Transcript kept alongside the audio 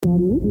Hi,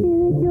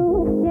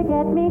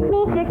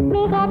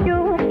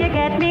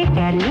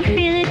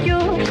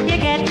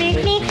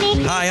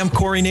 I'm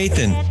Corey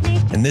Nathan,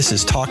 and this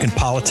is Talking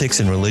Politics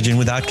and Religion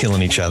Without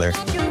Killing Each Other.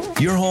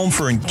 Your home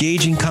for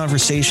engaging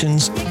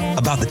conversations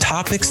about the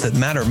topics that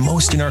matter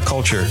most in our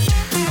culture.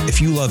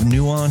 If you love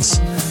nuance,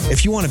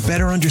 if you want to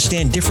better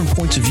understand different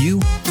points of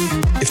view,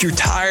 if you're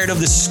tired of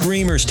the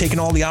screamers taking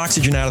all the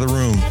oxygen out of the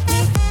room,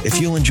 if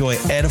you'll enjoy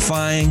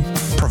edifying,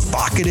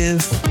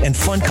 provocative, and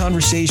fun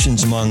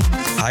conversations among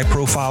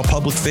high-profile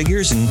public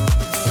figures and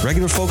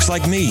regular folks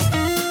like me,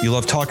 you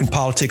love talking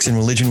politics and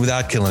religion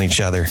without killing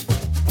each other.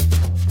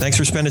 Thanks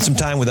for spending some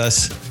time with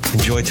us.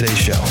 Enjoy today's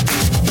show.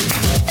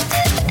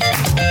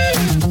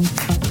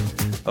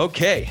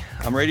 Okay,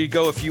 I'm ready to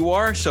go if you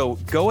are. So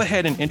go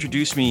ahead and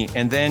introduce me,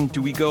 and then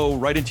do we go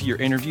right into your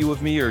interview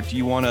of me, or do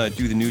you want to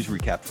do the news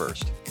recap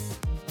first?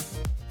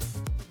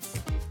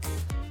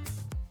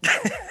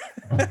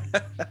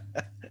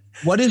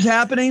 What is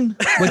happening?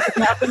 What's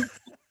happening?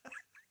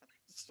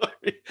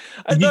 Sorry,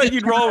 I thought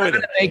you'd roll with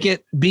it. Make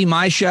it be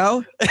my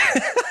show.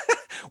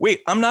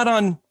 Wait, I'm not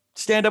on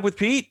Stand Up with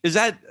Pete. Is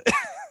that?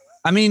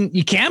 I mean,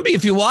 you can be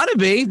if you want to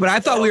be, but I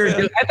thought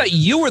I thought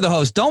you were the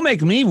host. Don't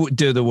make me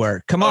do the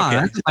work. Come on,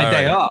 that's my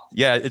day off.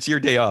 Yeah, it's your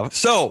day off.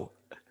 So,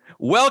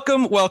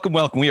 welcome.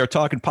 We are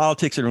talking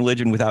politics and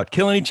religion without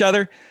killing each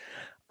other.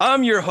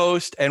 I'm your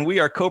host, and we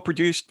are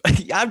co-produced.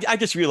 I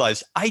just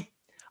realized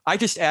I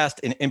just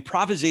asked an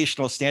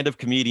improvisational stand-up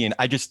comedian.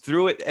 I just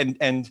threw it,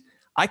 and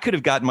I could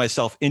have gotten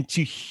myself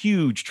into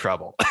huge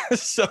trouble.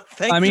 So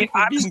thank you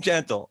for being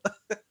gentle.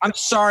 I'm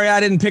sorry I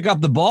didn't pick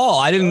up the ball.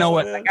 I didn't know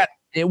what I got.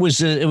 It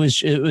was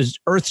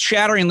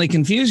earth-shatteringly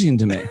confusing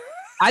to me.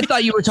 I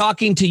thought you were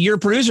talking to your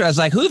producer. I was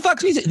like, who the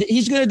fuck is he?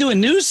 He's going to do a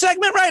news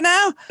segment right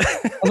now?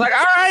 I was like,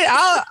 all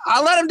right,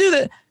 I'll let him do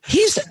that.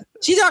 He's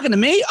talking to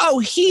me? Oh,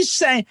 he's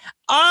saying,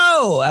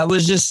 I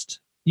was just,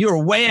 you were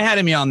way ahead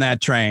of me on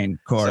that train,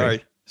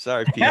 Corey.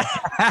 Sorry, Pete.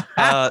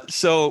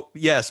 So,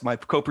 yes, my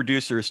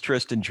co-producer is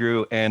Tristan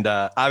Drew. And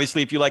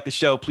obviously, if you like the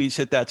show, please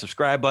hit that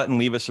subscribe button.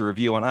 Leave us a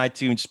review on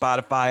iTunes,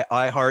 Spotify,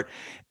 iHeart,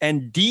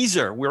 and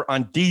Deezer. We're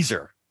on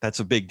Deezer. That's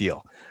a big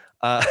deal.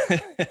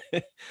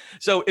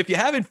 So if you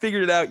haven't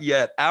figured it out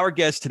yet, our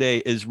guest today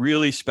is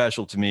really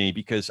special to me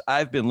because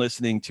I've been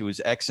listening to his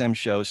XM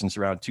show since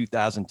around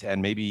 2010,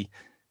 maybe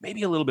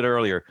a little bit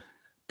earlier.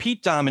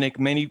 Pete Dominick,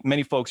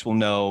 many folks will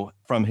know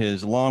from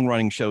his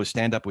long-running show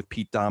Stand Up with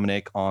Pete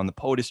Dominick on the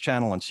POTUS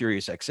channel on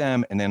Sirius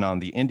XM and then on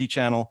the Indie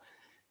channel.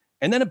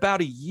 And then about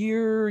a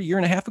year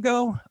and a half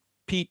ago,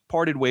 Pete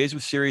parted ways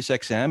with Sirius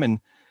XM and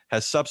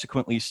has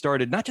subsequently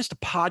started not just a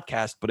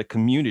podcast, but a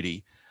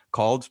community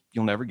called,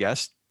 you'll never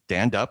guess,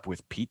 Stand Up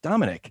with Pete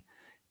Dominick.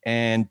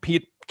 And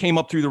Pete came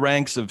up through the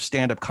ranks of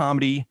stand-up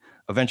comedy,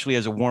 eventually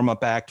as a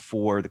warm-up act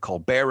for the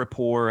Colbert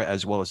Report,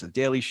 as well as the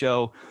Daily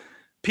Show.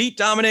 Pete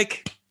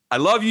Dominick, I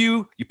love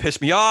you. You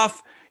piss me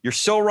off. You're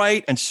so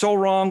right and so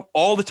wrong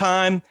all the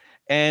time.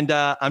 And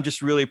I'm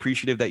just really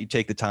appreciative that you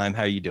take the time.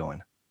 How are you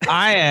doing?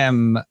 I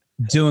am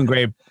doing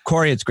great.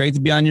 Corey, it's great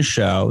to be on your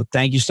show.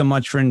 Thank you so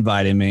much for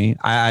inviting me.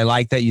 I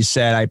like that you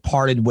said I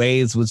parted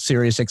ways with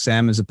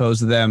SiriusXM as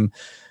opposed to them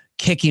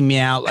kicking me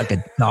out like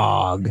a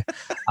dog.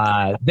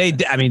 They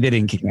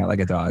didn't kick me out like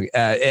a dog.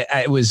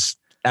 I was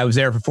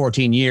there for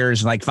 14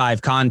 years, like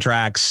 5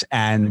 contracts,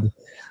 and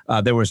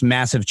there was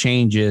massive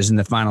changes in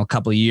the final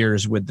couple of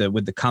years with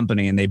the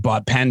company, and they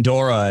bought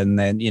Pandora, and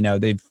then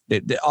they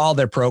all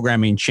their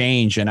programming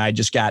changed, and I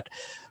just got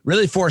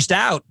really forced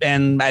out,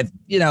 and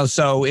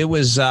so it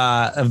was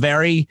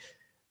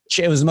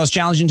it was the most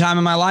challenging time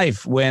in my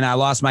life when I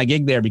lost my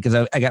gig there because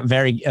I got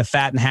very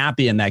fat and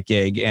happy in that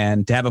gig.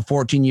 And to have a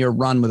 14-year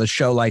run with a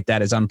show like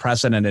that is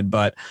unprecedented,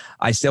 but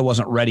I still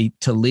wasn't ready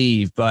to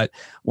leave. But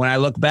when I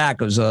look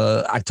back, it was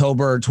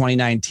October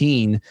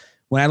 2019.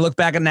 When I look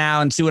back at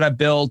now and see what I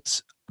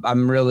built,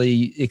 I'm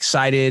really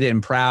excited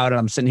and proud. And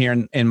I'm sitting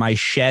here in my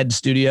shed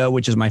studio,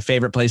 which is my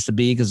favorite place to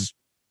be because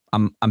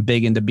I'm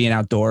big into being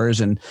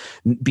outdoors and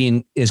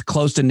being as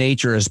close to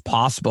nature as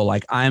possible.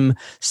 Like I'm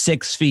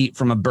 6 feet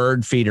from a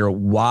bird feeder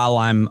while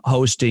I'm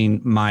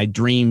hosting my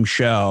dream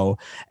show.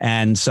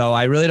 And so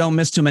I really don't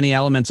miss too many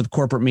elements of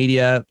corporate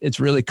media. It's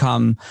really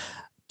come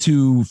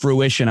to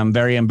fruition. I'm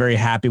very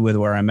happy with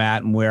where I'm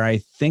at and where I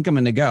think I'm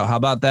going to go. How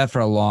about that for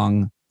a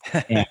long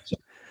answer?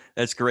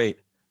 That's great.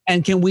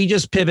 And can we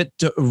just pivot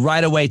to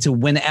right away to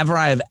whenever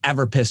I have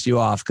ever pissed you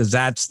off? Because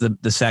that's the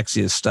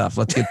sexiest stuff.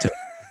 Let's get to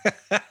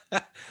it.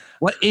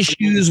 What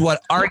issues,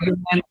 what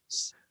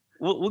arguments?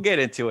 We'll get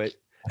into it.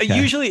 Okay.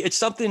 Usually it's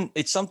something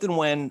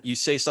when you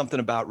say something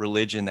about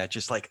religion that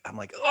just like, I'm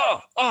like,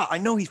 I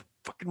know he's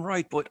fucking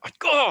right, but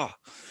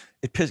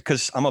it pissed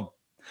because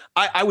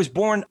I was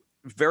born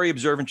very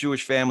observant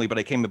Jewish family, but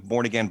I came a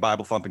born again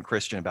Bible thumping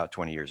Christian about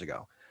 20 years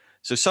ago.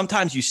 So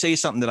sometimes you say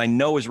something that I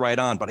know is right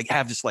on, but I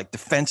have this like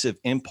defensive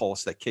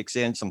impulse that kicks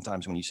in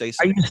sometimes when you say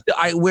something.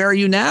 Where are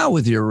you now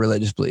with your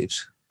religious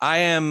beliefs? I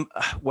am,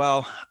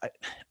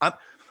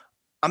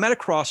 I'm at a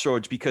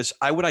crossroads because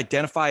I would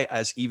identify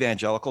as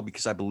evangelical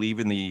because I believe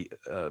in the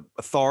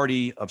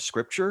authority of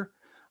Scripture,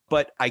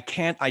 but I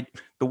can't.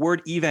 The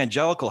word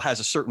evangelical has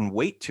a certain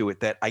weight to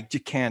it that I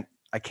just can't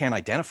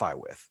identify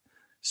with.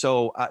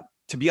 So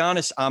to be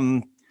honest,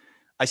 I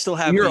still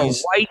have. You're a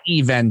white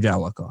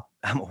evangelical.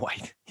 I'm a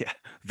white, yeah,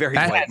 very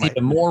that white. Has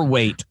even more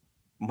weight.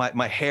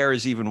 My hair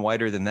is even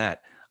whiter than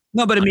that.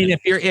 No, but I mean,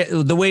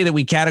 the way that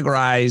we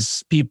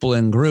categorize people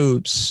in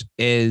groups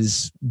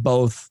is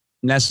both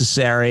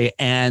necessary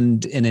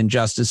and an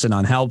injustice and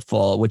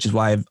unhelpful, which is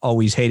why I've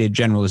always hated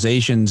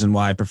generalizations and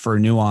why I prefer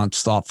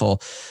nuanced,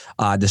 thoughtful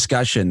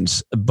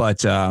discussions.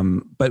 But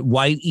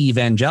white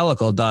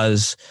evangelical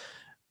does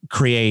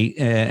create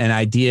an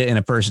idea in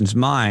a person's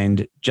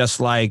mind,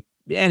 just like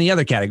any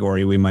other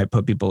category we might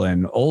put people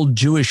in. Old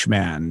Jewish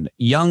man,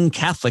 young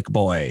Catholic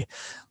boy.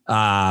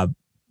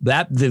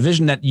 That the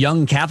vision that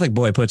young Catholic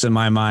boy puts in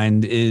my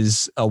mind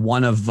is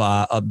one of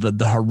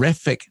the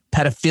horrific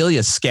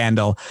pedophilia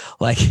scandal.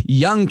 Like,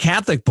 young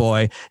Catholic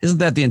boy, isn't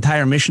that the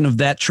entire mission of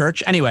that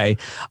church? Anyway,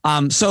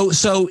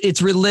 so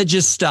it's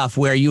religious stuff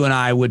where you and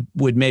I would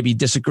maybe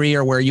disagree,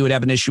 or where you would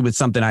have an issue with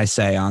something I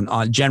say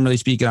on generally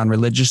speaking on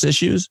religious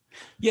issues.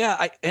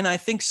 Yeah, I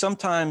think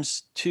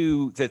sometimes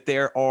too that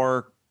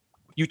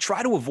you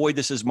try to avoid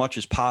this as much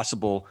as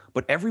possible,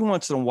 but every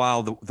once in a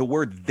while the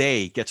word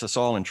 "they" gets us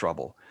all in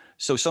trouble.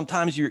 So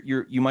sometimes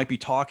you might be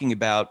talking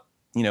about,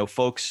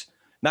 folks,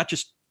 not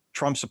just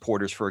Trump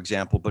supporters, for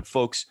example, but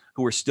folks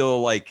who are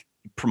still like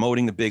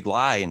promoting the big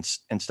lie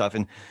and stuff.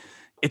 And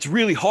it's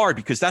really hard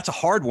because that's a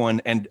hard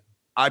one. And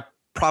I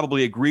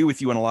probably agree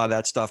with you on a lot of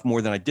that stuff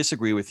more than I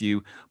disagree with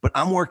you, but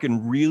I'm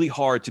working really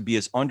hard to be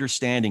as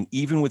understanding,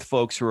 even with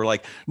folks who are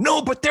like,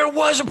 no, but there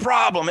was a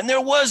problem. And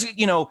there was,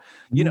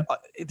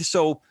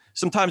 so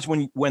sometimes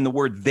when the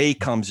word "they"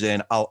 comes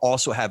in, I'll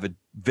also have a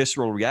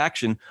visceral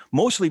reaction,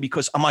 mostly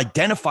because I'm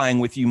identifying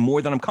with you more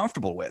than I'm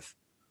comfortable with.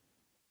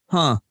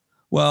 Huh.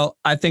 Well,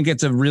 I think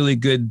it's a really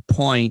good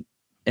point,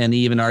 and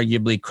even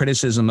arguably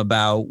criticism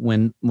about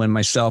when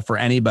myself or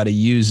anybody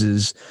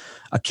uses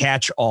a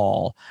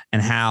catch-all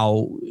and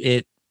how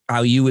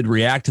you would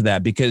react to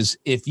that. Because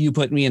if you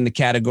put me in the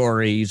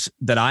categories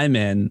that I'm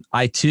in,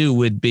 I too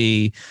would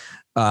be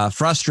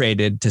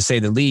frustrated, to say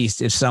the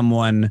least, if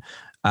someone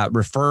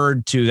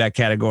referred to that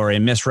category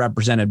and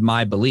misrepresented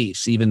my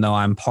beliefs, even though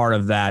I'm part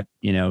of that,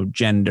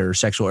 gender,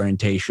 sexual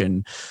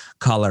orientation,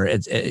 color,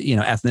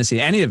 ethnicity,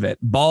 any of it.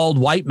 Bald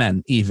white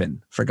men,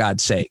 even, for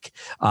God's sake.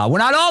 We're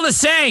not all the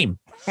same.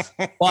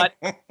 But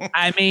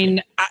I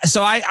mean,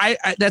 so I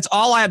that's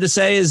all I have to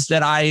say, is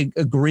that I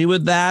agree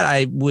with that.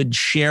 I would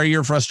share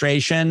your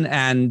frustration,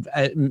 and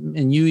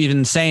you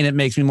even saying it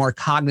makes me more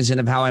cognizant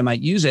of how I might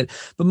use it.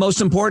 But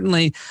most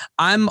importantly,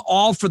 I'm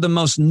all for the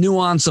most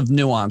nuance of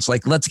nuance.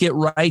 Like, let's get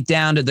right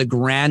down to the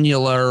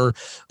granular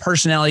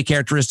personality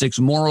characteristics,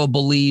 moral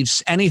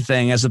beliefs,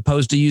 anything, as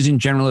opposed to using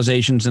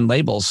generalizations and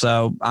labels.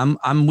 So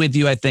I'm with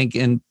you, I think,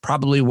 and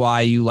probably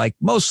why you like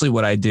mostly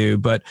what I do,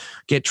 but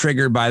get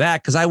triggered by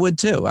that, because I would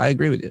too. I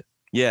agree with you.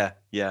 Yeah.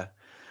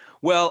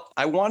 Well,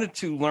 I wanted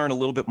to learn a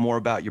little bit more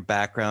about your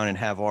background and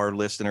have our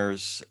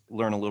listeners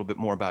learn a little bit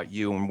more about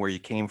you and where you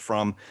came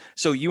from.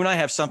 So you and I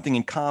have something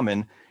in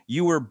common.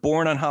 You were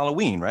born on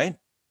Halloween, right?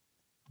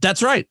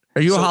 That's right.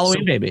 Are you a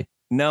Halloween baby?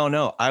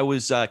 No. I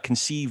was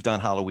conceived on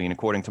Halloween,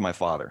 according to my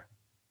father.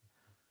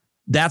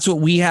 That's what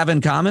we have in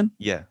common?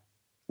 Yeah.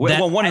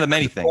 Well, one of the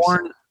many things.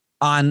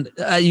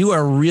 You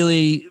are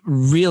really,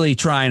 really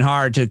trying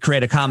hard to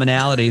create a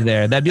commonality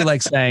there. That'd be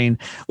like saying,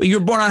 well, you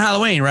were born on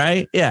Halloween,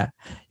 right? Yeah.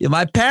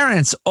 My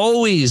parents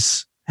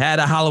always had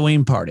a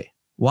Halloween party.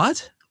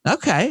 What?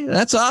 Okay.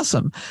 That's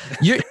awesome.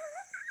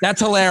 That's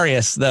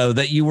hilarious, though,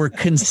 that you were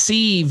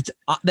conceived,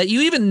 that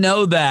you even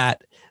know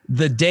that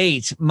the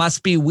date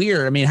must be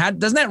weird. I mean,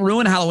 doesn't that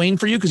ruin Halloween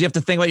for you? Because you have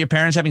to think about your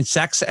parents having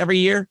sex every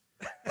year.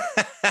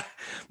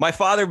 My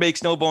father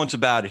makes no bones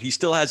about it. He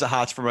still has the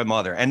hots for my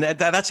mother. And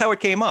that's how it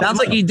came up. Sounds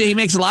like he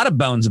makes a lot of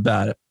bones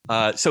about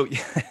it. So,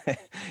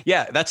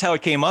 yeah, that's how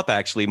it came up,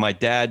 actually. My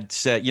dad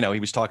said, he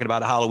was talking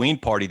about a Halloween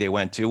party they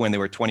went to when they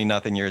were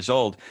 20-nothing years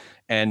old.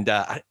 And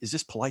is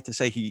this polite to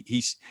say?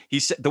 He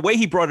said, the way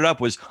he brought it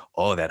up was,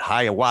 oh, that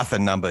Hiawatha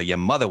number your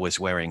mother was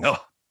wearing. Oh,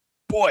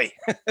 boy.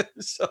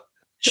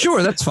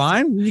 Sure, that's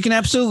fine. You can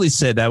absolutely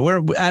say that.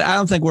 I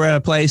don't think we're at a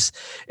place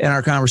in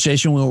our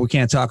conversation where we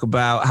can't talk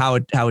about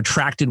how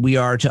attracted we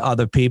are to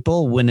other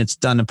people when it's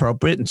done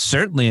appropriate, and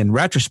certainly in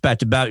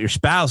retrospect about your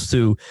spouse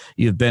who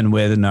you've been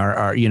with and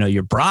are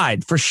your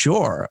bride, for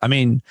sure. I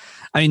mean,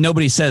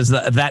 nobody says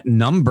that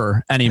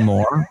number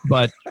anymore,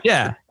 but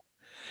yeah.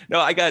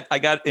 No, I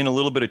got in a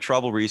little bit of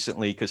trouble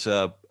recently because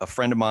a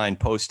friend of mine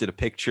posted a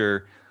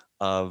picture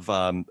of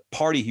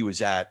party he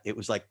was at. It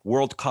was like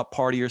World Cup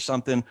party or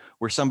something,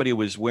 where somebody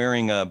was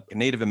wearing a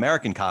Native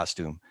American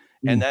costume.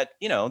 And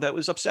that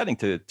was upsetting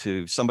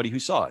to somebody who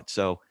saw it.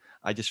 So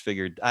I just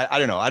figured, I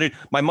don't know.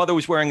 My mother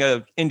was wearing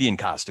a Indian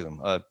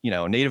costume, a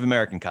Native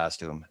American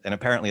costume. And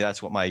apparently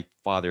that's what my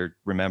father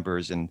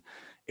remembers. And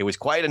it was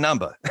quite a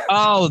number.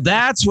 Oh,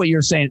 that's what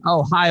you're saying.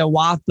 Oh,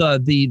 Hiawatha,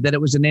 that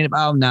it was a native.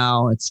 Oh,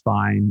 no, it's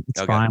fine. It's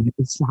okay. Fine.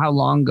 How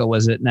long ago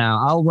was it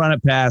now? I'll run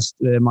it past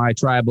my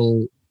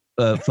tribal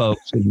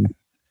folks.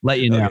 let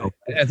you know.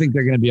 Okay. I think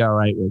they're going to be all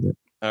right with it.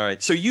 All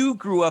right. So you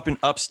grew up in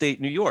upstate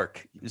New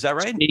York. Is that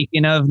right?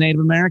 Speaking of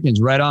Native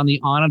Americans, right on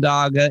the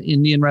Onondaga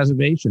Indian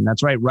Reservation.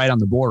 That's right on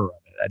the border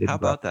of it. How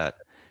about that?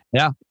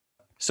 Yeah.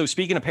 So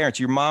speaking of parents,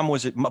 your mom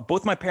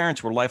both my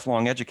parents were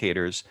lifelong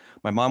educators.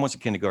 My mom was a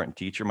kindergarten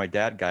teacher, my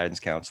dad guidance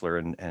counselor,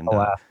 and Oh,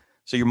 wow.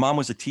 so your mom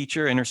was a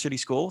teacher in inner city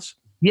schools?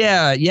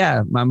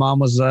 Yeah. My mom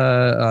was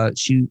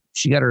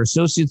she got her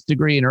associate's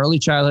degree in early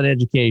childhood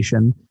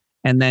education,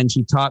 and then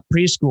she taught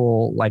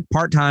preschool like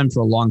part-time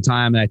for a long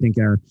time, and I think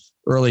in her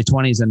early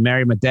 20s, and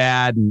married my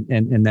dad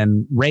and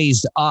then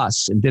raised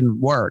us and didn't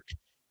work.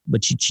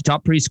 But she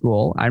taught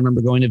preschool. I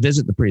remember going to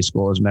visit the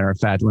preschool, as a matter of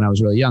fact, when I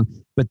was really young.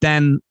 But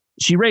then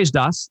she raised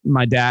us.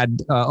 My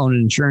dad owned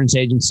an insurance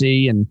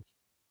agency, and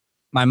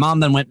my mom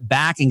then went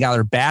back and got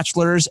her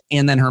bachelor's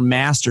and then her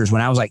master's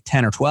when I was like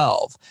 10 or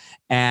 12,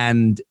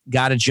 and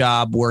got a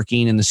job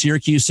working in the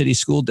Syracuse City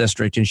School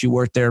District. And she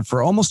worked there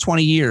for almost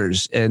 20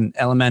 years in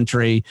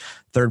elementary,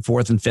 third,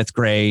 fourth, and fifth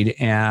grade.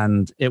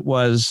 And it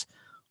was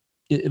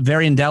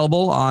very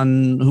indelible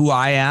on who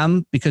I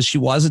am because she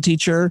was a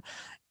teacher.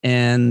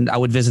 And I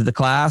would visit the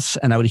class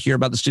and I would hear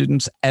about the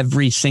students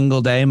every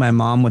single day. My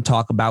mom would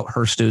talk about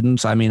her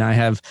students. I mean, I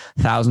have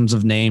thousands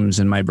of names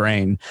in my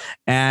brain,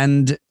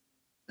 and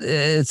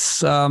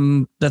it's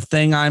one of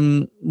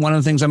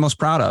the things I'm most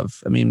proud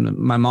of. I mean,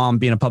 my mom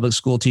being a public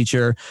school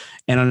teacher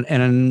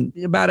and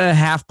about a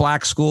half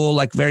black school,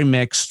 like very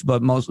mixed,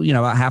 but most,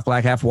 half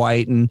black, half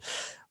white, and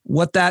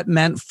what that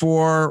meant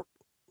for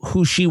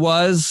who she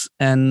was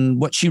and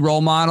what she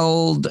role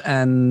modeled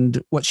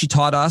and what she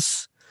taught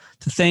us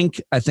to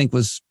think, I think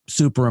was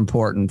super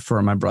important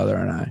for my brother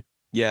and I.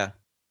 Yeah.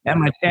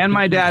 And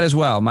my dad as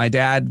well. My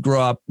dad grew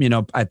up,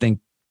 I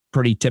think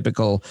pretty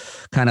typical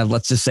kind of,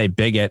 let's just say,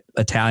 bigot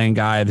Italian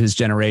guy of his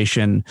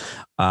generation.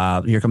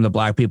 Here come the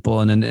black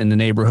people in the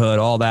neighborhood,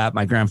 all that.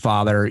 My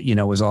grandfather,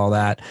 was all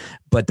that.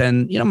 But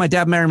then, my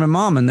dad married my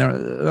mom, and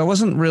that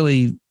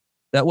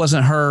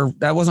wasn't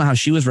how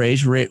she was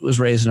raised. Was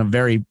raised in a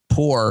very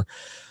poor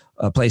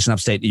place in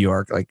upstate New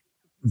York, like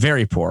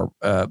very poor.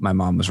 My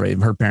mom was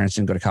raised. Her parents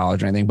didn't go to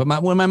college or anything.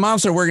 But when my mom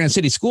started working in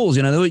city schools,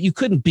 you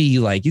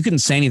couldn't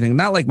say anything.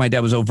 Not like my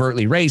dad was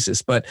overtly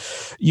racist, but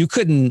you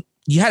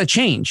had to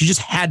change. You just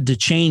had to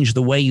change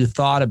the way you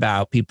thought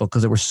about people,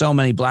 because there were so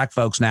many black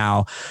folks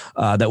now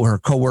that were her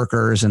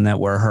coworkers and that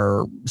were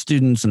her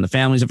students and the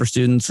families of her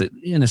students. The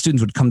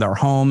students would come to our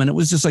home, and it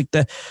was just like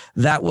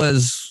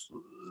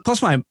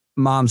plus my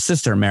mom's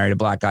sister married a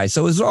black guy.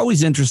 So it was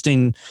always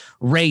interesting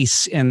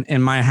race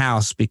in my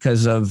house,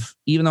 because of,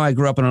 even though I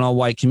grew up in an all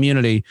white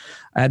community,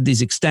 I had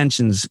these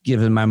extensions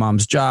given my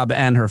mom's job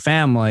and her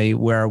family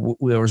where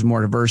there was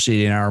more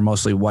diversity in our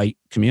mostly white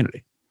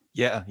community.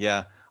 Yeah.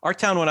 Yeah. Our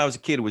town when I was a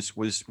kid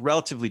was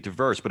relatively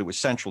diverse, but it was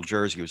central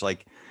Jersey. It was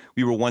like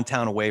we were one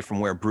town away from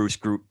where Bruce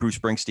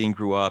Springsteen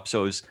grew up.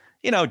 So it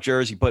was,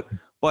 Jersey, but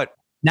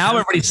now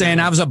everybody's saying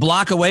I was a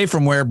block away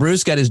from where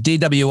Bruce got his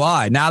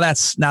DWI. Now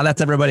that's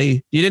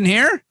everybody. You didn't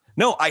hear?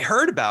 No, I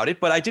heard about it,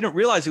 but I didn't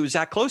realize it was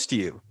that close to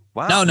you.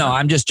 Wow. No,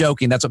 I'm just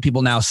joking. That's what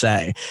people now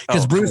say,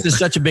 because Bruce is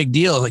such a big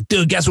deal. Like,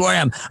 dude, guess where I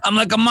am? I'm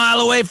like a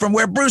mile away from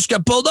where Bruce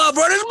got pulled over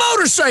on his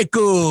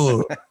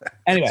motorcycle.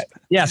 Anyway,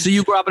 yeah. So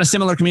you grew up in a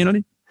similar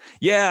community?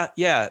 Yeah.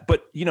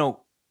 But,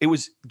 it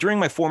was during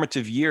my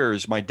formative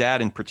years, my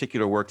dad in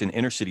particular worked in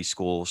inner city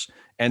schools,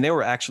 and there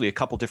were actually a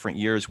couple different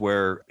years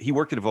where he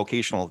worked at a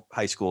vocational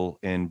high school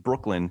in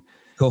Brooklyn.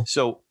 Cool.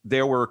 So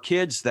there were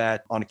kids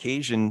that on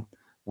occasion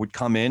would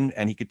come in,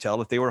 and he could tell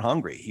that they were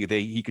hungry.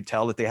 He could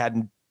tell that they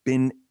hadn't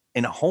been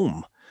in a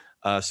home.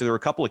 So there were a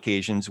couple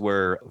occasions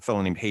where a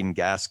fellow named Hayden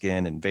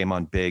Gaskin and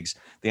Vaymon Biggs,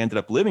 they ended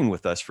up living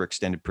with us for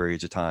extended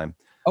periods of time.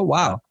 Oh,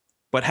 wow.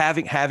 But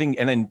having,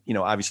 and then,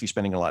 obviously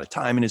spending a lot of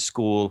time in his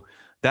school,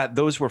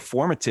 those were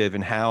formative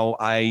in how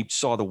I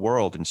saw the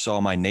world and saw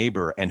my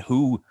neighbor and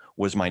who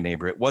was my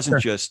neighbor. It wasn't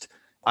just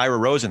Ira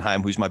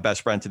Rosenheim, who's my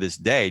best friend to this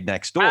day,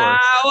 next door.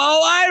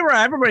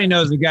 Ira. Everybody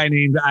knows a guy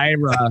named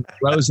Ira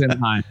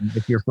Rosenheim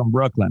if you're from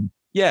Brooklyn.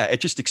 Yeah,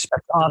 it just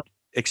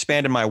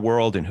expanded my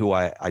world and who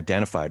I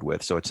identified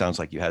with. So it sounds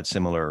like you had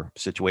similar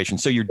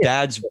situations. So your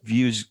dad's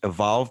views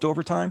evolved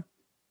over time?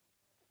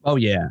 Oh,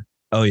 yeah.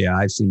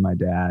 I've seen my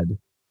dad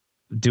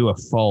do a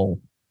full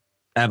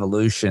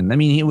evolution. I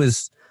mean, he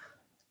was...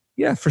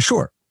 Yeah, for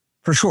sure.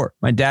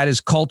 My dad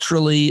is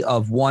culturally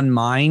of one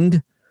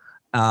mind,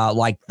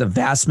 like the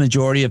vast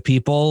majority of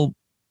people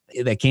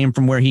that came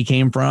from where he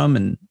came from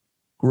and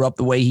grew up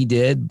the way he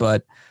did.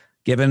 But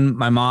given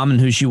my mom and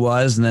who she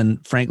was, and then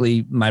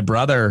frankly, my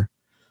brother,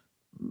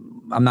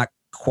 I'm not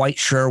quite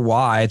sure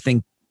why. I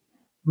think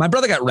my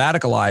brother got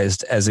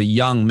radicalized as a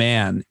young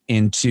man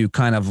into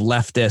kind of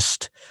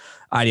leftist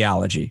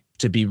ideology,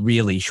 to be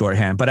really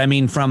shorthand. But I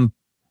mean, from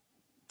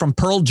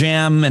Pearl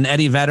Jam and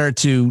Eddie Vedder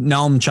to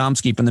Noam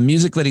Chomsky, from the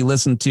music that he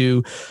listened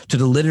to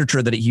the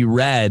literature that he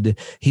read,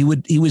 he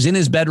was in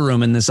his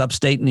bedroom in this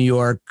upstate New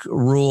York,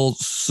 rural,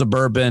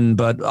 suburban,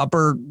 but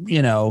upper,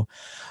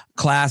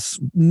 class,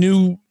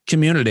 new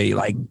community,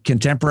 like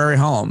contemporary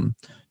home,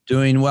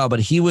 doing well. But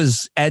he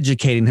was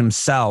educating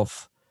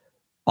himself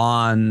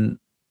on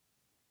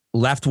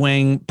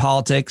left-wing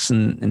politics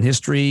and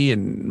history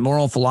and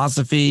moral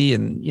philosophy.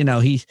 And,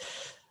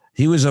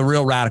 he was a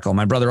real radical.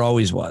 My brother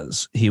always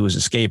was. He was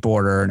a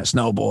skateboarder and a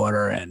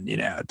snowboarder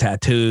and,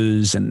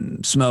 tattoos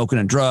and smoking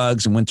and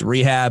drugs, and went to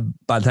rehab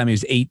by the time he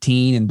was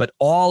 18. But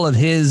all of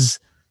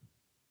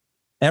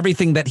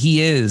everything that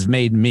he is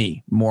made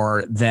me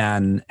more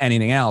than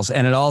anything else.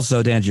 And it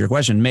also, to answer your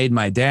question, made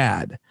my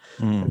dad.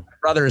 My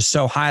brother is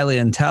so highly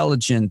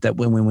intelligent that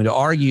when we would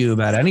argue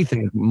about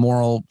anything,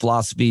 moral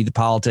philosophy, to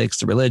politics,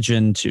 to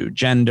religion, to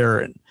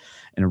gender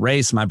and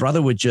race, my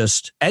brother would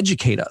just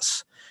educate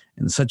us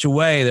in such a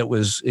way that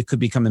it could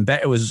become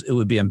it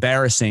would be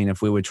embarrassing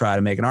if we would try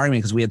to make an argument,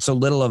 because we had so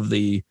little of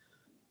the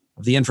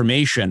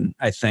information.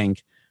 I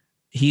think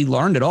he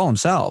learned it all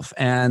himself,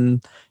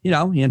 and he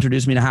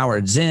introduced me to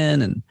Howard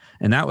Zinn,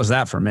 and that was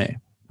that for me.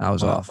 I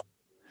was off.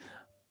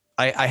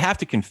 I have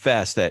to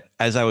confess that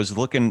as I was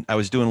doing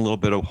a little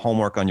bit of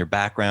homework on your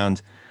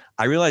background,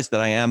 I realized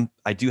that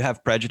I do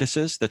have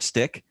prejudices that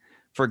stick.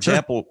 For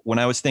example, When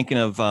I was thinking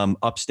of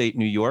upstate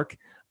New York,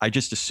 I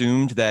just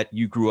assumed that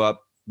you grew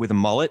up with a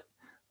mullet.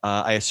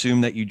 I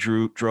assumed that you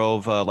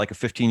drove like a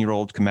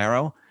 15-year-old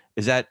Camaro.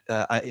 Is that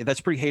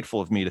that's pretty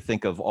hateful of me to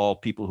think of all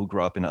people who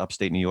grew up in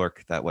upstate New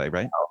York that way,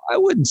 right? I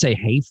wouldn't say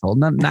hateful.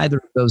 Neither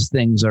of those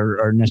things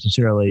are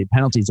necessarily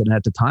penalties. And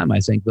at the time, I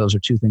think those are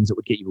two things that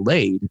would get you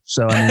laid.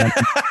 So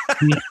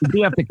you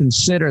do have to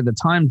consider the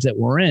times that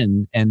we're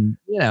in. And,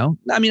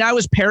 I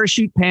was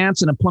parachute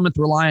pants and a Plymouth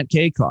Reliant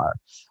K car.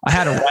 I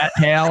had a rat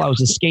tail. I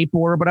was a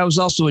skateboarder, but I was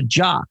also a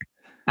jock.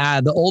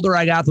 The older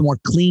I got, the more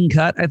clean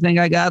cut I think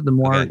I got, the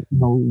more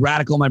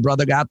radical my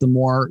brother got, the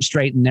more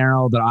straight and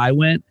narrow that I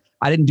went.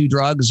 I didn't do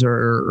drugs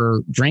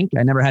or drink.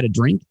 I never had a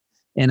drink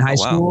in high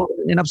school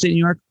in upstate New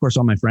York. Of course,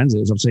 all my friends, it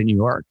was upstate New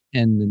York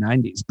in the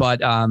 90s.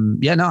 But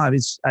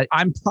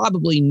I'm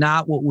probably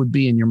not what would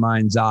be in your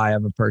mind's eye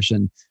of a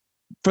person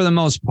for the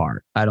most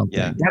part. I don't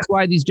think. That's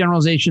why these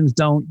generalizations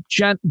don't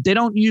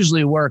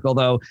usually work.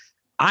 Although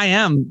I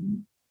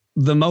am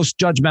the most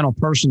judgmental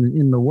person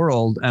in the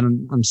world.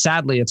 And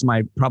sadly, it's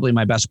probably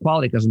my best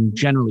quality because I'm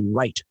generally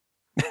right.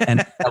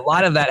 And a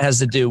lot of that has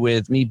to do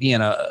with me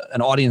being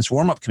an audience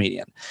warm-up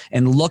comedian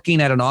and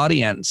looking at an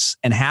audience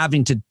and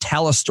having to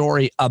tell a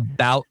story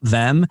about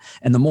them.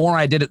 And the more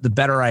I did it, the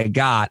better I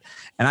got.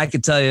 And I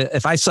could tell you,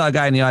 if I saw a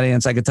guy in the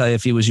audience, I could tell you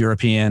if he was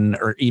European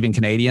or even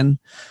Canadian.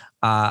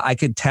 I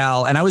could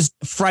tell, and I was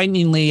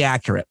frighteningly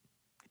accurate.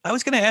 I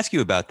was going to ask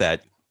you about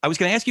that. I was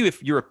going to ask you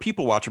if you're a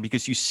people watcher,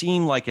 because you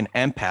seem like an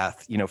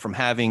empath, from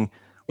having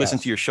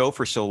listened to your show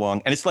for so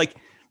long. And it's like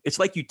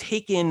you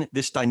take in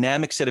this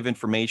dynamic set of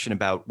information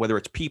about whether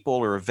it's people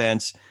or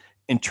events,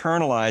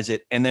 internalize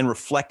it, and then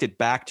reflect it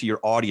back to your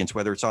audience,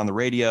 whether it's on the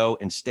radio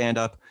and stand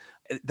up,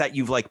 that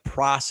you've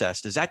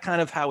processed. Is that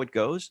kind of how it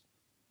goes?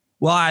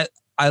 Well,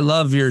 I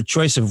love your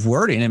choice of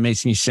wording. It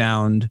makes me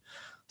sound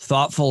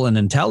thoughtful and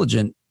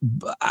intelligent.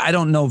 I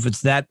don't know if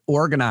it's that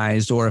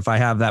organized or if I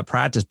have that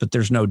practice, but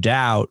there's no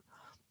doubt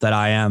that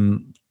I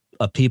am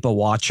a people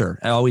watcher.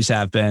 I always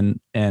have been.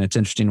 And it's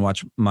interesting to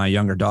watch my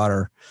younger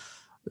daughter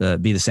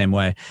be the same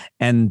way.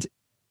 And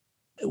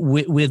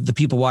with the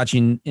people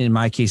watching, in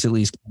my case at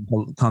least,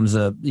 comes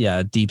a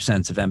deep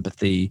sense of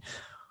empathy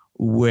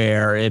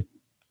where it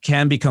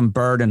can become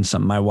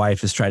burdensome. My wife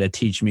has tried to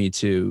teach me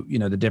to,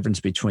 the difference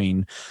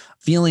between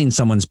feeling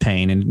someone's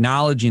pain and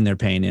acknowledging their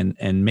pain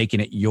and making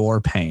it your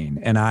pain.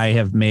 And I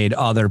have made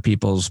other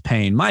people's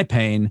pain my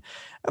pain.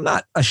 I'm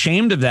not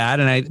ashamed of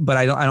that. But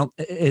I don't,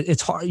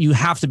 it's hard. You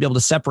have to be able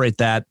to separate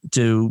that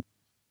to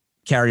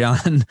carry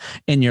on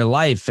in your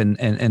life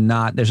and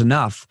not, there's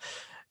enough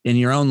in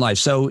your own life.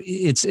 So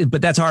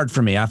but that's hard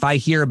for me. If I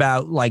hear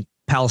about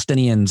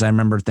Palestinians, I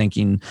remember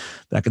thinking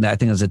back in that, I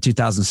think it was a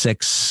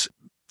 2006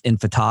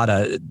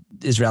 Intifada,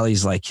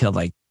 Israelis killed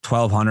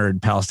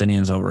 1,200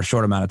 Palestinians over a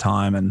short amount of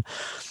time. And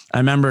I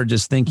remember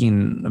just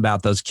thinking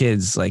about those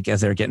kids,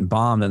 as they're getting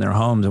bombed in their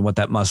homes and what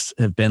that must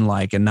have been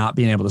like and not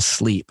being able to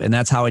sleep. And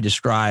that's how I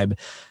describe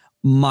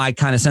my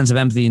kind of sense of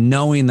empathy,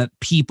 knowing that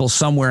people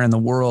somewhere in the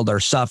world are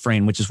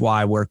suffering, which is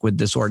why I work with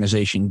this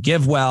organization,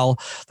 GiveWell,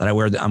 that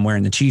I'm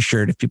wearing the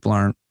t-shirt if people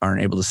aren't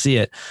able to see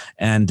it.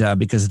 And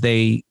because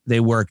they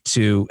work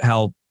to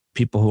help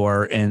people who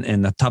are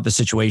in the toughest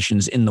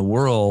situations in the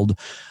world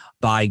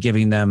by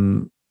giving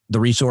them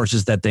the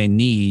resources that they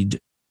need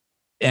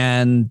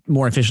and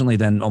more efficiently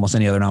than almost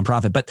any other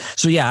nonprofit. But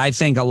so, I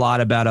think a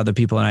lot about other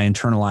people and I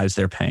internalize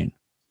their pain.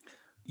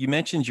 You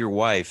mentioned your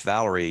wife,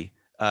 Valerie.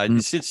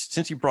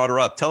 Since you brought her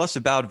up, tell us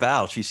about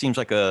Val. She seems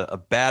like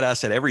a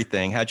badass at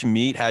everything. How'd you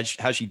meet?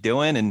 How's she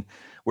doing? And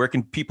where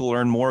can people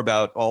learn more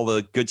about all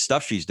the good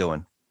stuff she's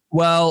doing?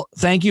 Well,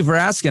 thank you for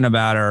asking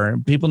about her.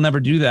 People never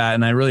do that,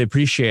 and I really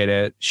appreciate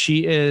it.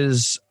 She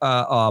is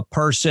a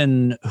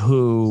person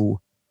who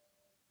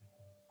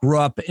grew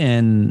up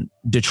in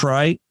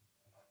Detroit,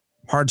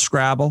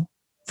 hardscrabble,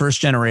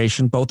 first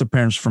generation, both her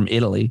parents from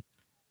Italy.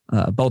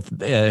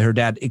 Her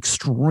dad,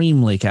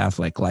 extremely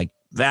Catholic,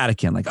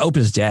 Vatican,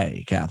 Opus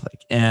Dei Catholic,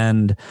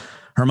 and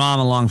her mom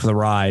along for the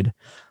ride.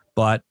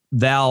 But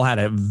Val had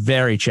a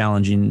very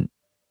challenging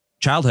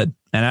childhood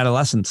and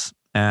adolescence.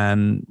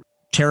 and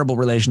terrible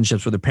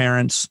relationships with her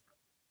parents.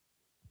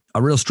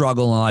 A real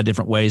struggle in a lot of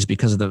different ways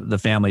because of the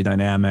family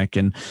dynamic.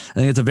 And I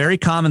think it's a very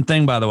common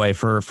thing, by the way,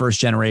 for first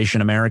generation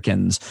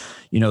Americans.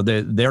 You know,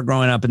 they're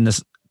growing up in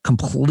this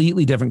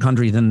completely different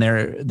country than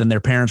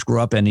their parents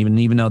grew up in.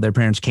 Even though their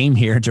parents came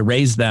here to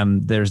raise them,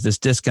 there's this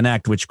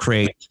disconnect which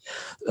creates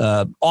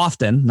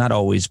often, not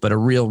always, but a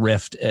real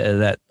rift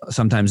that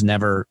sometimes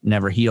never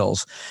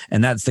heals.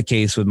 And that's the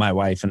case with my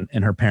wife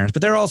and her parents.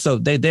 But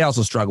they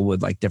also struggle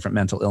with like different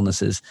mental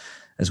illnesses,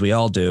 as we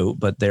all do,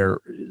 but they're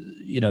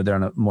in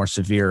a more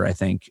severe, I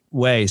think,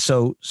 way.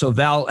 So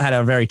Val had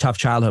a very tough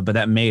childhood, but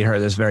that made her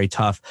this very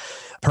tough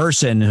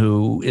person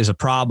who is a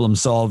problem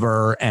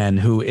solver and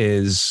who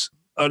is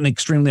an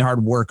extremely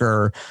hard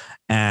worker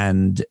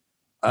and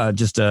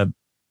just a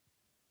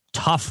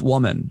tough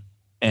woman.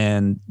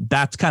 And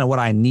that's kind of what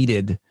I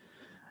needed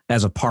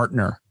as a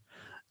partner.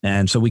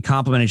 And so we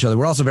complement each other.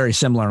 We're also very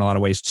similar in a lot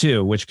of ways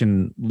too, which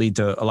can lead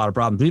to a lot of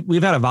problems.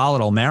 We've had a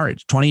volatile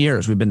marriage, 20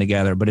 years we've been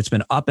together, but it's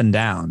been up and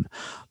down,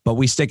 but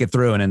we stick it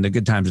through. And in the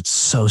good times, it's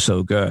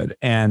so good.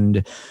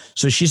 And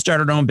so she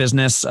started her own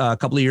business a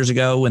couple of years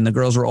ago when the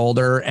girls were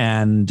older,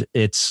 and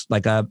it's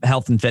like a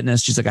health and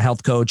fitness. She's like a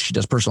health coach. She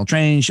does personal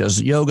training. She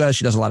does yoga.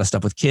 She does a lot of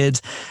stuff with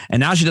kids. And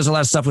now she does a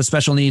lot of stuff with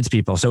special needs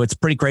people. So it's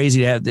pretty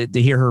crazy to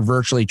hear her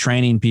virtually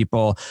training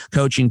people,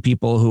 coaching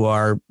people who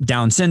are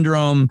Down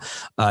syndrome,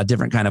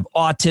 different kind of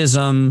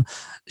autism.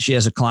 She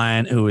has a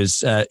client who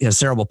has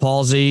cerebral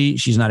palsy.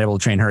 She's not able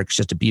to train her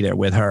just to be there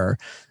with her.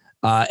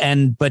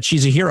 But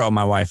she's a hero,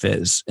 my wife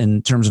is,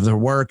 in terms of her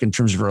work, in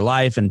terms of her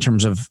life, in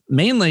terms of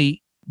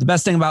mainly the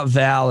best thing about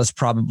Val is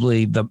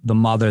probably the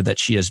mother that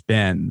she has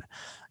been,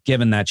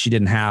 given that she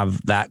didn't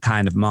have that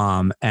kind of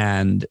mom.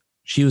 And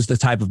she was the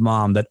type of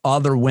mom that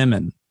other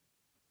women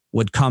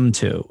would come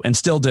to and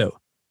still do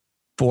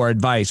for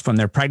advice, from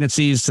their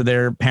pregnancies to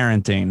their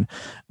parenting.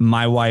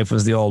 My wife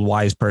was the old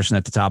wise person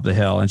at the top of the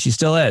hill, and she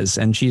still is.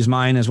 And she's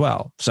mine as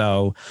well.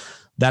 So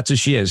that's who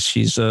she is.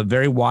 She's a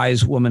very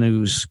wise woman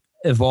who's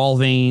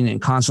evolving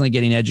and constantly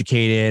getting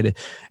educated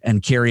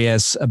and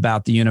curious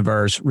about the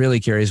universe,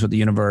 really curious with the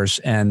universe.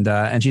 And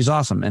she's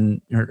awesome.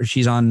 And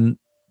she's on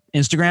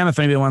Instagram. If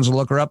anybody wants to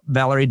look her up,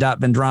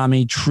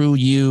 Valerie.Vendrami,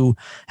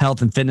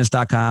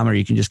 TrueYouHealthAndFitness.com, or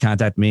you can just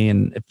contact me.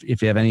 And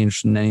if you have any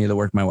interest in any of the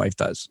work my wife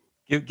does.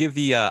 Give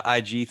the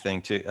IG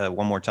thing to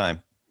one more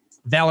time.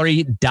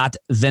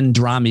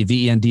 Valerie.Vendrami,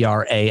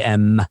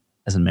 Vendram,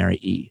 as in Mary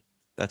E.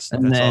 That's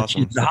awesome.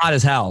 She's hot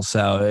as hell.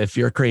 So if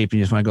you're a creep and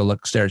you just want to go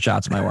stare at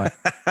shots of my wife.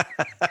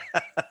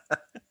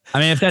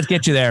 I mean, if that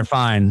gets you there,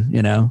 fine.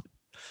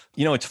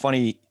 It's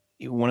funny.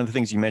 One of the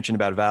things you mentioned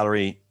about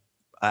Valerie,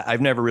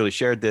 I've never really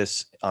shared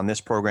this on this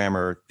program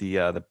or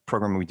the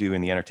program we do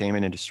in the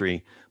entertainment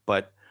industry,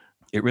 but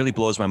it really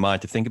blows my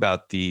mind to think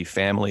about the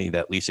family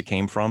that Lisa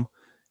came from,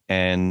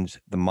 and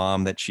the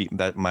mom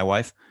that my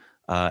wife,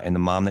 and the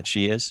mom that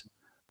she is.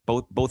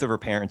 Both of her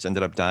parents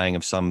ended up dying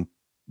of some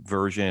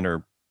version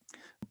or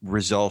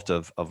result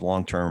of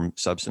long-term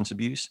substance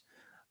abuse.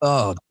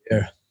 Oh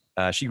dear.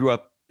 She grew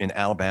up in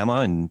Alabama,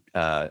 and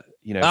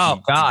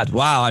God,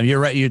 wow! You're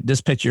right.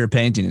 This picture you're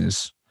painting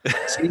is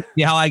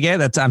see how I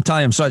get it. I'm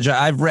telling you, I'm sorry.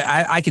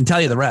 I can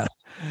tell you the rest.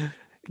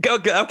 Go.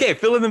 Okay,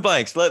 fill in the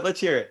blanks. Let's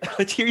hear it.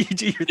 Let's hear you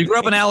do your thing. You grew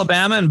up in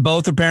Alabama, and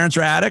both her parents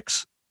are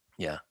addicts.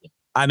 Yeah.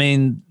 I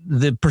mean,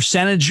 the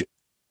percentage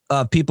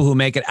of people who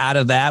make it out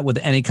of that with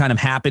any kind of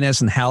happiness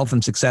and health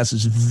and success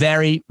is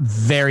very,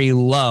 very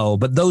low.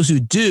 But those who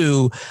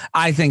do,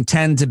 I think,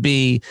 tend to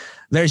be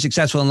very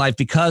successful in life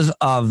because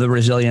of the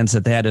resilience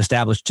that they had to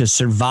establish to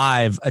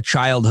survive a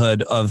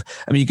childhood of,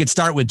 you could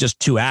start with just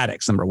two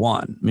addicts, number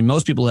one. A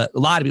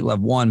lot of people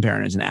have one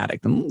parent as an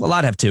addict, and a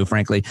lot have two,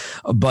 frankly,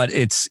 but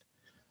it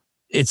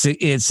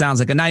sounds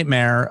like a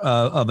nightmare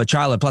of a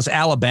childhood. Plus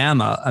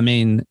Alabama,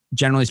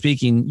 generally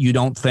speaking, you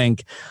don't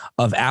think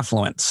of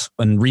affluence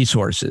and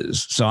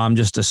resources. So I'm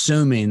just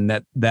assuming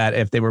that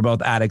if they were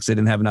both addicts, they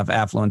didn't have enough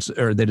affluence,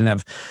 or they didn't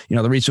have,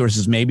 the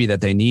resources maybe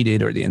that they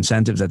needed, or the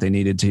incentives that they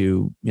needed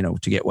to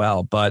get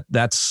well. But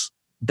that's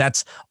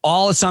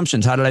all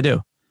assumptions. How did I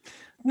do?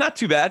 Not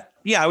too bad.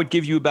 Yeah, I would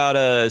give you about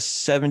a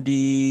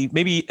 70,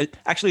 maybe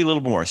actually a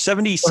little more,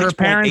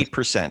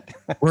 76.8%.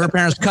 Were her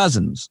parents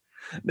cousins?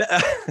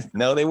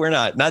 No, they were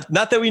not. Not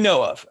that we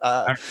know of.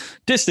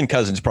 Distant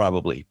cousins,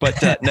 probably.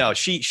 But no,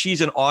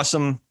 she's an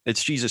awesome.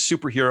 She's a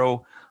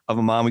superhero of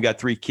a mom. We got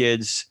 3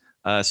 kids.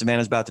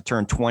 Savannah's about to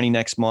turn 20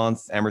 next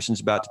month.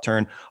 Emerson's about to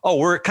turn. Oh,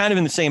 we're kind of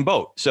in the same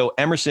boat. So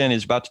Emerson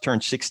is about to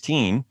turn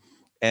 16,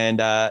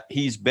 and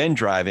he's been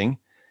driving,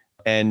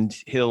 and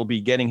he'll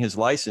be getting his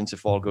license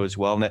if all goes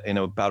well in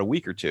about a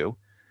week or two.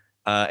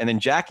 And then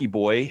Jackie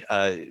boy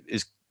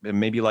is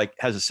maybe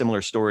has a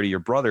similar story to your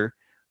brother.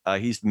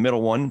 He's the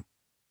middle one.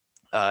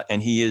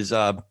 And he is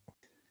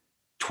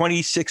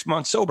 26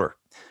 months sober.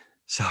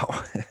 So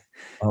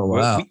oh,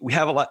 wow. we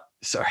have a lot.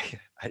 Sorry,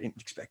 I didn't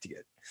expect to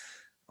get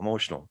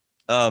emotional.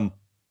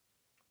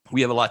 We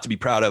have a lot to be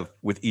proud of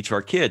with each of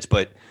our kids.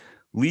 But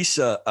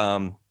Lisa,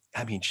 I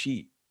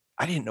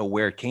didn't know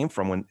where it came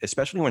from,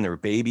 especially when they were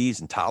babies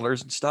and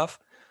toddlers and stuff.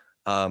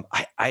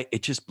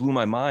 it just blew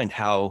my mind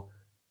how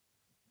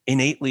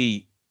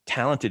innately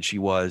talented she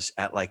was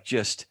at like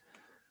just.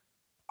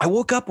 I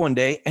woke up one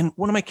day and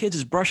one of my kids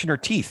is brushing her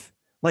teeth,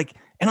 like,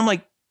 and I'm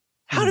like,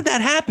 how did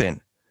that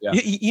happen?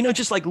 Yeah.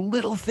 Just like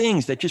little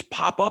things that just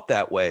pop up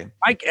that way.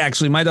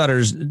 My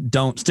daughters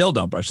still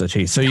don't brush their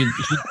teeth. So you're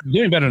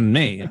doing better than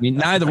me. I mean,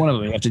 neither one of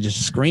them, you have to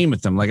just scream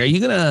at them. Like, are you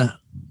gonna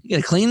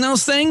clean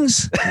those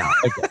things? No,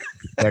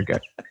 they're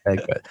good. They're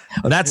good.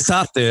 Well, that's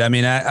tough, dude. I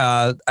mean,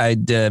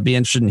 I'd be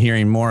interested in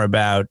hearing more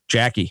about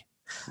Jackie.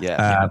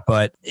 Yeah.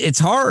 But it's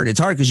hard. It's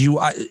hard because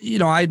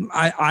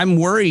I'm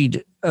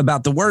worried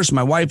about the worst.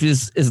 My wife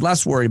is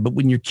less worried, but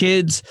when your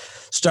kids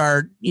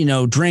start,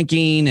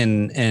 drinking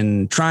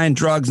and trying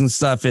drugs and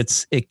stuff,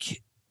 it's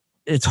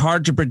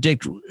hard to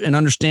predict and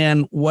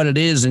understand what it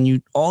is.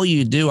 And all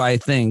you do, I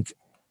think,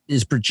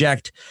 is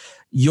project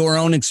your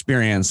own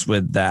experience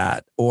with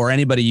that or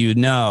anybody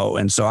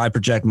and so I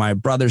project my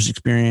brother's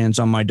experience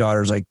on my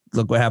daughters, like,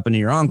 look what happened to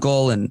your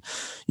uncle and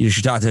you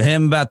should talk to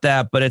him about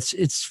that. But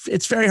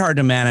it's very hard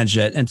to manage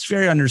it, and it's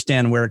very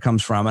understand where it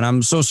comes from. And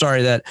I'm so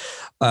sorry that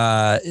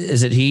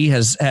he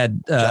has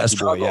had a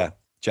struggle.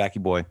 Jackie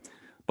boy.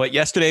 But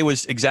yesterday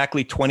was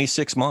exactly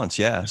 26 months.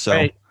 Yeah. So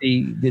right. Do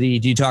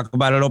you talk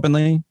about it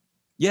openly?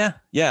 Yeah.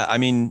 I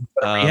mean,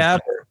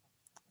 rehab?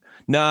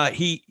 Nah,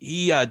 he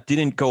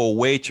didn't go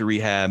away to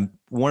rehab.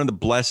 One of the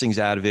blessings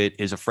out of it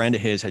is a friend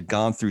of his had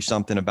gone through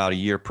something about a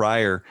year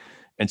prior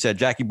and said,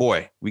 Jackie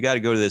boy, we got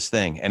to go to this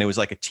thing. And it was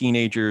like a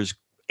teenager's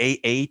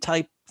AA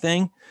type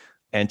thing.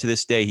 And to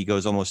this day, he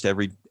goes almost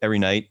every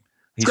night.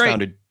 He's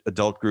founded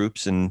adult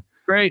groups and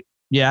great.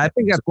 Yeah, I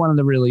think that's one of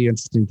the really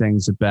interesting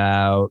things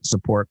about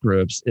support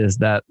groups is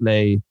that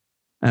and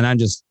I'm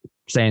just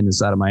saying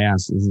this out of my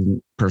ass, this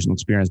isn't personal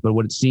experience, but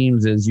what it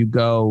seems is you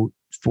go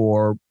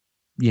for,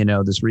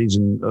 this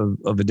reason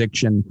of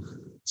addiction,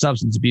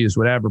 substance abuse,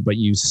 whatever, but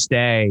you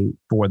stay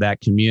for that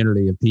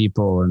community of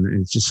people.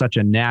 And it's just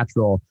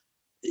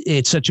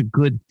it's such a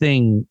good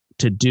thing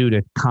to do,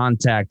 to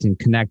contact and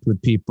connect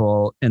with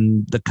people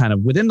and the kind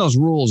of within those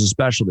rules,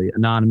 especially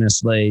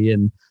anonymously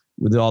and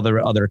with all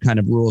the other kind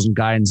of rules and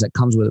guidance that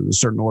comes with a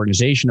certain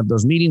organization of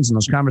those meetings and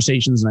those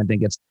conversations. And I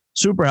think it's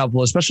super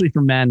helpful, especially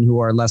for men who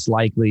are less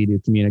likely to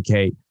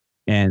communicate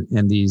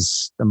in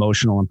these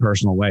emotional and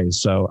personal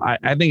ways. So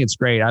I think it's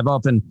great.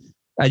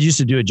 I used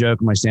to do a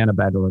joke in my stand-up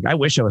battle, like, I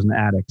wish I was an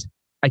addict.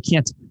 I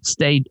can't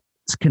stay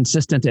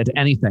consistent at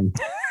anything.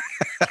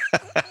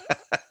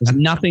 There's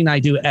nothing I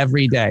do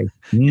every day.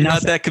 You're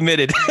not that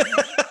committed.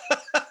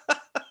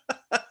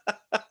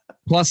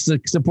 Plus,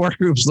 the support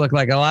groups look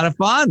like a lot of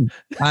fun.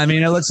 I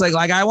mean, it looks like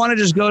I want to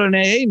just go to an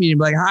AA meeting and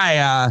be like,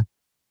 hi,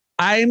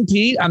 I'm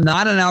Pete. I'm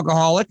not an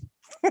alcoholic.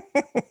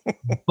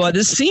 But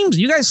it seems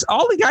you guys,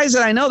 all the guys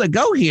that I know that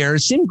go here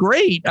seem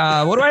great.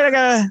 What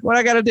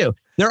I gotta do?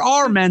 There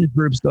are men's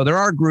groups though. There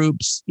are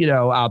groups,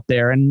 out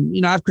there.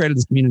 And, I've created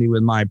this community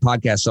with my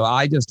podcast. So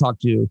I just talk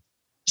to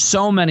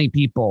so many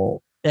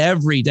people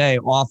every day,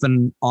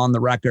 often on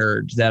the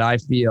record, that I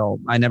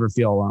never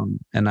feel alone,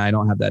 and I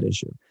don't have that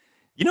issue.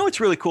 What's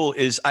really cool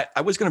is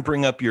I was going to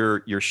bring up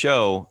your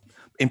show.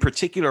 In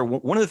particular,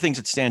 one of the things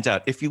that stands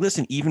out, if you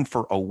listen even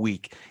for a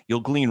week,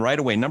 you'll glean right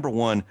away. Number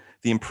one,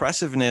 the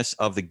impressiveness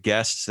of the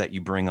guests that you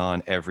bring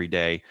on every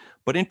day.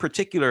 But in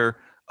particular,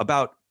 I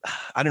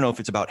don't know if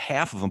it's about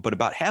half of them, but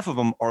about half of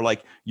them are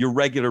like your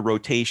regular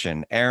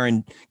rotation.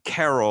 Aaron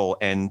Carroll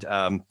and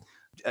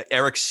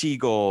Eric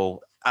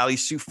Siegel, Ali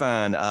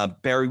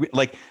Soufan, Barry,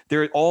 like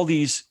there are all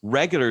these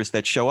regulars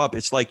that show up.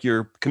 It's like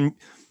you're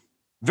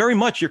very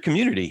much your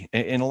community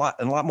in a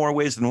lot more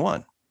ways than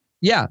one.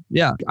 Yeah.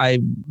 I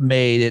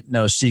made it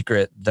no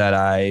secret that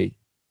I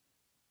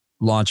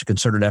launched a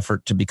concerted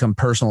effort to become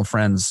personal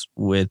friends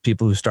with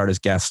people who start as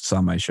guests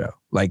on my show.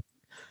 Like,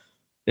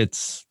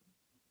 it's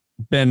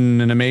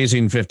been an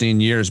amazing 15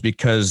 years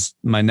because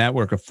my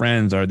network of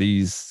friends are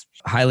these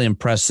highly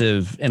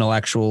impressive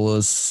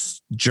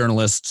intellectuals,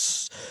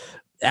 journalists,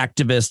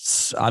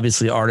 activists,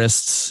 obviously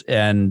artists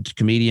and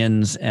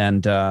comedians.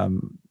 And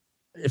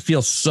it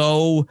feels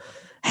so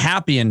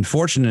happy and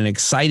fortunate and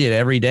excited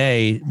every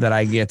day that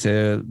I get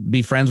to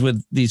be friends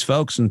with these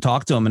folks and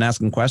talk to them and ask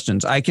them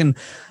questions. I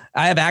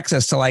have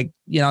access to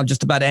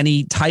just about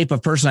any type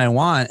of person I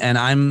want,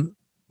 and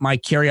my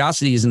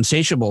curiosity is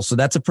insatiable. So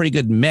that's a pretty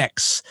good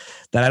mix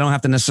that I don't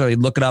have to necessarily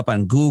look it up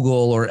on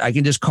Google, or I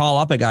can just call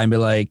up a guy and be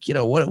like,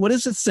 what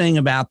is this thing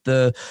about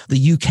the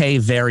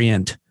UK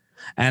variant?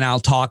 And I'll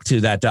talk to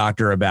that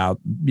doctor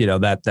about,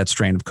 that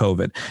strain of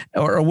COVID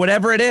or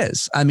whatever it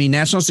is. I mean,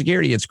 national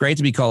security, it's great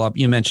to be called up.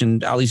 You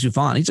mentioned Ali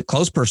Soufan. He's a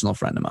close personal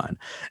friend of mine.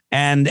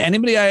 And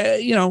anybody,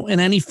 in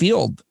any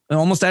field,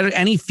 almost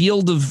any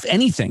field of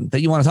anything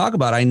that you want to talk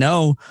about, I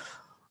know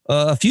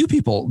a few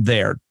people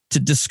there to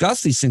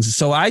discuss these things.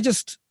 So I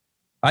just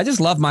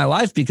love my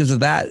life because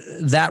of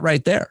that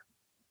right there.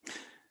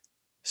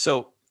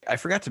 So I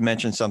forgot to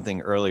mention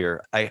something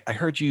earlier. I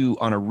heard you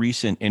on a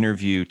recent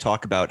interview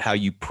talk about how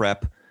you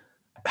prep,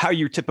 how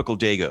your typical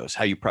day goes,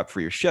 how you prep for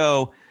your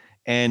show.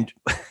 And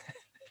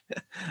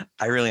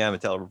I really am a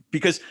teller,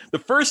 because the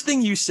first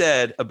thing you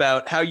said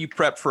about how you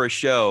prep for a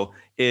show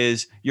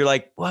is you're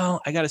like,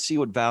 well, I got to see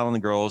what Val and the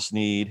girls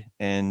need.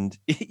 And,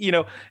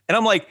 and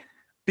I'm like,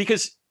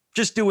 because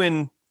just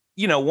doing,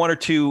 1 or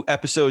 2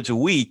 episodes a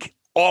week,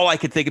 all I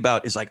could think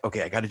about is like,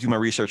 okay, I got to do my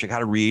research. I got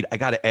to read. I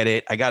got to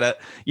edit. I got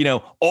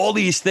to, all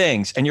these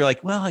things. And you're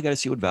like, well, I got to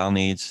see what Val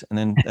needs. And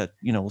then,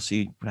 we'll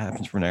see what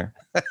happens from there.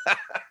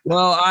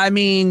 Well, I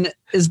mean,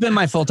 it's been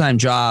my full-time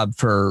job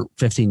for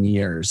 15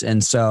 years.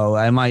 And so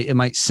it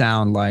might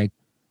sound like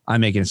I'm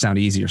making it sound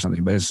easy or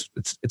something, but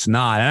it's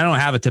not. And I don't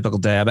have a typical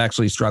day. I'm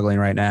actually struggling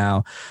right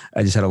now.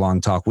 I just had a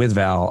long talk with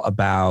Val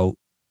about,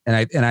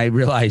 and I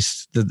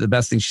realized the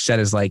best thing she said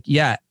is like,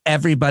 yeah,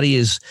 everybody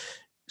is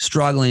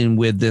struggling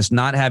with this,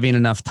 not having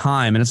enough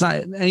time. And it's not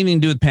anything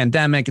to do with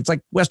pandemic. It's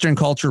like Western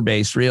culture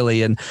based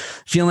really. And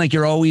feeling like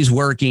you're always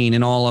working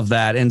and all of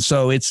that. And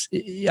so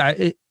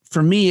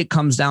for me, it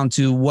comes down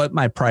to what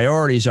my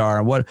priorities are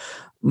and what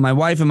my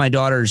wife and my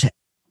daughters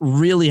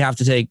really have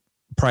to take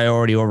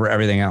priority over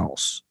everything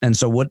else. And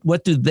so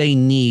what do they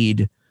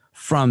need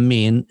from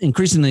me? And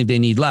increasingly they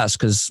need less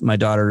because my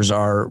daughters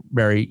are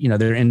very,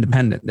 they're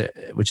independent,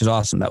 which is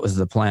awesome. That was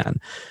the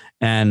plan.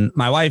 And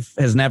my wife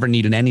has never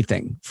needed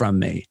anything from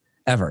me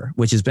ever,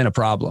 which has been a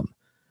problem.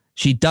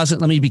 She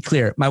doesn't, let me be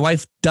clear. My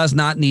wife does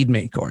not need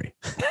me, Corey.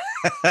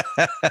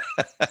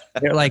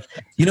 They're like,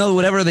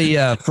 whatever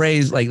the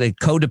phrase, like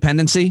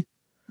codependency.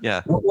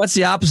 Yeah. What's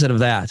the opposite of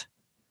that?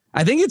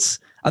 I think it's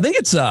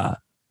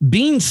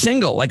being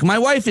single. Like my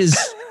wife is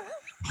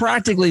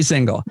practically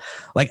single.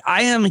 Like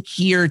I am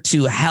here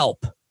to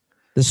help.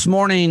 This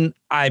morning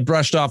I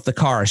brushed off the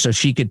car so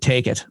she could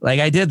take it.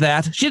 Like I did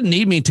that. She didn't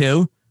need me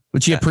to,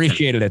 but she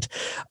appreciated it.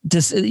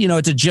 Just,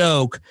 it's a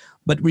joke,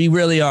 but we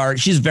really are.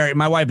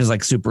 My wife is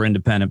like super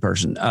independent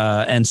person.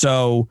 And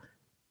so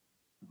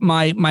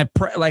I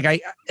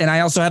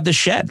also have the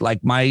shed,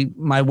 like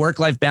my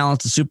work-life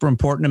balance is super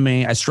important to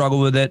me. I struggle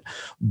with it,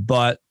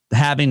 but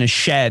having a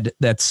shed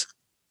that's,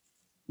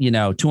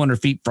 200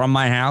 feet from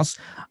my house,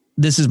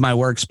 this is my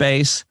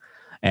workspace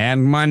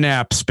and my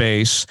nap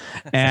space.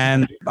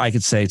 And I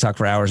could talk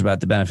for hours about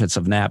the benefits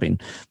of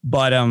napping,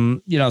 but,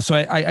 so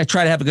I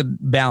try to have a good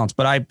balance,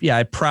 but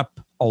I prep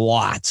a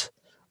lot.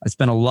 I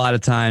spend a lot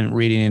of time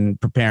reading and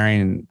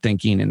preparing and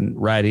thinking and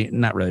writing,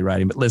 not really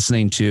writing, but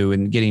listening to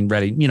and getting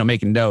ready,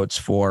 making notes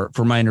for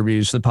my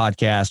interviews, for the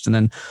podcast, and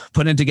then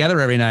putting it together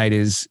every night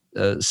is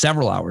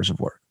several hours of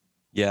work.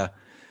 Yeah.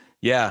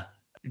 Yeah.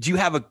 Do you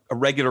have a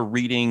regular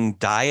reading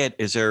diet?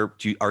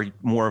 Are you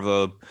more of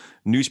a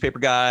newspaper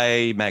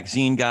guy,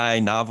 magazine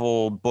guy,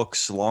 novel,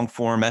 books, long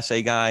form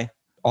essay guy?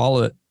 All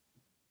of it.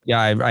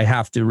 Yeah. I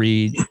have to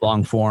read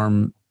long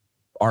form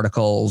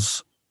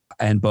articles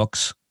and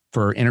books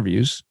for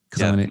interviews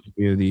because I'm going to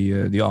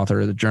interview the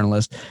author or the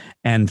journalist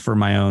and for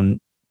my own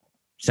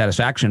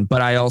satisfaction.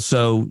 But I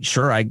also,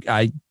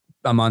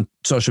 I'm on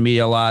social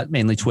media a lot,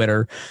 mainly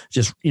Twitter,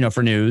 just,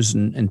 for news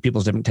and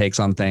people's different takes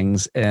on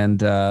things.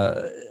 And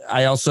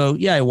I also,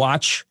 I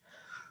watch.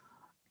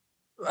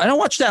 I don't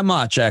watch that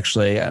much,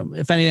 actually.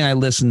 If anything, I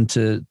listen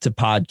to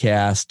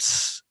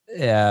podcasts,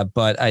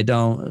 but I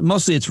don't.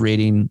 Mostly it's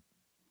reading,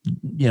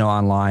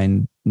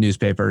 online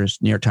newspapers,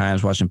 New York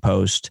Times, Washington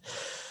Post,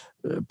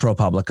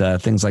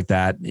 ProPublica, things like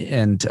that.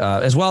 And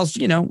as well as,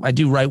 I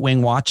do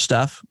right-wing watch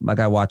stuff. Like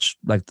I watch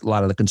like a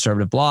lot of the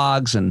conservative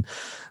blogs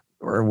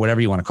or whatever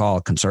you want to call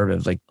it,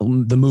 conservative, like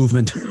the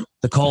movement,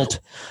 the cult.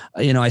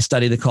 I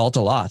study the cult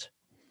a lot.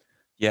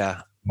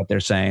 Yeah. What they're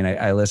saying.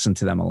 I listen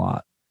to them a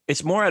lot.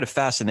 It's more out of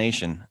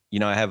fascination.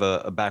 I have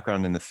a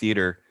background in the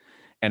theater,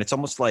 and it's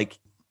almost like,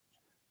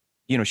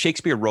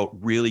 Shakespeare wrote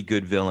really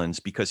good villains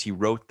because he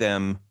wrote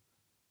them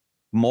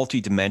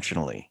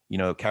multidimensionally.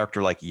 A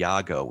character like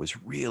Iago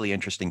was really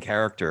interesting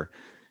character.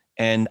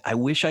 And I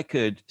wish I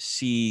could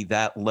see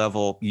that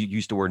level. You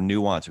used the word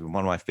nuance,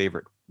 one of my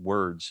favorite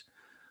words.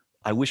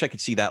 I wish I could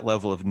see that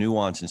level of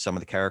nuance in some of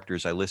the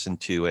characters I listen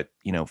to at,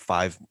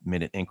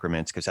 5-minute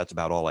increments, because that's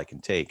about all I can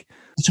take.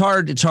 It's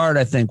hard,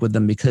 I think, with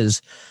them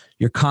because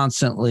you're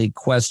constantly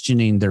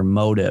questioning their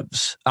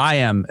motives. I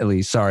am, at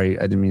least. Sorry,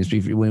 I didn't mean to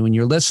speak for you. When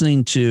you're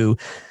listening to,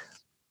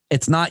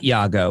 it's not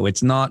Iago.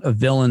 It's not a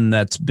villain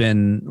that's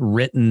been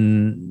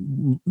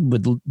written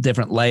with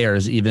different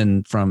layers,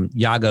 even from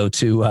Iago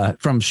to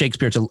from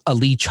Shakespeare to a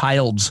Lee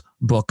Child's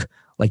book.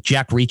 Like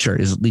Jack Reacher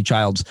is Lee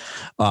Child's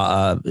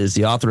is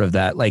the author of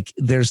that. Like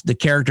there's the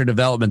character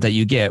development that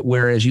you get,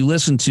 whereas you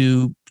listen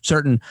to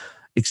certain,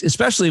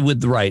 especially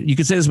with the right, you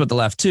could say this about the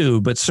left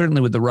too, but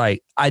certainly with the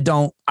right, I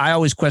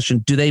always question,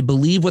 do they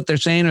believe what they're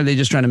saying? Or are they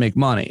just trying to make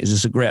money? Is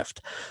this a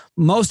grift?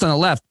 Most on the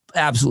left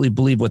absolutely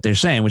believe what they're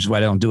saying, which is why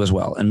they don't do as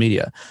well in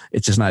media.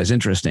 It's just not as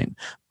interesting.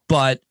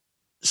 But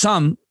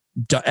some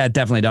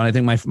definitely don't. I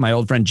think my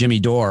old friend Jimmy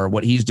Dore,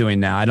 what he's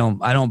doing now, I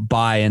don't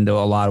buy into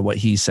a lot of what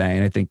he's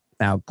saying. I think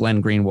now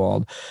Glenn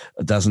Greenwald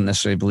doesn't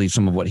necessarily believe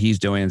some of what he's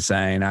doing and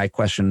saying. I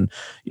question,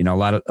 a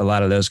lot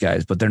of those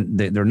guys, but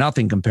they're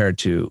nothing compared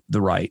to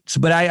the right. So,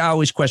 but I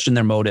always question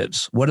their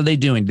motives. What are they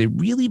doing? Do they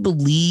really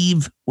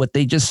believe what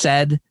they just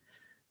said?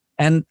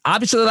 And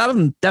obviously a lot of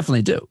them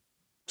definitely do.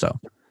 So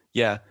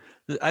Yeah.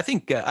 I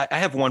think I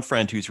have one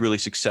friend who's really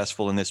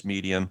successful in this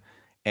medium,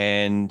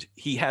 and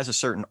he has a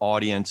certain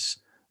audience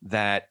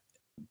that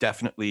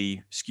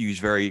definitely skews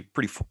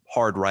pretty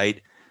hard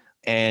right.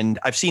 And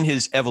I've seen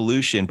his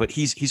evolution, but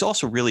he's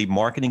also really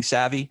marketing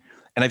savvy.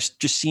 And I've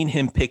just seen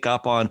him pick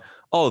up on,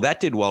 oh, that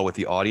did well with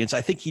the audience.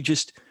 I think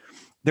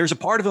there's a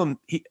part of him.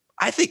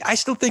 I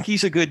still think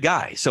he's a good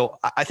guy. So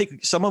I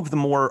think some of the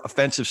more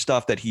offensive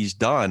stuff that he's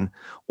done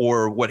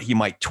or what he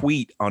might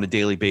tweet on a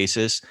daily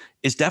basis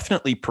is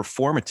definitely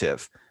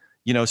performative,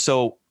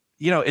 so,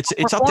 it's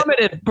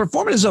performative.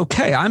 Performative is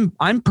okay.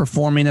 I'm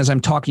performing as I'm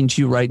talking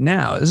to you right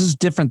now. This is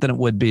different than it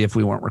would be if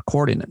we weren't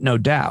recording it. No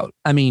doubt.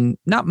 I mean,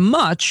 not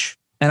much.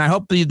 And I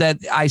hope that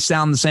I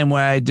sound the same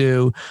way I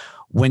do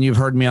when you've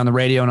heard me on the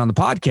radio and on the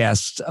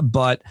podcast,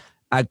 but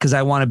because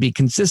I want to be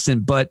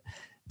consistent, but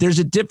there's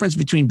a difference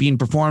between being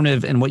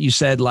performative and what you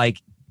said,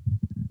 like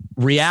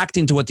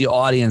reacting to what the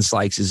audience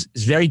likes is a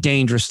very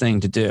dangerous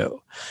thing to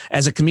do.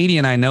 As a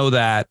comedian, I know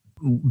that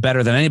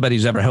better than anybody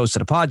who's ever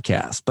hosted a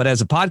podcast, but as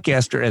a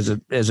podcaster,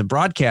 as a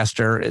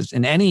broadcaster, as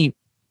in any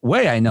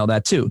way, I know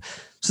that too.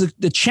 So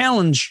the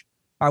challenge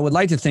I would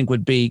like to think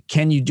would be,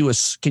 can you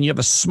have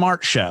a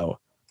smart show,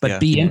 but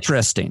be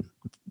interesting?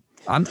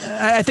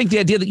 I think the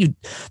idea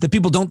that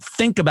people don't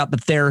think about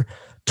that they're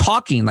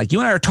talking, like you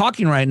and I are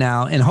talking right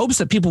now, in hopes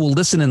that people will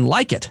listen and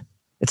like it.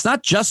 It's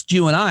not just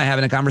you and I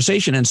having a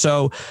conversation. And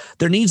so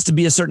there needs to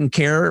be a certain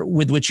care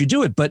with which you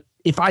do it. But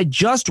if I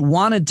just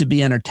wanted to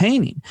be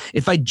entertaining,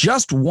 if I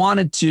just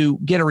wanted to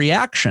get a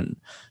reaction,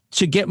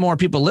 to get more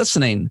people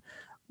listening,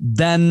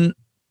 then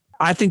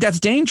I think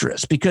that's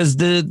dangerous, because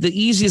the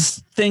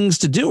easiest things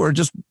to do are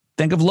just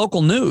think of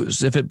local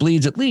news. If it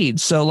bleeds, it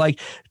leads. So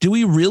like, do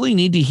we really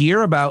need to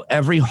hear about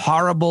every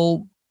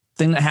horrible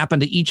thing that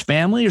happened to each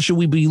family, or should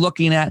we be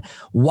looking at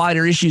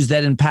wider issues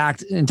that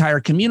impact entire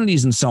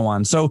communities and so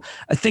on? So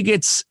I think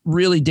it's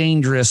really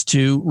dangerous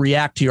to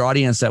react to your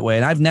audience that way.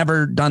 And I've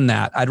never done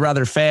that. I'd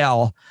rather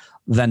fail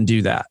than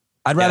do that.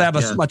 I'd rather have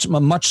a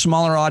much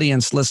smaller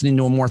audience listening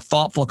to a more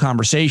thoughtful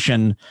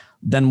conversation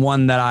than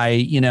one that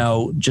I,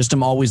 just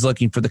am always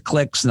looking for the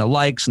clicks and the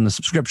likes and the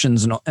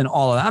subscriptions and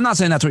all of that. I'm not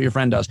saying that's what your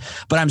friend does,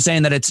 but I'm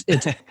saying that it's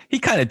he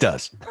kind of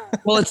does.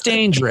 Well, it's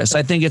dangerous.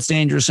 I think it's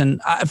dangerous.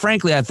 And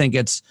frankly, I think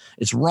it's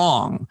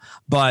wrong,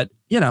 but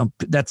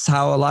that's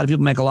how a lot of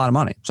people make a lot of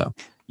money. So,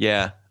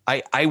 yeah,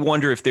 I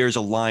wonder if there's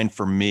a line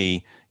for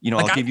me.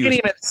 I'll give you. I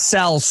can't even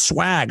sell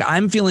swag.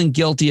 I'm feeling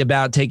guilty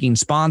about taking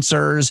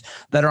sponsors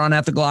that are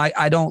unethical.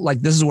 I don't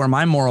like. This is where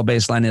my moral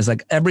baseline is.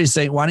 Like, everybody's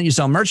saying, "Why don't you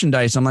sell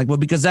merchandise?" I'm like, well,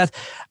 because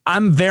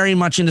I'm very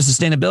much into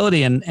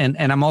sustainability,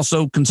 and I'm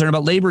also concerned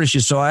about labor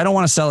issues. So I don't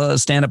want to sell a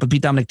stand-up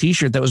Pete Dominick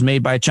T-shirt that was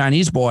made by a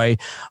Chinese boy,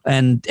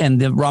 and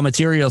the raw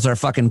materials are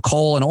fucking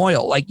coal and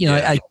oil. Like,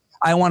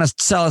 I want to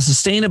sell a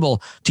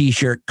sustainable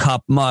T-shirt,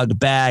 cup, mug,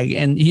 bag,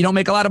 and you don't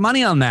make a lot of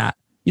money on that.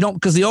 You don't,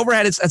 because the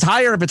overhead it's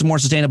higher if it's more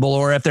sustainable,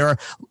 or if there are,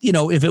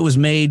 if it was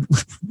made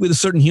with a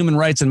certain human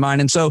rights in mind.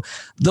 And so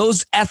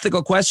those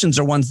ethical questions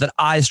are ones that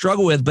I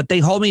struggle with, but they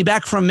hold me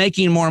back from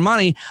making more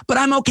money. But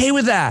I'm okay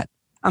with that.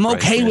 I'm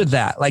okay with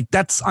that. Like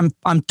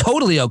I'm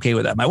totally okay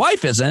with that. My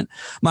wife isn't.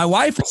 My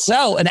wife will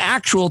sell an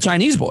actual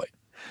Chinese boy.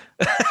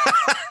 She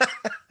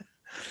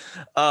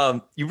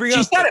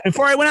said it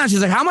before I went out.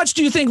 She's like, "How much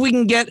do you think we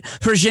can get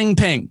for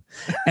Jinping?"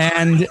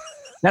 And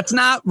that's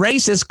not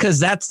racist, because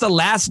that's the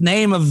last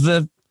name of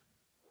the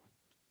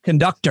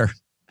conductor.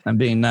 I'm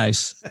being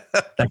nice.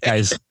 That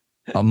guy's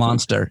a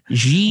monster.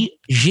 Xi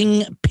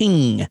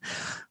Jinping.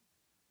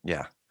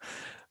 Yeah.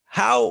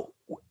 How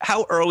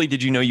early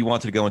did you know you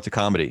wanted to go into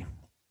comedy?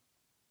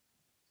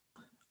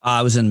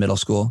 I was in middle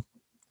school.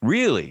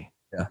 Really?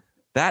 Yeah.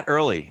 That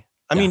early?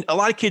 I mean, a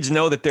lot of kids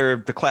know that they're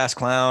the class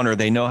clown, or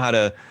they know how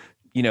to,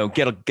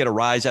 get a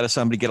rise out of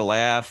somebody, get a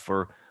laugh,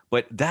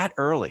 but that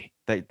early.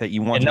 That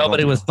you want. And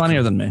nobody was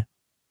funnier than me.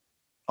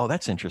 Oh,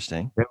 that's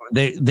interesting.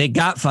 They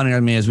got funnier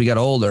than me as we got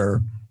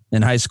older.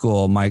 In high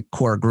school, my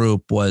core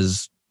group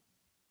was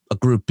a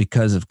group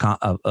because of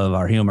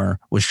our humor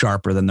was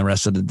sharper than the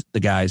rest of the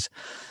guys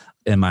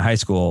in my high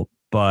school.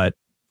 But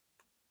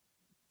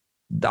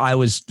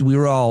we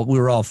were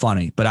all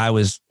funny. But I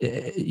was,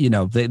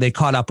 they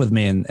caught up with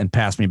me and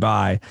passed me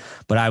by.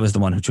 But I was the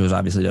one who chose,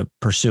 obviously, to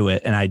pursue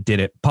it, and I did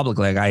it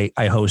publicly. Like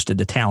I hosted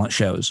the talent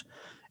shows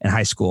in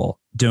high school,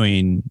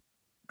 doing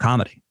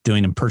comedy,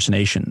 doing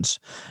impersonations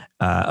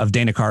of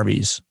Dana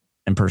Carvey's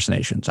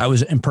impersonations. I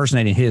was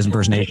impersonating his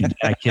impersonations.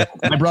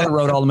 My brother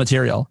wrote all the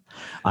material.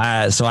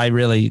 So I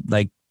really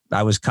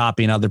I was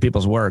copying other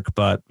people's work,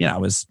 but I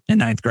was in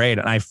ninth grade,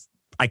 and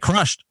I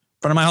crushed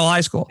in front of my whole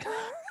high school.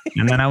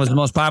 And then I was the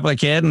most popular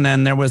kid. And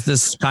then there was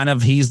this kind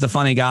of, he's the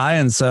funny guy.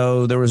 And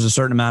so there was a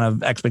certain amount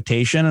of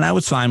expectation, and I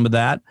was fine with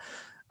that.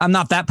 I'm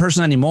not that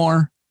person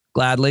anymore,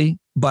 gladly,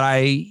 but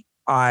I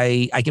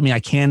mean, I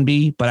can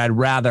be, but I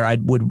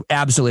would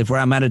absolutely, if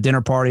I'm at a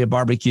dinner party, a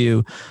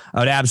barbecue, I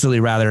would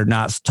absolutely rather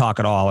not talk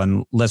at all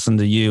and listen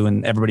to you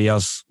and everybody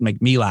else make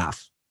me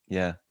laugh.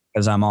 Yeah.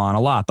 because I'm on a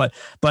lot, but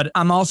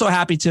I'm also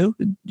happy to,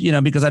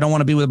 because I don't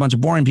want to be with a bunch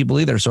of boring people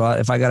either. So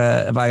if I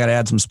gotta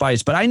add some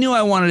spice, but I knew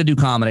I wanted to do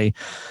comedy,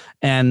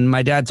 and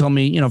my dad told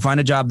me, find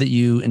a job that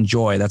you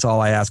enjoy. That's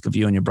all I ask of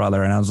you and your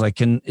brother. And I was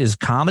like, is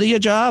comedy a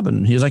job?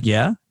 And he was like,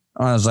 yeah.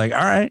 And I was like,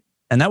 all right.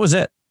 And that was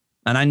it.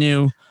 And I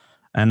knew,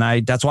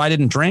 that's why I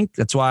didn't drink.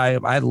 That's why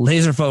I had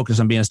laser focus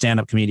on being a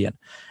stand-up comedian.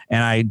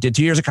 And I did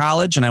 2 years of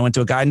college, and I went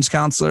to a guidance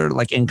counselor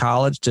like in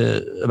college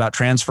about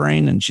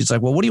transferring. And she's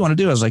like, well, what do you want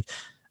to do? I was like,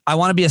 I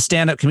want to be a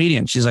stand-up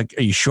comedian. She's like,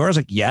 are you sure? I was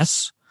like,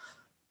 yes.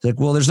 She's like,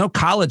 well, there's no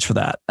college for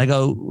that. I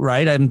go,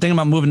 right. I'm thinking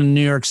about moving to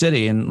New York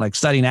City and like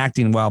studying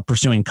acting while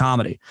pursuing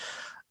comedy.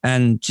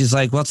 And she's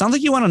like, well, it sounds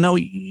like you want to know,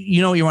 what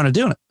you want to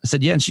do. I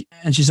said, yeah.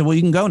 And she said, well,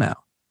 you can go now.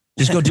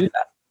 Just go do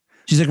that.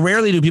 She's like,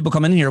 rarely do people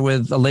come in here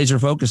with a laser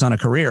focus on a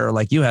career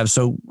like you have.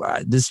 So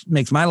this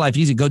makes my life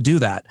easy. Go do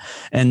that.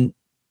 And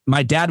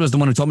my dad was the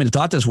one who told me to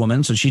talk to this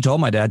woman. So she told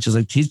my dad, she's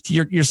like,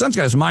 your son's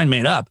got his mind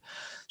made up.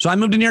 So I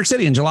moved to New York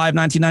City in July of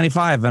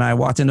 1995, and I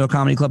walked into a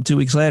comedy club 2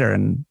 weeks later,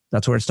 and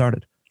that's where it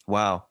started.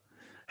 Wow.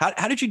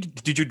 How did you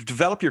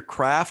develop your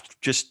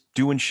craft just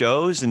doing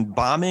shows and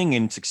bombing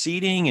and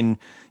succeeding and,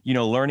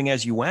 learning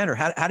as you went, or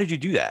how did you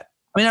do that?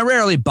 I mean, I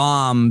rarely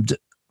bombed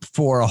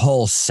for a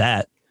whole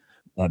set,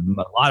 a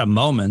lot of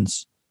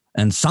moments,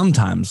 and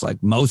sometimes like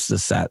most of the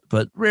set,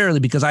 but rarely,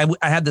 because I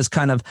had this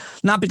kind of,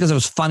 not because I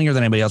was funnier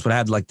than anybody else, but I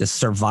had like this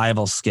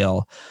survival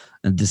skill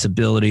and this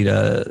ability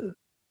to,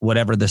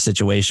 whatever the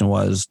situation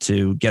was,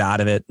 to get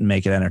out of it and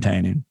make it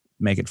entertaining,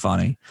 make it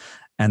funny.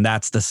 And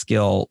that's the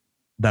skill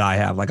that I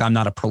have. Like, I'm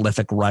not a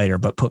prolific writer,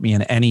 but put me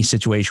in any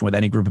situation with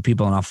any group of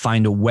people and I'll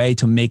find a way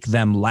to make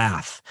them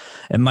laugh.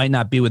 It might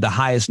not be with the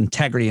highest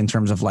integrity in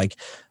terms of like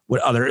what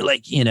other,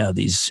 like,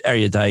 these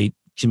erudite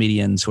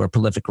comedians who are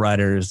prolific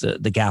writers, the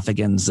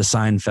Gaffigans, the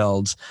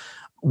Seinfelds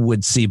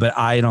would see, but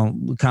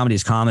comedy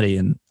is comedy.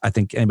 And I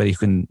think anybody who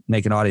can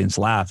make an audience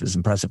laugh is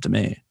impressive to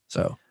me.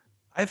 So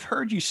I've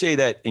heard you say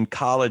that in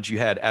college you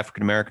had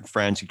African-American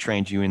friends who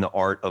trained you in the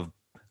art of,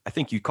 I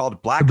think you called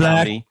it black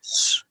comedy.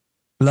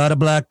 A lot of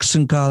blacks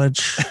in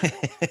college.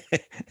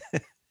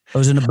 I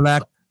was in a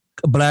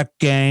black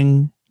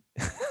gang.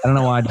 I don't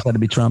know why I just had to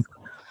be Trump.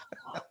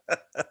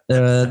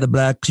 The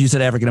blacks, you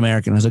said African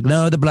American. I was like,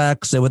 no, the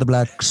blacks, they were the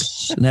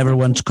blacks. And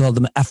everyone's called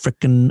them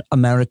African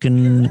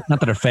American. Not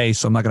to their face,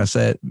 so I'm not going to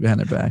say it behind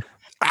their back.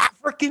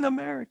 African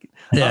American.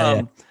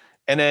 Yeah.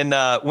 And then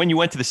when you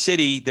went to the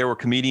city, there were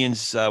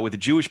comedians with a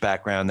Jewish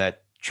background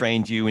that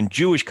trained you in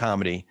Jewish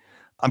comedy.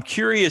 I'm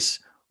curious,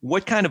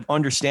 what kind of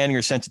understanding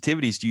or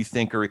sensitivities do you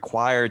think are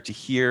required to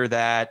hear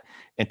that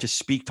and to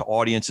speak to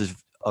audiences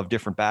of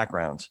different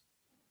backgrounds?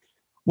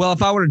 Well,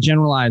 if I were to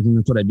generalize, and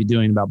that's what I'd be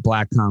doing about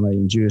black comedy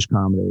and Jewish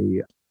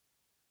comedy,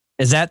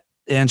 is that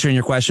answering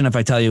your question? If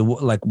I tell you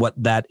like what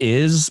that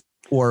is,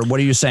 or what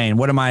are you saying?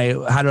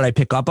 How did I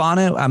pick up on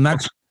it? I'm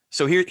not.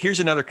 So here's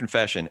another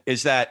confession,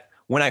 is that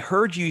when I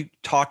heard you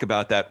talk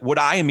about that, what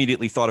I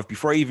immediately thought of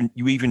before you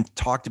even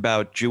talked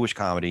about Jewish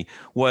comedy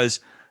was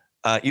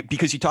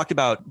because you talked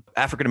about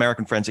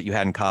African-American friends that you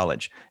had in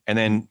college and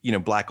then,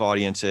 black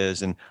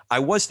audiences. And I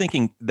was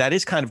thinking that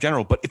is kind of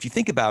general, but if you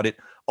think about it,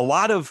 a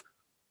lot of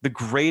the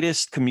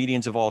greatest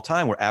comedians of all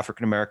time were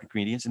African-American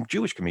comedians and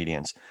Jewish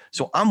comedians.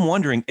 So I'm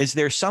wondering, is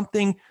there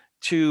something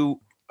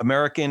to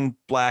American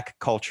black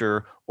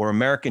culture or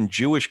American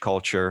Jewish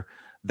culture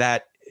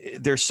that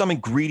there's some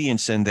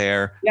ingredients in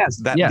there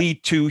that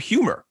lead to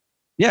humor?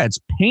 Yeah, it's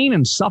pain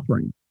and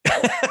suffering.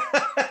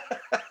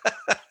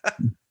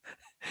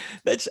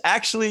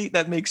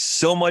 That makes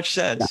so much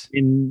sense.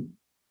 In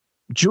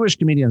Jewish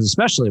comedians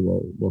especially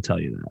will tell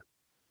you that.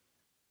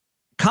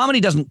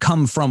 Comedy doesn't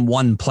come from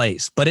one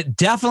place, but it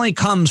definitely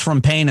comes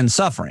from pain and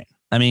suffering.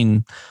 I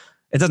mean,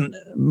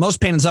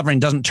 most pain and suffering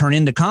doesn't turn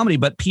into comedy,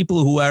 but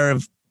people who are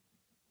of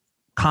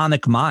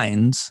comic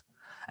minds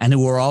and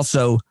who are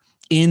also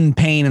in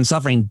pain and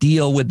suffering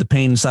deal with the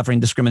pain and suffering,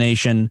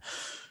 discrimination,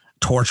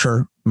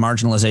 torture,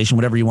 marginalization,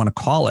 whatever you want to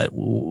call it,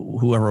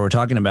 whoever we're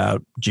talking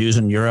about, Jews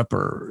in Europe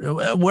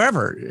or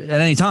wherever at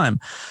any time.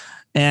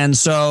 And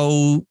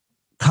so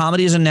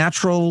comedy is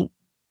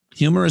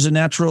humor is a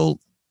natural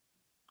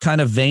kind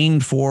of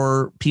vein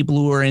for people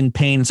who are in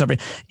pain and suffering,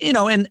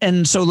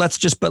 and so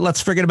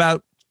let's forget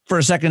about for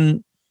a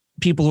second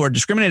people who are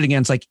discriminated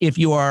against. Like if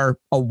you are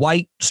a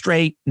white,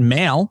 straight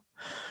male,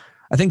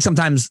 I think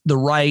sometimes the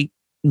right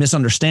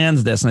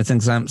misunderstands this. And I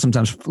think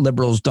sometimes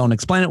liberals don't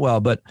explain it well,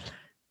 but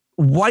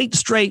white,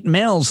 straight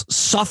males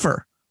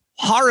suffer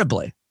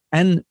horribly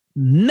and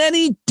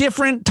many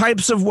different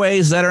types of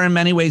ways that are in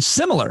many ways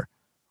similar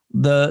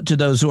to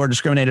those who are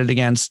discriminated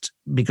against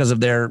because of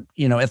their,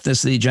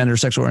 ethnicity, gender,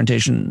 sexual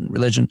orientation,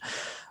 religion.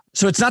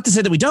 So it's not to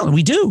say that we don't.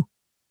 We do.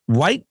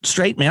 White,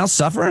 straight males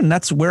suffer, and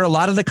that's where a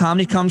lot of the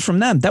comedy comes from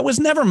them. That was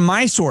never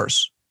my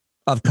source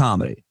of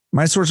comedy.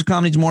 My source of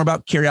comedy is more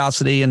about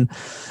curiosity and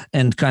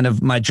kind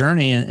of my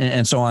journey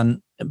and so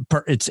on.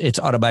 It's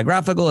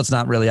autobiographical. It's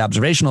not really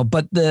observational,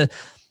 but the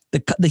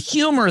the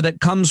humor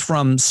that comes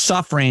from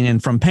suffering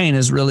and from pain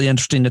is really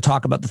interesting to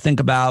talk about, to think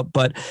about,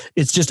 but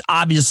it's just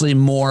obviously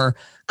more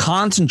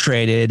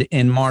concentrated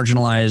in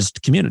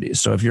marginalized communities.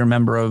 So if you're a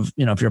member of,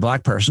 if you're a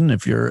Black person,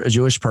 if you're a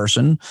Jewish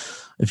person,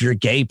 if you're a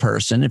gay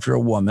person, if you're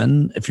a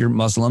woman, if you're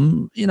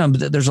Muslim,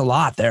 there's a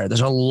lot there. There's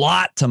a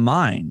lot to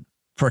mine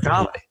for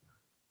comedy.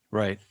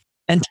 Right.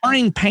 And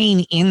turning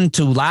pain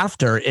into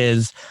laughter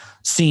is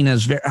seen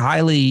as very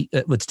highly,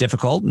 it's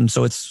difficult. And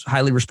so it's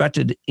highly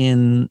respected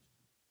in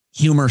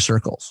humor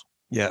circles.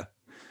 Yeah.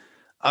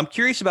 I'm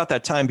curious about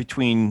that time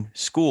between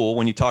school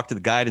when you talked to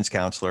the guidance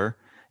counselor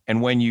and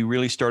when you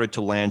really started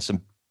to land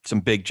some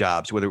big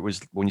jobs, whether it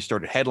was when you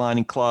started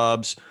headlining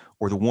clubs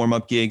or the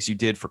warm-up gigs you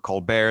did for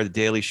Colbert, The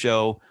Daily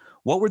Show.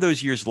 What were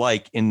those years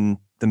like in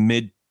the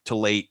mid to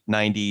late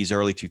 90s,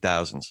 early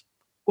 2000s?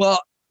 Well,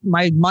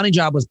 my money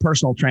job was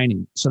personal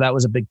training. So that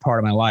was a big part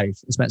of my life.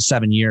 I spent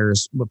 7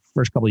 years, the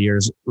first couple of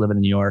years living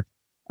in New York.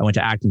 I went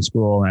to acting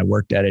school and I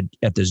worked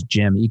at this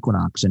gym,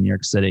 Equinox, in New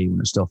York City, when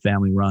it was still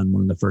family run,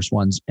 one of the first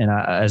ones, and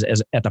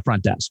as at the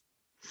front desk.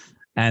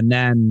 And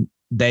then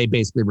they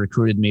basically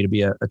recruited me to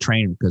be a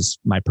trainer because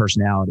my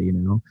personality,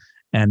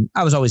 and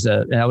I was always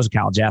a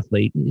college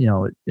athlete,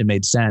 it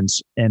made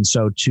sense. And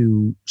so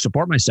to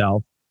support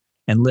myself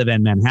and live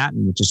in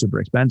Manhattan, which is super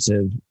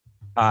expensive,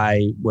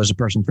 I was a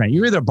personal trainer.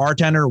 You're either a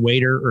bartender,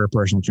 waiter, or a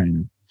personal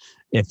trainer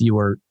if you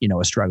were,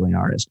 a struggling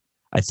artist.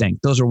 I think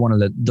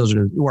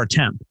or a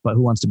temp, but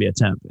who wants to be a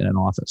temp in an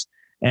office?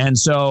 And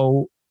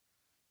so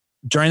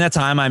during that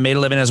time, I made a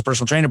living as a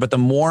personal trainer, but the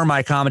more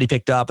my comedy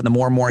picked up and the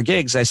more and more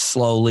gigs, I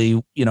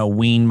slowly,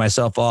 weaned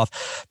myself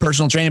off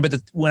personal training.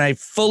 But when I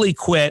fully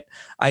quit,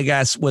 I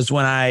guess, was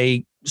when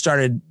I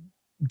started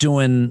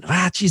doing,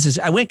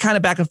 I went kind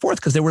of back and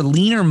forth because there were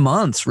leaner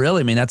months,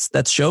 really. I mean,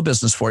 that's show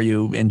business for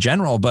you in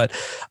general. But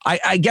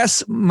I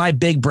guess my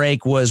big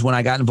break was when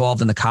I got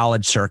involved in the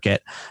college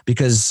circuit,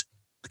 because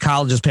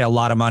colleges pay a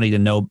lot of money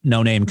to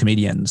no-name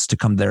comedians to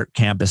come to their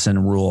campus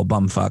and rule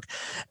bumfuck.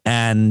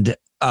 And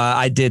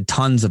I did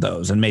tons of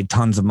those and made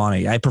tons of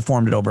money. I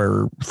performed at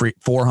over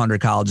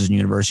 400 colleges and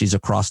universities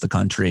across the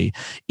country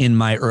in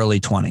my early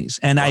 20s.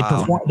 And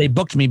wow. They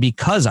booked me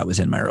because I was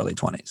in my early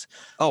 20s.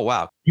 Oh,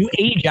 wow. You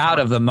age out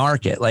of the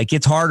market. Like,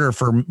 it's harder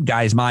for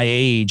guys my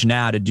age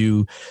now to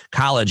do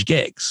college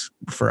gigs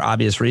for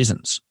obvious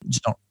reasons.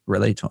 Just don't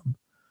relate to them.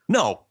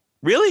 No,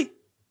 really?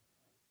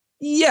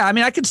 Yeah, I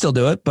mean, I could still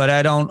do it, but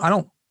I don't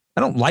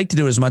like to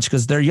do it as much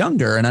because they're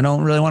younger and I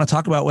don't really want to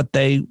talk about what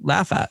they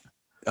laugh at.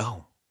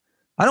 Oh.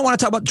 I don't want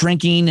to talk about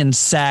drinking and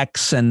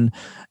sex and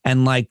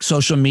like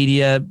social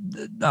media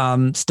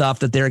stuff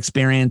that they're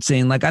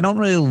experiencing. Like, I don't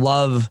really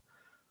love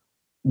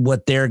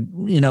what they're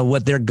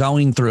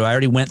going through. I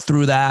already went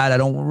through that. I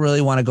don't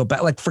really want to go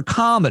back, like, for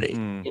comedy,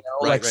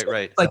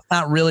 right. Like,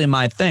 not really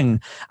my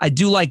thing. I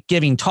do like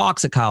giving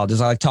talks at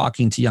colleges. I like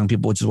talking to young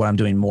people, which is what I'm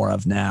doing more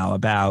of now,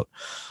 about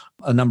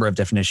a number of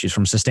different issues,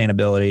 from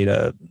sustainability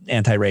to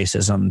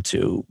anti-racism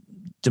to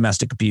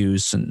domestic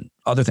abuse and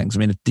other things. I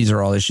mean, these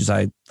are all issues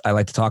I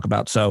like to talk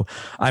about. So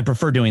I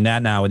prefer doing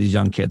that now with these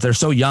young kids. They're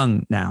so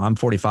young now. I'm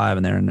 45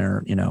 and they're in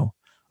their,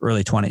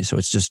 early 20s. So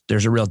it's just,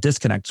 there's a real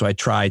disconnect. So I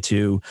try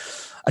to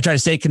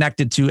stay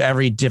connected to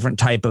every different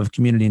type of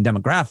community and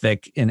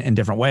demographic in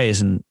different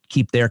ways and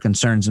keep their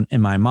concerns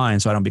in my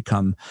mind, so I don't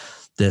become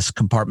this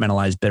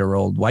compartmentalized, bitter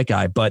old white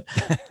guy. But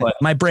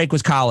my break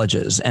was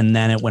colleges. And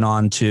then it went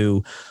on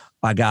to,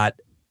 I got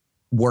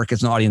work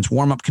as an audience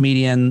warm-up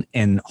comedian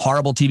in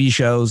horrible TV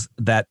shows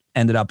that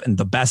ended up in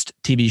the best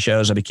TV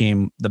shows. I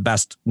became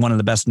one of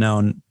the best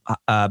known,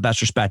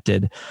 best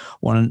respected,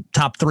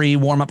 top 3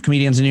 warm-up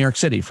comedians in New York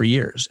City for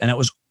years. And it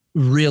was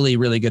really,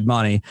 really good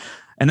money.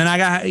 And then I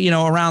got,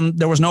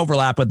 there was an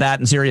overlap with that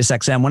and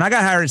SiriusXM. When I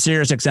got hired at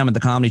SiriusXM at the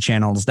comedy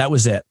channels, that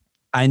was it.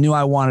 I knew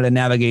I wanted to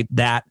navigate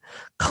that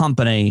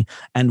company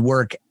and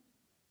work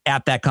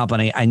at that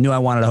company. I knew I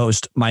wanted to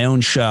host my own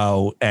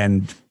show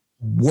and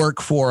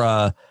work for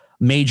a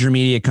major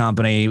media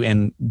company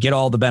and get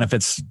all the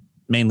benefits,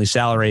 mainly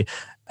salary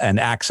and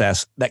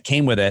access, that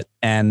came with it.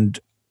 And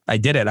I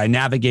did it. I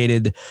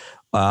navigated,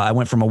 I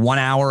went from a 1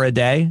 hour a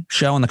day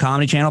show on the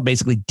Comedy Channel,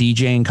 basically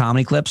DJing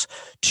comedy clips,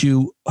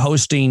 to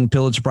hosting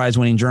Pulitzer Prize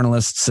winning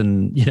journalists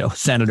and,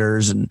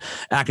 senators and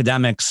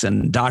academics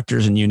and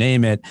doctors and you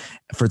name it,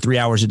 for 3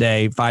 hours a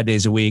day, 5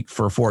 days a week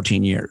for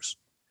 14 years.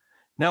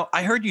 Now,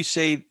 I heard you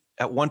say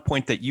at one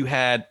point that you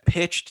had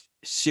pitched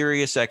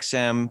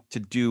SiriusXM to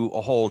do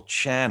a whole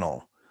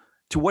channel.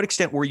 To what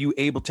extent were you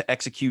able to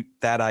execute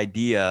that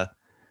idea?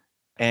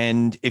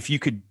 And if you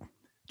could,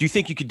 do you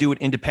think you could do it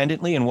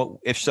independently? And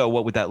if so,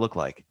 what would that look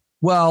like?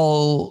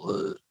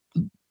 Well,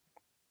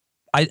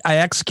 I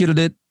executed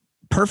it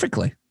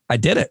perfectly. I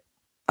did it.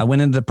 I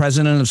went into the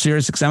president of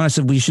SiriusXM and I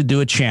said, we should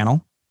do a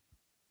channel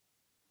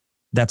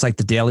that's like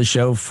the Daily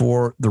Show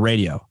for the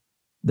radio.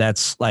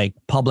 That's like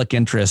public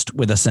interest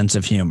with a sense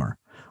of humor,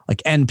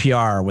 like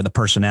NPR with a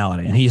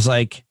personality. And he's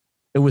like,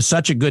 it was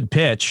such a good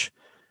pitch.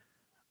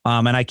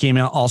 And I came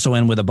also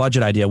in with a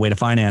budget idea, way to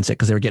finance it,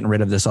 because they were getting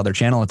rid of this other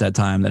channel at that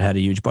time that had a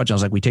huge budget. I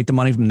was like, we take the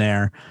money from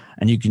there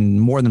and you can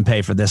more than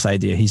pay for this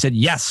idea. He said,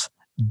 yes,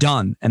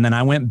 done. And then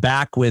I went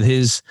back with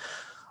his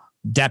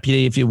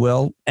deputy, if you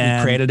will,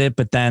 and created it.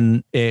 But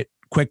then it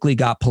quickly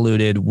got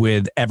polluted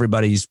with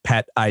everybody's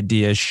pet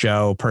idea,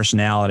 show,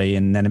 personality.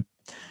 And then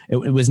it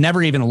was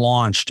never even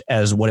launched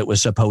as what it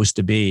was supposed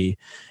to be.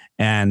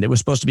 And it was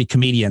supposed to be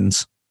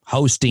comedians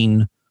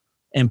hosting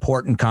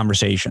important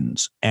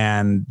conversations.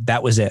 And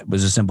that was it. It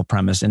was a simple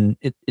premise. And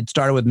it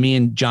started with me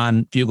and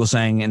John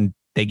Fugelsang, and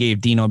they gave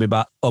Dean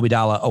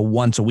Obeidallah a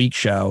once a week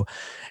show.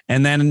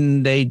 And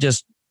then they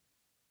just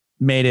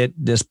made it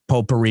this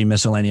potpourri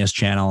miscellaneous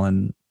channel,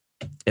 and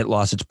it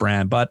lost its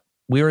brand. But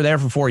we were there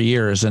for 4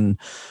 years and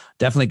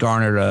definitely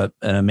garnered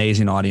an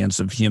amazing audience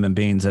of human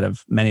beings that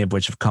have, many of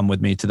which have come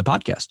with me to the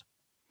podcast.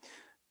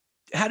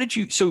 How did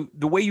you, so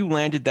the way you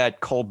landed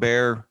that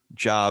Colbert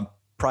job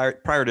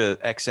prior to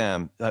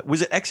XM,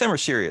 was it XM or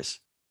Sirius?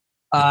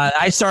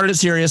 I started at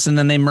Sirius, and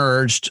then they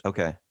merged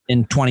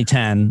in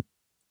 2010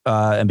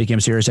 and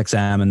became Sirius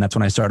XM. And that's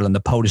when I started on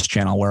the POTUS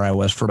channel, where I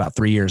was for about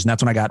 3 years. And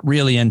that's when I got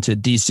really into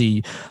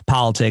DC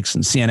politics,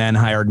 and CNN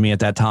hired me at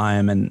that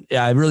time. And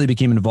I really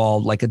became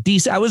involved like a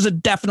DC. I was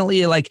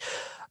definitely like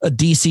a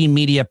DC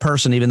media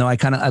person, even though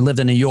I lived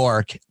in New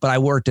York, but I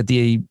worked at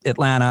the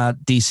Atlanta,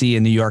 DC,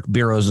 and New York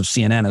bureaus of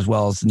CNN, as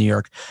well as the New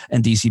York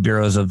and DC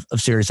bureaus of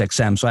Sirius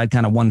XM. So I had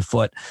kind of one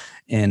foot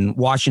in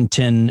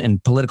Washington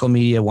and political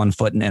media, one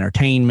foot in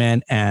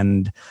entertainment,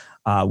 and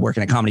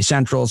working at Comedy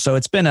Central. So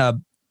it's been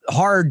a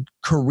hard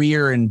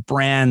career and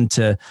brand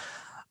to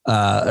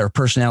or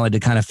personality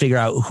to kind of figure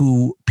out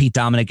who Pete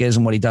Dominick is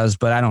and what he does.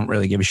 But I don't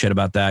really give a shit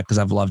about that because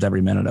I've loved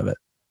every minute of it.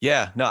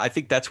 Yeah, no, I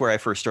think that's where I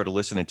first started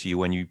listening to you,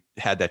 when you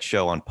had that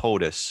show on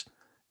POTUS.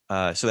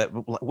 So that,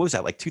 what was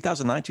that, like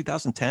 2009,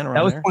 2010?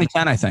 That was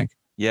 2010, I think.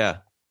 Yeah.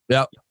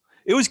 Yep.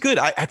 It was good.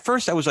 At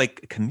first I was like,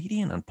 a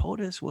comedian on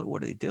POTUS?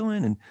 What are they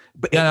doing?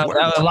 But yeah,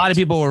 a lot of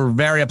people were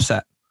very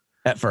upset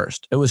at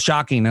first. It was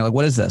shocking. They're like,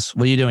 what is this?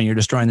 What are you doing? You're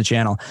destroying the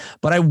channel.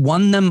 But I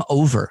won them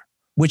over,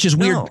 which is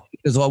weird,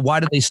 because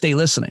why did they stay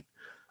listening?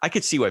 I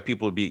could see why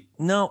people would be,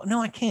 no,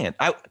 I can't.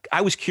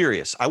 I was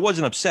curious. I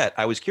wasn't upset.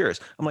 I was curious.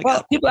 I'm like,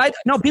 well,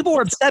 people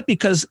were upset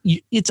because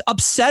it's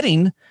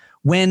upsetting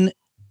when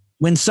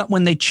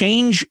they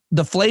change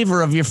the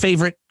flavor of your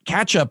favorite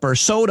ketchup or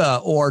soda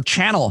or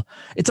channel.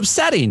 It's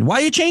upsetting. Why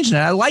are you changing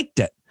it? I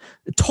liked it.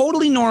 A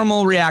totally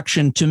normal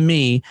reaction to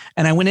me.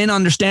 And I went in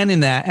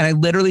understanding that. And I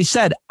literally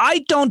said,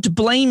 I don't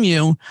blame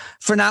you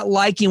for not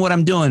liking what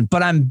I'm doing,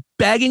 but I'm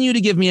begging you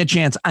to give me a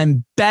chance.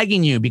 I'm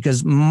begging you,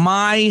 because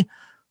my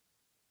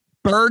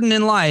burden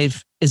in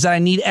life is that I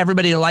need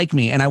everybody to like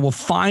me, and I will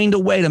find a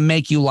way to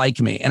make you like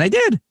me. And I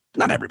did.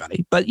 Not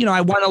everybody, but I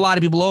won a lot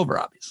of people over,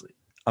 obviously.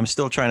 I'm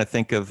still trying to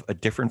think of a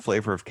different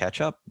flavor of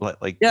ketchup.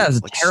 It's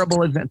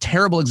a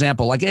terrible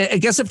example. Like, I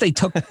guess if they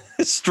took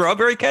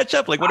strawberry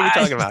ketchup, like, what are we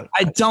talking about?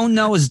 I don't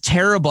know. It's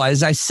terrible.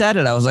 As I said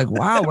it, I was like,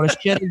 wow, what a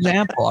shit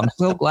example. I'm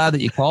so glad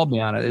that you called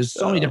me on it. There's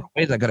so many different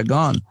ways I could have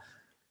gone.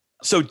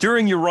 So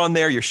during your run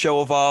there, your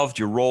show evolved,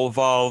 your role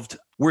evolved.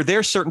 Were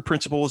there certain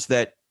principles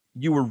that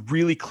you were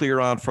really clear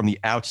on from the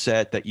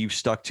outset that you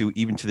stuck to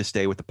even to this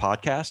day with the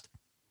podcast?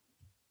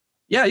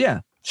 Yeah,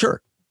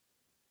 sure.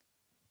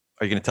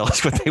 Are you going to tell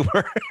us what they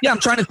were? Yeah, I'm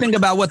trying to think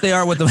about what they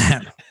are with the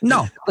man.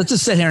 No, let's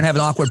just sit here and have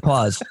an awkward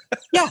pause.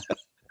 Yeah,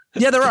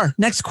 there are.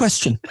 Next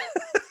question.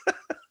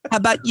 How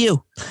about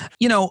you?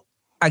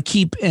 I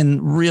keep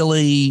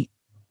I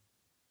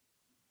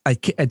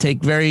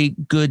take very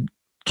good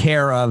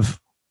care of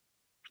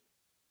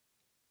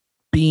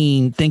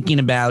thinking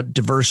about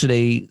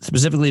diversity,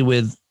 specifically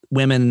with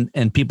women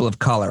and people of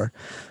color.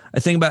 I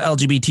think about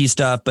LGBT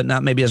stuff, but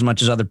not maybe as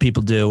much as other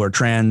people do, or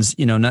trans,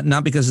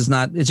 not because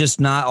it's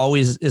just not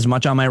always as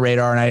much on my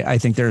radar. And I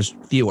think there's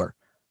fewer,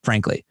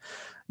 frankly,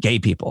 gay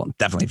people,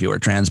 definitely fewer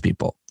trans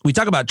people. We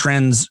talk about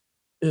trans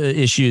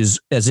issues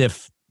as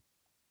if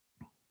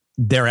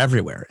they're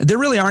everywhere. There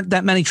really aren't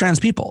that many trans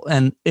people.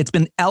 And it's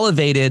been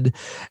elevated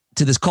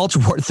to this culture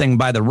war thing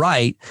by the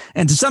right,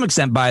 and to some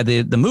extent by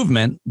the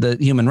movement, the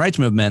human rights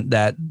movement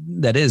that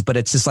is, but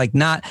it's just like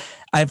not,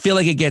 I feel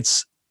like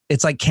it's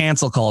like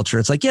cancel culture.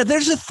 It's like, yeah,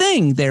 there's a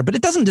thing there, but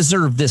it doesn't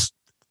deserve this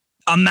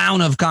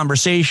amount of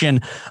conversation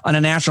on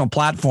a national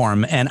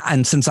platform.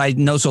 And since I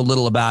know so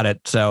little about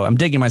it, so I'm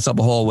digging myself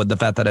a hole with the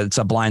fact that it's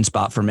a blind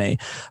spot for me.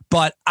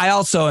 But I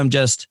also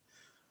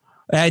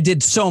I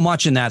did so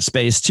much in that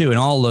space too, in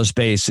all those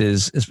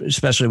spaces,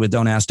 especially with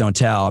Don't Ask, Don't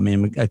Tell. I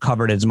mean, I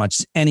covered as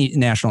much as any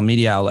national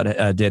media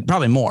outlet did,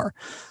 probably more.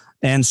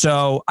 And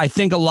so I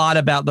think a lot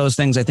about those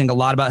things. I think a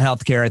lot about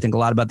healthcare. I think a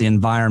lot about the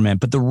environment.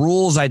 But the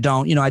rules, I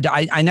don't.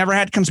 I never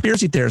had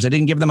conspiracy theorists. I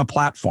didn't give them a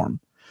platform.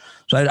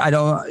 So I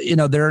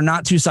don't. There are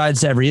not two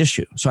sides to every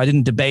issue. So I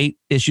didn't debate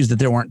issues that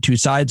there weren't two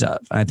sides of.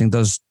 And I think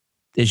those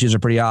issues are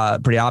pretty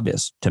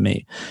obvious to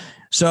me.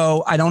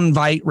 So I don't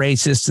invite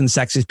racist and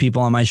sexist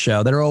people on my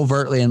show that are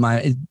overtly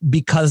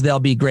because they'll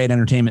be great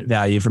entertainment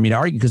value for me to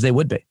argue, because they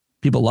would be.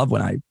 People love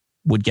when I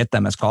would get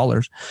them as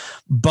callers.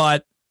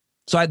 But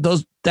So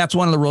that's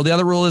one of the rules. The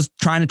other rule is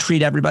trying to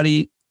treat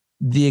everybody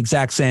the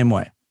exact same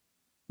way,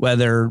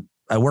 whether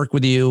I work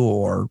with you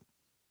or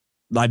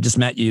I've just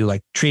met you,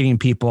 like treating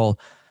people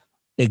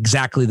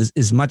exactly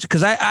as much.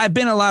 Because I've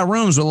been in a lot of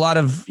rooms with a lot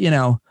of,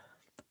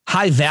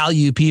 high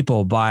value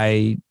people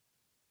by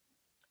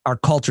our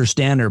culture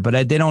standard,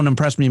 but they don't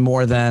impress me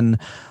more than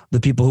the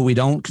people who we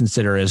don't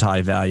consider as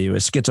high value. A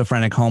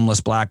schizophrenic,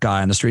 homeless black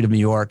guy on the street of New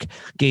York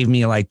gave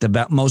me like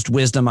the most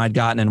wisdom I'd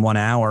gotten in 1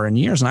 hour in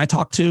years. And I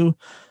talked to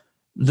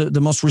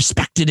the most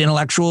respected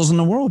intellectuals in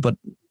the world, but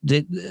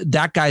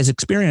that guy's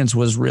experience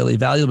was really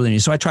valuable to me.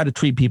 So I try to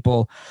treat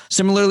people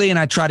similarly, and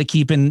I try to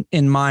keep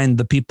in mind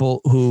the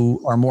people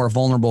who are more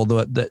vulnerable,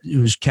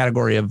 whose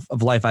category of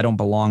life I don't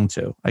belong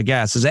to, I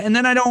guess. And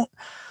then I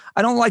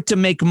don't like to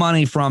make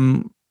money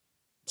from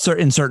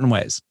certain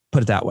ways,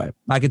 put it that way.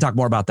 I could talk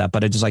more about that,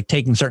 but I just like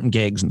taking certain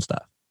gigs and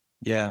stuff.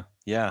 Yeah.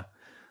 Yeah.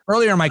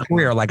 Earlier in my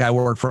career, like I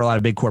worked for a lot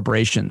of big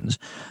corporations,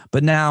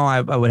 but now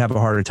I would have a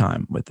harder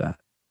time with that.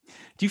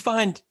 Do you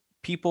find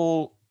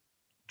people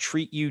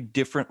treat you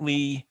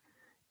differently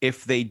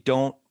if they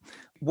don't?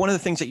 One of the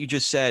things that you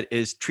just said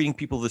is treating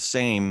people the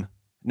same,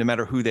 no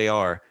matter who they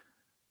are.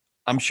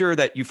 I'm sure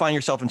that you find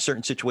yourself in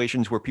certain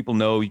situations where people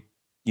know,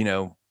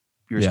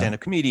 you're a stand-up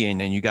comedian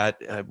and you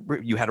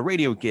had a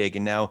radio gig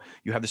and now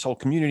you have this whole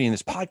community and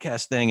this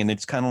podcast thing. And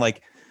it's kind of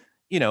like,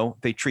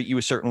 they treat you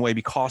a certain way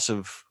because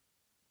of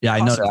I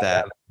know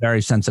that. I'm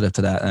very sensitive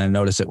to that. And I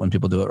notice it when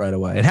people do it right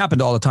away. It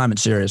happened all the time at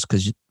Sirius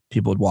because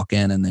people would walk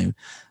in and they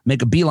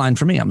make a beeline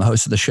for me. I'm the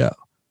host of the show.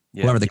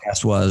 Yeah. Whoever the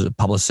guest was, a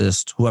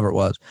publicist, whoever it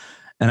was.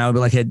 And I would be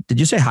like, hey, did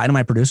you say hi to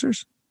my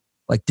producers?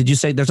 Like, did you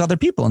say there's other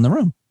people in the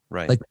room?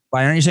 Right. Like,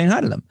 why aren't you saying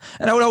hi to them?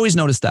 And I would always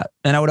notice that.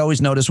 And I would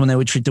always notice when they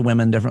would treat the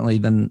women differently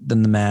than the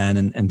men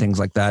and things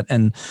like that.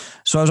 And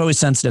so I was always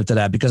sensitive to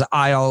that because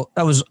I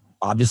was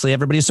obviously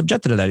everybody's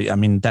subjected to that. I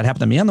mean, that happened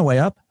to me on the way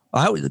up.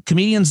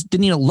 Comedians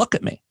didn't even look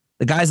at me.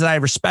 The guys that I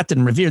respected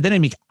and revered, they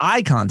didn't make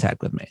eye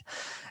contact with me.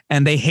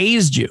 And they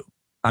hazed you.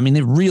 I mean,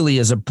 it really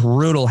is a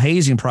brutal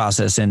hazing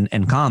process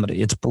in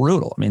comedy. It's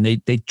brutal. I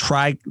mean,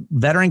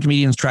 veteran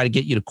comedians try to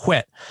get you to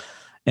quit.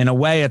 In a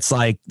way, it's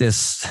like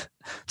this.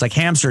 It's like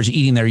hamsters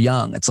eating their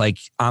young. It's like,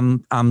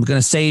 I'm going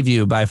to save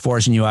you by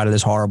forcing you out of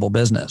this horrible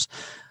business.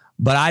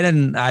 But I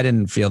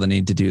didn't feel the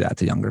need to do that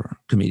to younger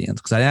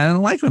comedians because I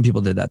didn't like when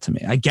people did that to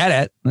me. I get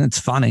it. It's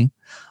funny,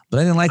 but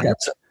I didn't like that.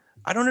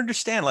 I don't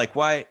understand. Like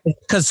why?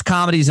 Because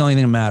comedy is the only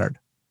thing that mattered.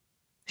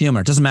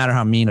 Humor. It doesn't matter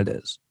how mean it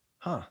is.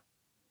 Huh.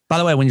 By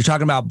the way, when you're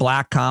talking about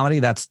black comedy,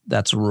 that's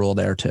a rule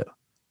there too.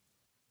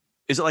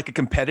 Is it like a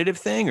competitive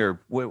thing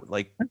or what?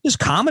 Like just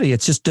comedy?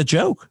 It's just a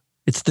joke.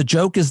 It's the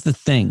joke is the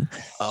thing.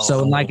 Oh.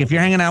 So like if you're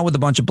hanging out with a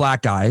bunch of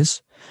black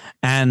guys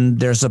and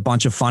there's a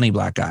bunch of funny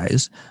black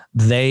guys,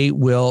 they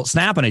will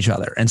snap on each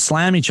other and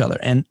slam each other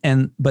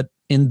but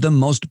in the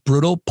most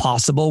brutal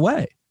possible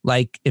way.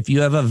 Like if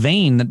you have a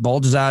vein that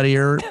bulges out of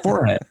your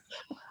forehead,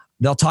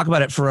 they'll talk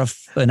about it for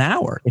an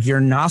hour. If your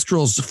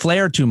nostrils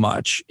flare too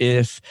much,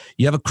 if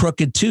you have a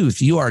crooked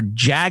tooth, you are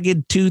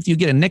jagged tooth, you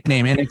get a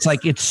nickname. And it's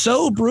like, it's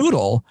so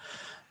brutal,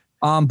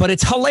 but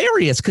it's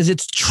hilarious because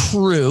it's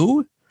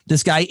true.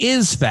 This guy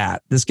is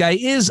fat. This guy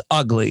is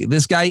ugly.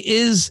 This guy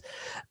is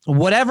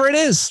whatever it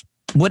is.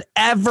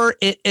 Whatever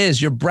it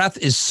is, your breath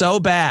is so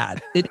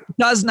bad. It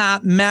does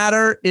not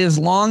matter as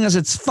long as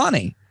it's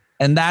funny.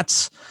 And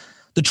that's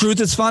the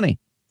truth. Is funny.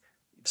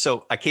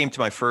 So I came to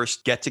my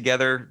first get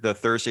together, the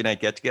Thursday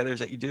night get togethers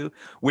that you do,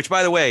 which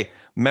by the way,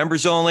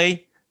 members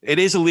only. It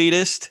is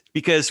elitist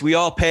because we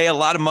all pay a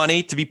lot of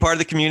money to be part of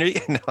the community.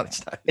 No,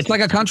 it's not. It's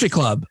like a country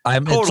club.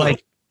 Totally. It's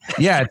like,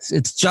 yeah,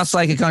 it's just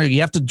like a country.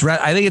 You have to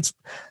dress. I think it's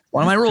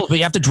one of my rules, but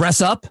you have to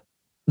dress up.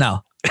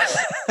 No.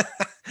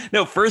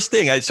 No, first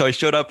thing. So I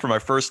showed up for my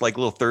first like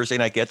little Thursday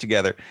night get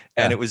together,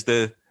 and it was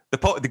the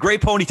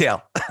great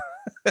ponytail.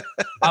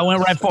 I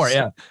went right for it.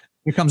 Yeah.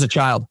 Here comes a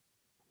child.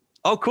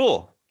 Oh,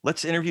 cool.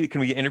 Let's interview.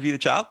 Can we interview the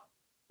child?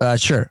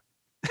 Sure.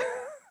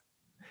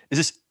 Is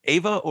this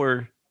Ava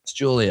or? It's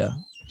Julia.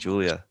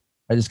 Julia.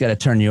 I just got to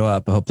turn you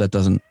up. I hope that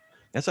doesn't.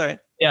 That's all right.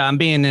 Yeah, I'm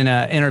being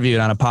interviewed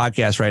on a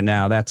podcast right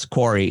now. That's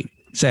Corey.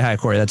 Say hi,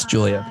 Corey. That's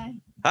Julia.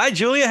 Hi,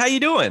 Julia. How you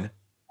doing?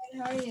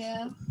 How are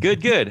you?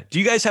 Good, good. Do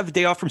you guys have a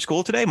day off from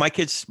school today? My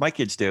kids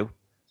do.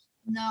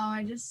 No,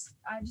 I just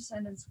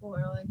ended school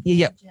early.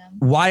 Yeah.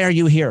 Why are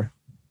you here?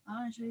 I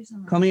want to show you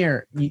something. Come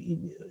here.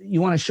 You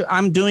want to show?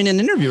 I'm doing an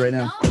interview right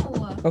now.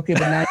 No. Okay,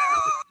 but now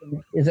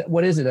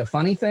what is it? A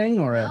funny thing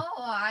or a? No,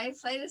 I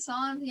played a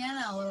song on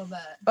piano a little bit.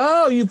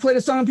 Oh, you played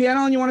a song on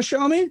piano and you want to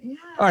show me? Yeah.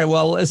 All right.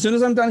 Well, as soon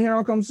as I'm done here,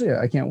 I'll come see it.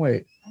 I can't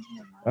wait.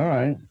 All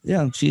right.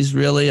 Yeah, she's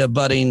really a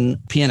budding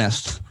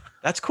pianist.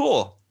 That's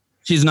cool.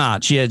 She's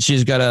not.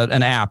 She's got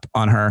an app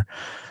on her.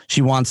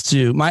 She wants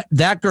to.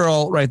 That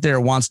girl right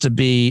there wants to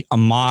be a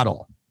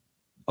model.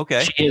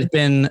 Okay. She has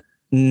been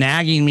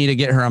nagging me to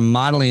get her a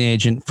modeling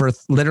agent for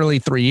literally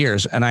 3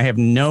 years, and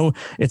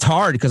it's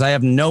hard because I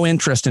have no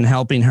interest in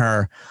helping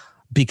her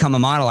become a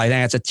model. I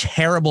think it's a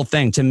terrible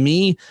thing. To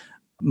me,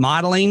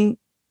 modeling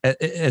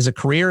as a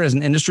career, as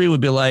an industry,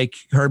 would be like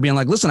her being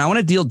like, listen, I want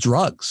to deal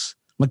drugs.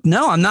 Like,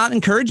 no, I'm not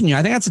encouraging you.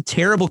 I think that's a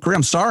terrible career.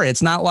 I'm sorry.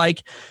 It's not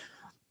like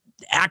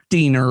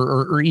acting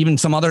or even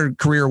some other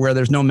career where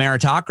there's no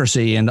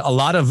meritocracy and a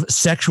lot of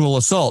sexual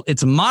assault.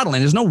 It's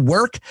modeling. There's no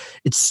work.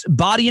 It's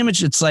body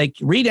image. It's like,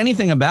 read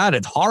anything about it.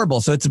 It's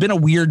horrible. So it's been a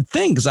weird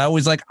thing because I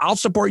always like, I'll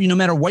support you no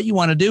matter what you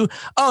want to do.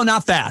 Oh,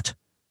 not that.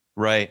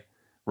 Right.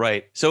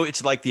 So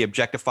it's like the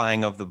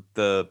objectifying of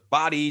the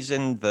bodies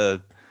and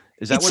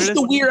is that it's what it is?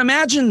 It's weird.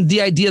 Imagine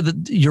the idea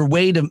that your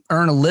way to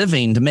earn a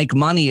living, to make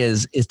money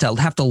is to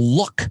have to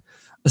look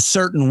a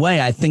certain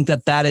way. I think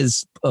that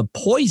is a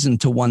poison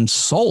to one's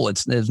soul.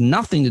 There's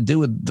nothing to do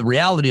with the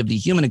reality of the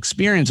human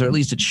experience, or at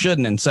least it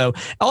shouldn't. And so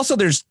also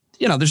there's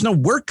no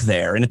work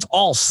there, and it's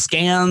all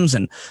scams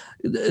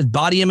and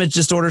body image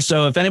disorder.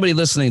 So if anybody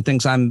listening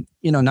thinks I'm,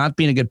 not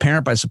being a good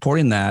parent by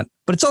supporting that,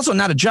 but it's also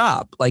not a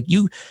job. Like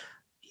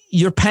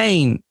you're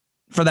paying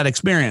for that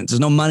experience. There's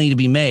no money to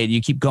be made.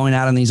 You keep going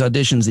out on these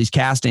auditions, these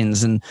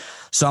castings. And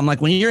so I'm like,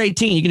 when you're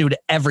 18, you can do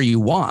whatever you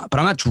want, but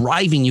I'm not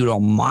driving you to a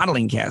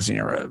modeling casting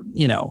or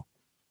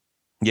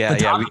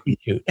photography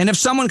shoot. And if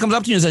someone comes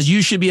up to you and says,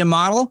 you should be a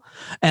model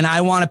and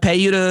I want to pay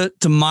you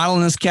to model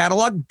in this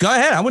catalog, go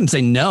ahead. I wouldn't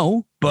say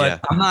no,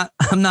 but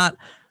I'm not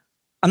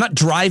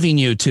driving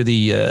you to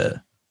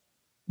the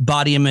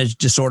body image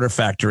disorder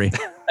factory.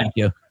 Thank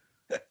you.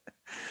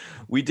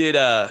 We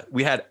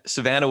had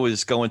Savannah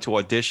was going to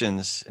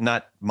auditions,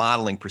 not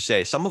modeling per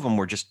se. Some of them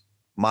were just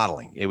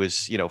modeling. It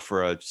was,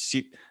 for I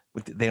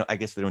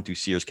guess they don't do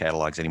Sears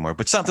catalogs anymore,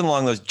 but something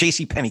along those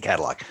JCPenney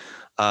catalog.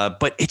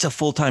 But it's a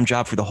full-time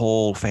job for the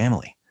whole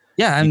family.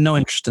 Yeah. I have no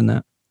interest in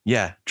that.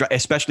 Yeah.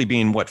 Especially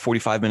being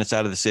 45 minutes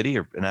out of the city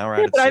or an hour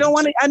out of the city. But I don't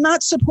want to, I'm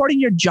not supporting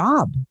your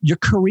job, your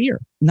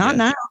career. Not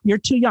now. You're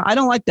too young. I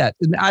don't like that.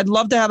 I'd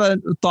love to have a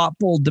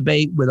thoughtful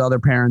debate with other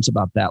parents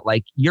about that.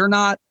 Like, you're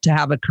not to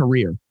have a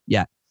career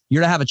yet.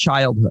 You're to have a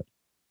childhood.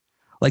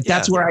 Like,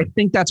 that's where I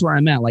think that's where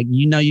I'm at. Like,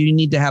 you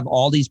need to have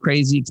all these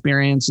crazy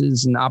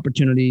experiences and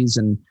opportunities.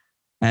 And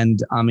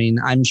I mean,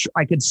 I'm sure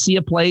I could see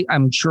a play.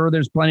 I'm sure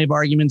there's plenty of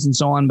arguments and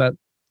so on, but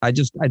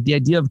the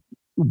idea of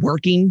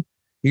working,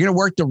 you're going to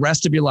work the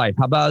rest of your life.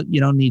 How about you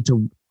don't need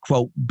to,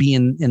 quote, be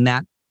in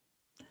that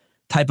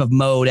type of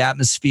mode,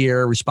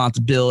 atmosphere,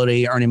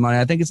 responsibility, earning money.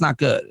 I think it's not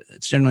good.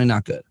 It's generally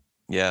not good.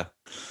 Yeah.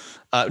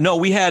 No,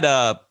 we had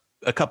a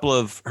couple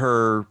of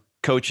her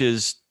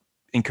coaches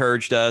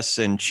encouraged us,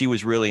 and she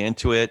was really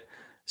into it.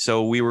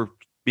 So we were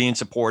being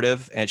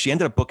supportive, and she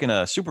ended up booking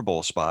a Super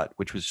Bowl spot,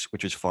 which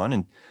was fun.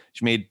 And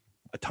she made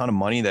a ton of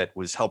money that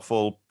was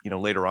helpful,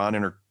 later on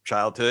in her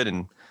childhood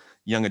and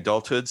young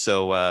adulthood.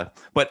 So,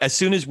 but as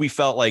soon as we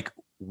felt like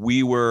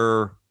we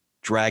were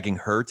dragging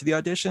her to the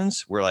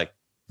auditions, we're like,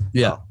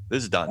 yeah, oh,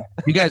 this is done.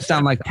 You guys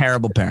sound like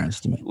terrible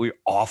parents to me. We're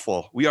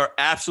awful. We are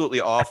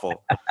absolutely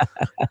awful.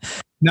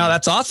 No,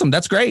 that's awesome.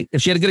 That's great.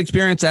 If she had a good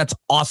experience, that's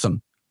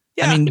awesome.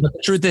 Yeah. I mean, the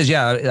truth is,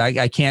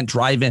 I can't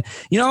drive in.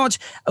 You know how much?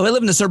 I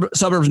live in the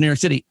suburbs of New York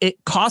City. It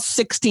costs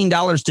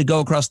 $16 to go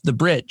across the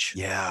bridge.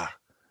 Yeah.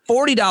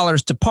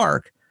 $40 to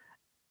park.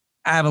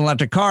 I have an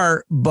electric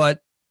car,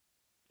 but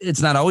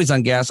it's not always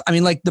on gas. I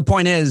mean, like, the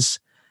point is,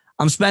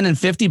 I'm spending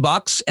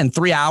 $50 and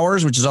 3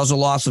 hours, which is also a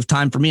loss of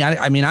time for me.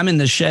 I mean, I'm in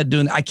the shed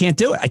I can't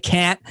do it. I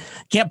can't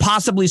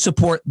possibly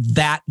support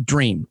that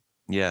dream.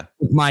 Yeah.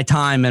 With my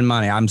time and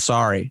money. I'm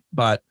sorry,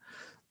 but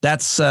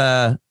that's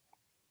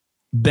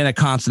been a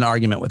constant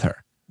argument with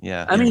her.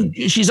 Yeah. I mean,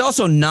 she's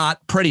also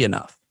not pretty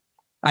enough.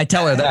 I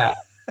tell her that.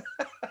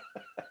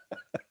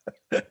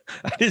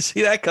 I didn't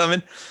see that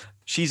coming.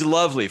 She's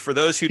lovely. For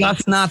those who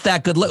that's not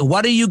that good. Look,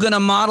 what are you going to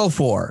model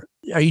for?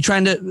 Are you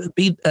trying to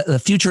be a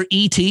future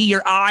ET?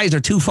 Your eyes are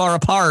too far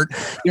apart.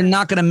 You're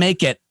not going to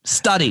make it.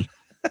 Study.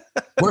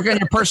 Work on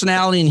your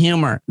personality and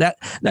humor. That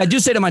I do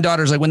say to my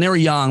daughters, like, when they were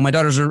young, my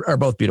daughters are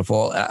both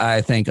beautiful,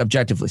 I think,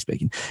 objectively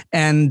speaking.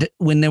 And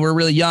when they were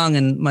really young,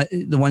 and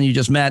the one you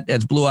just met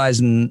has blue eyes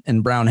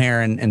and brown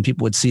hair, and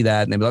people would see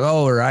that and they'd be like,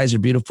 oh, her eyes are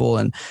beautiful.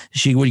 And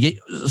she would get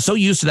so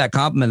used to that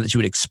compliment that she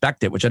would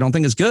expect it, which I don't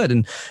think is good.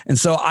 And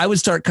so I would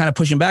start kind of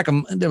pushing back.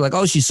 They're like,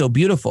 oh, she's so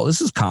beautiful. This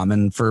is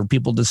common for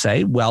people to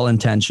say,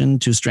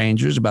 well-intentioned, to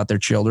strangers about their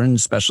children,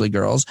 especially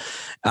girls,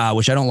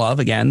 which I don't love,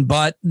 again.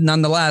 But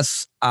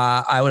nonetheless,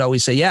 I would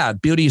always say, yeah,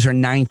 beauty is her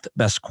 9th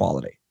best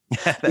quality.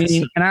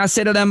 And I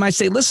say to them,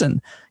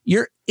 listen,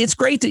 it's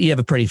great that you have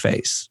a pretty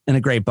face and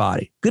a great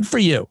body. Good for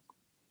you.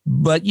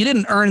 But you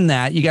didn't earn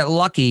that. You got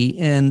lucky,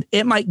 and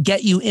it might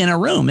get you in a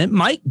room.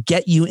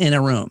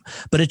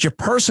 But it's your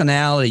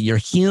personality, your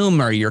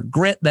humor, your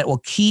grit that will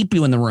keep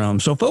you in the room.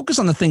 So focus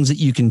on the things that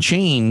you can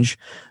change,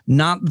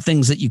 not the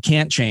things that you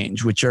can't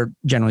change, which are,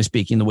 generally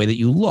speaking, the way that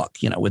you look,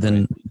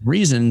 within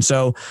reason.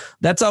 So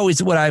that's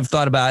always what I've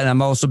thought about. And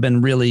I've also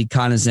been really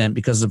cognizant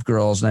because of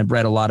girls. And I've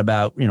read a lot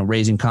about,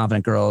 raising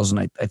confident girls. And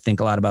I think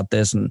a lot about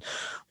this. And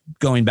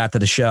going back to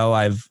the show,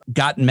 I've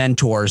gotten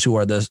mentors who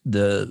are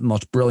the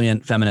most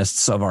brilliant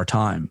feminists of our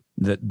time.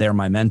 That they're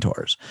my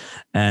mentors.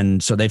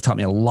 And so they've taught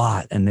me a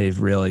lot, and they've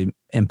really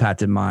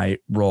impacted my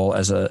role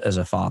as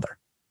a father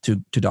to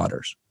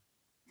daughters.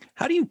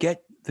 How do you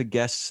get the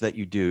guests that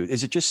you do?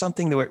 Is it just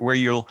something where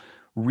you'll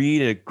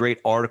read a great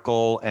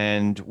article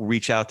and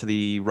reach out to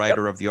the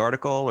writer of the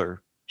article,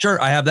 or? Sure.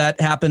 I have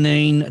that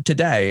happening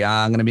today.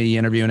 I'm going to be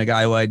interviewing a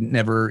guy who I'd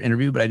never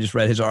interviewed, but I just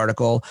read his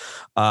article.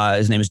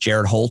 His name is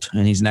Jared Holt,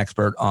 and he's an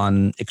expert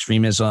on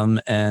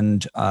extremism.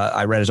 And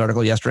I read his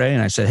article yesterday,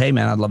 and I said, hey,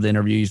 man, I'd love to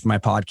interview you for my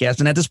podcast.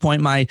 And at this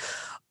point,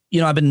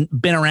 I've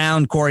been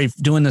around, Corey,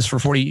 doing this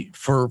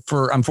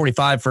I'm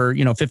 45 for,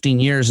 15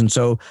 years. And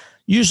so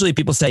usually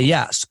people say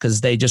yes, because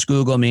they just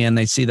Google me and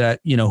they see that,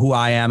 who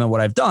I am and what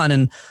I've done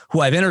and who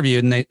I've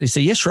interviewed. And they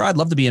say, yeah, sure, I'd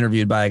love to be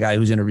interviewed by a guy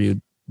who's interviewed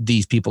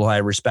these people who I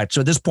respect. So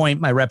at this point,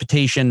 my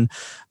reputation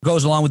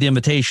goes along with the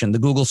invitation. The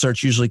Google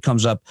search usually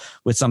comes up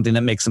with something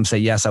that makes them say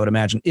yes, I would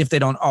imagine, if they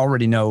don't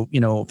already know,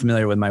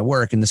 familiar with my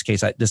work. In this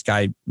case, this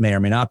guy may or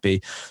may not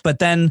be. But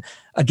then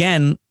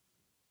again,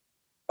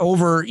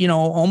 over,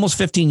 almost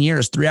 15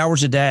 years, 3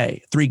 hours a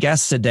day, 3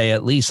 guests a day,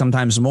 at least,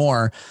 sometimes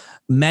more,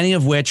 many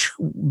of which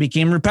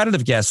became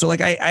repetitive guests. So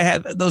like I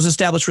had those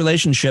established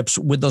relationships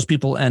with those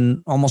people,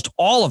 and almost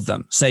all of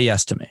them say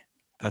yes to me.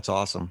 That's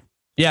awesome.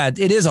 Yeah,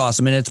 it is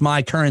awesome. And it's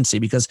my currency,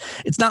 because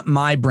it's not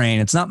my brain.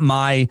 It's not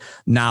my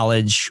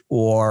knowledge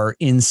or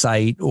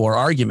insight or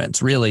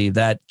arguments really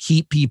that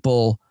keep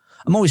people.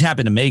 I'm always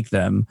happy to make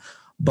them,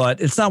 but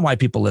it's not why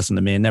people listen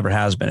to me. It never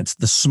has been. It's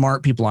the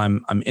smart people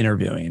I'm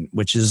interviewing,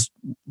 which is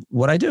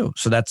what I do.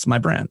 So that's my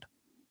brand.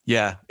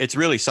 Yeah, it's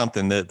really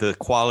something, the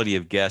quality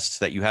of guests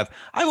that you have.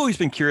 I've always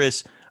been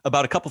curious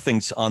about a couple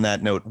things on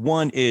that note.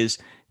 One is,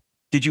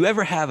 did you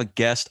ever have a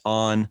guest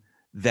on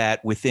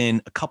that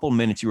within a couple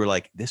minutes you were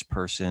like, this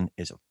person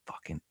is a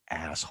fucking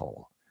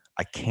asshole,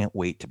 I can't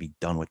wait to be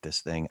done with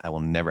this thing, I will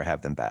never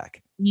have them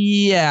back?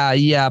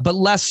 Yeah. But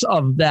less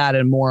of that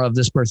and more of,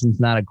 this person's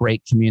not a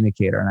great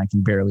communicator and I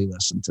can barely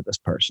listen to this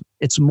person.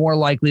 It's more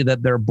likely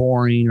that they're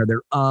boring or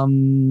they're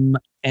and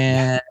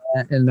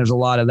there's a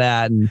lot of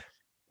that. And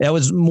that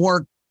was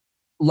more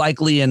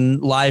likely in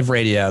live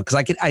radio,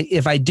 because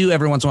if I do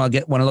every once in a while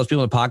get one of those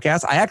people in a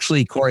podcast, I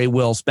actually, Corey,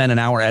 will spend an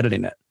hour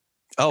editing it.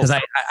 Oh, because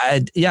I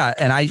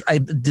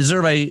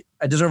deserve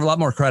a lot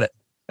more credit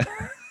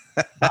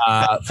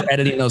for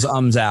editing those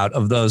ums out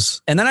of those.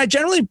 And then I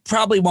generally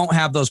probably won't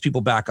have those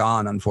people back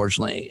on,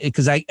 unfortunately,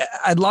 because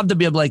I'd love to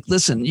be able to, like,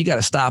 listen, you got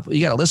to stop.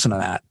 You got to listen to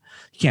that.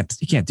 You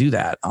can't do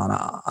that on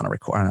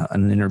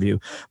an interview.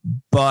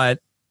 But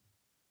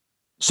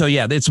so,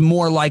 yeah, it's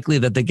more likely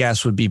that the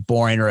guest would be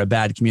boring or a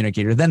bad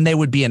communicator than they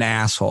would be an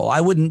asshole.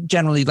 I wouldn't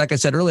generally, like I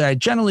said earlier, I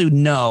generally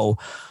know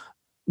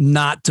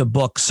not to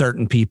book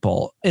certain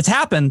people. It's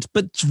happened,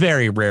 but it's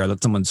very rare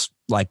that someone's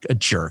like a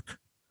jerk.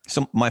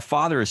 So my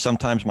father is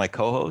sometimes my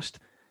co-host.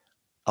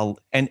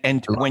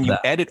 And when you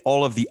edit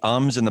all of the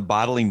ums and the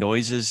bodily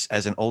noises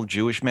as an old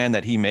Jewish man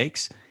that he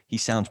makes, he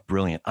sounds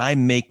brilliant. I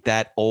make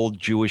that old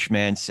Jewish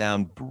man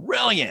sound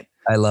brilliant.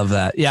 I love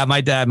that. Yeah,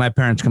 my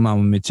parents come on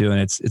with me too.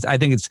 And I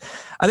think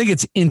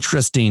it's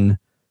interesting.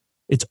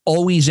 It's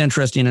always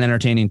interesting and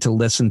entertaining to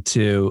listen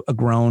to a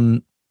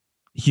grown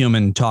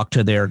human talk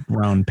to their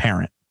grown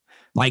parent.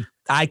 Like,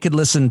 I could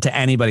listen to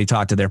anybody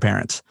talk to their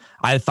parents.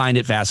 I find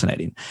it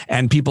fascinating.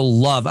 And people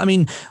love,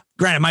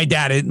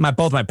 granted,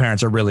 both my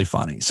parents are really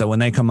funny. So when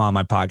they come on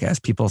my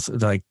podcast, people are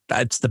like,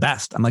 that's the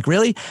best. I'm like,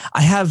 really?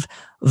 I have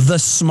the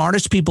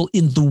smartest people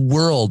in the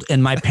world,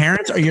 and my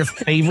parents are your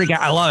favorite guy.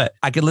 I love it.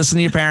 I could listen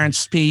to your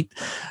parents, Pete,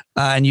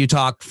 and you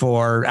talk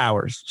for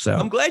hours. So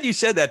I'm glad you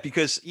said that,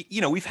 because,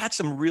 we've had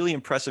some really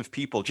impressive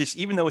people, just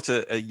even though it's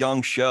a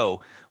young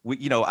show.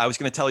 I was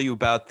going to tell you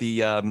about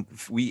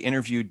we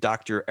interviewed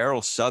Dr.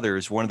 Errol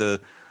Southers, one of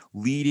the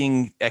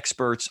leading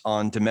experts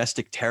on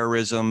domestic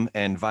terrorism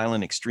and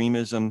violent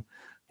extremism.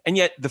 And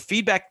yet the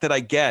feedback that I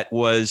get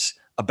was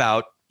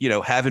about,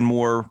 having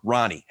more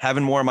Ronnie,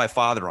 having more of my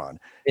father on.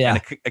 Yeah.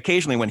 And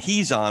occasionally when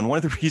he's on, one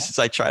of the reasons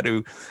I try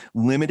to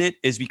limit it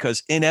is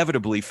because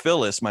inevitably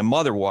Phyllis, my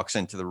mother, walks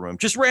into the room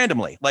just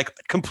randomly, like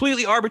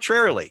completely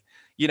arbitrarily.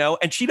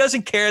 And she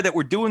doesn't care that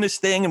we're doing this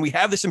thing and we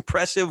have this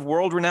impressive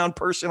world-renowned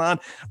person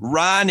on.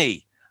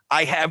 Ronnie,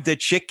 I have the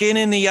chicken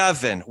in the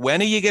oven.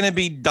 When are you going to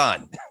be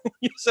done?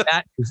 You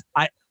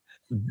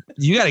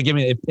got to give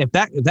me, if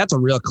that's a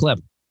real clip,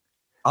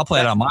 I'll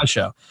play it on my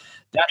show.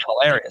 That's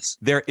hilarious.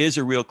 There is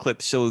a real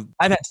clip. So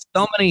I've had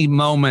so many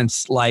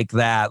moments like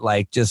that,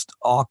 like just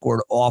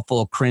awkward,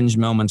 awful, cringe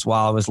moments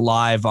while I was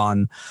live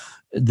on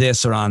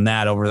this or on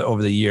that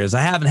over the years.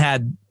 I haven't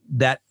had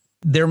that.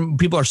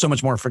 People are so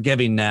much more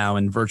forgiving now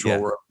in virtual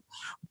world,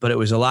 but it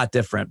was a lot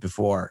different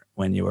before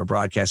when you were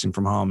broadcasting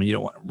from home and you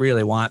don't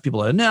really want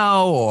people to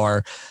know,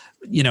 or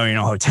you're in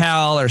a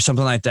hotel or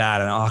something like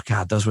that. And oh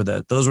God, those were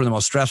the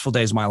most stressful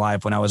days of my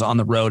life when I was on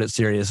the road at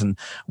Sirius and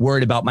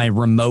worried about my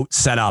remote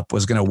setup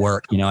was going to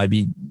work.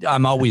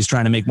 I'm always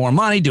trying to make more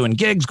money doing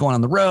gigs, going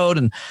on the road,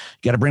 and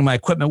got to bring my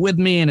equipment with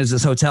me. And is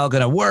this hotel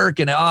going to work?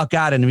 And oh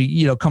God, and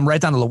we, come right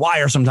down to the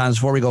wire sometimes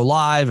before we go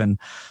live. And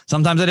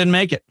sometimes I didn't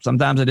make it.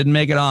 Sometimes I didn't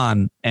make it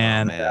on.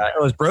 And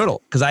it was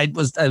brutal because I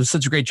was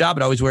such a great job,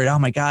 but I always worried, oh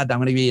my God, I'm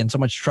going to be in so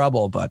much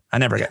trouble, but I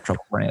never got in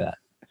trouble for any of that.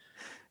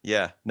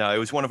 Yeah, no, it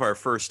was one of our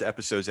first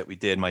episodes that we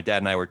did. My dad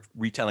and I were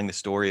retelling the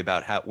story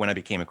about when I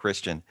became a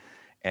Christian.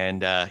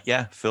 And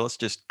yeah, Phyllis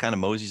just kind of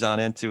moseys on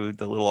into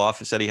the little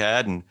office that he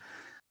had. And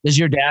Is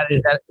your dad,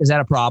 is that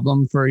a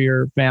problem for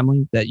your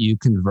family that you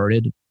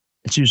converted?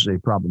 It's usually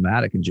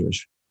problematic in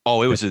Jewish.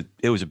 oh, it was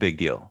a big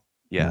deal.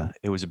 Yeah,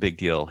 it was a big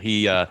deal.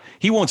 He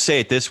won't say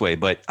it this way,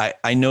 but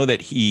I know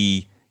that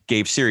he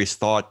gave serious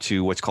thought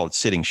to what's called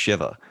sitting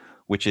Shiva,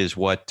 which is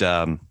what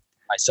My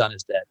son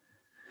is dead.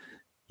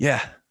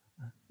 yeah.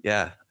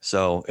 Yeah.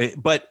 So,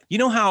 but you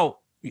know how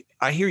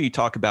I hear you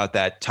talk about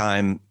that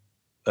time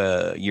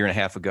a year and a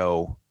half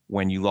ago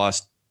when you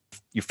lost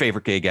your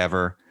favorite gig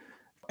ever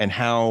and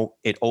how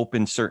it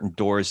opened certain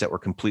doors that were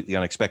completely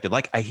unexpected.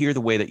 Like I hear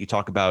the way that you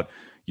talk about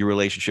your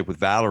relationship with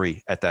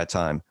Valerie at that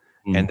time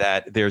and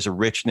that there's a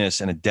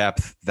richness and a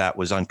depth that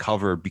was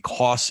uncovered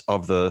because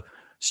of the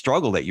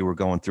struggle that you were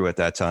going through at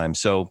that time.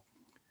 So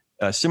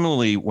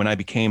similarly, when I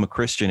became a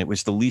Christian, it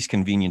was the least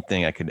convenient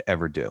thing I could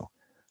ever do.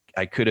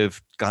 I could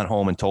have gone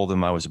home and told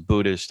them I was a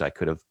Buddhist. I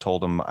could have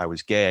told them I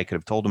was gay. I could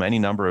have told them any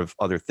number of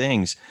other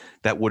things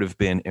that would have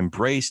been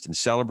embraced and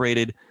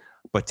celebrated.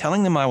 But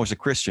telling them I was a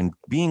Christian,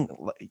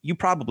 you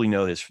probably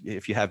know this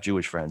if you have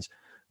Jewish friends,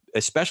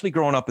 especially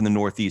growing up in the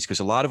Northeast,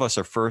 because a lot of us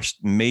are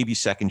first, maybe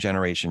second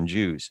generation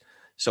Jews.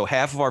 So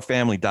half of our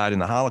family died in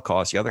the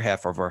Holocaust. The other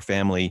half of our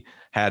family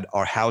had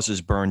our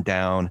houses burned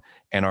down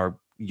and our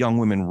young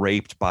women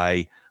raped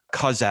by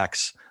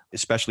Cossacks,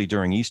 especially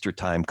during Easter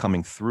time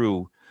coming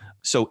through.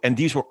 So, and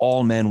these were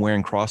all men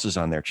wearing crosses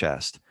on their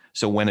chest.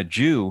 So when a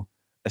Jew,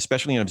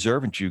 especially an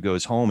observant Jew,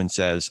 goes home and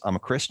says, I'm a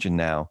Christian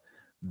now,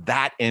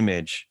 that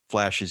image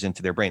flashes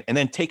into their brain. And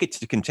then take it to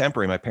the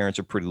contemporary. My parents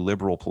are pretty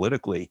liberal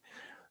politically.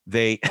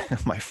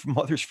 My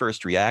mother's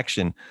first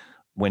reaction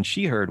when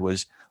she heard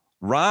was,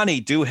 Ronnie,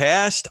 du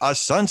hast, our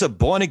son's a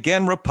born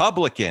again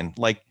Republican.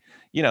 Like,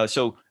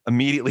 so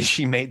immediately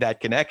she made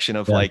that connection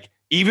of like,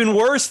 even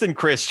worse than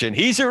Christian.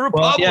 He's a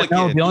Republican.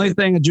 Well, the only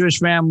thing a Jewish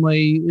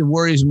family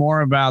worries more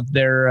about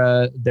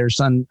their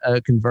son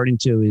converting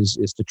to is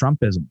to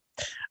Trumpism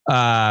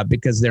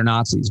because they're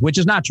Nazis, which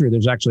is not true.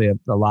 There's actually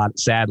a lot,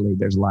 sadly,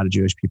 there's a lot of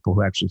Jewish people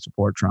who actually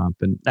support Trump.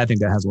 And I think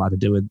that has a lot to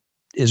do with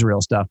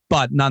Israel stuff,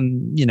 but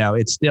none,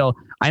 it's still,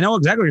 I know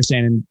exactly what you're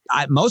saying. And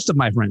most of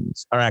my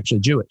friends are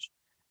actually Jewish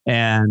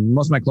and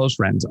most of my close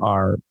friends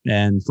are.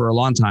 And for a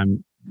long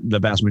time, the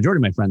vast majority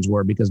of my friends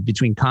were, because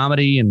between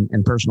comedy and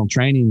personal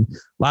training,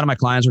 a lot of my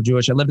clients were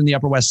Jewish. I lived in the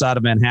Upper West Side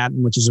of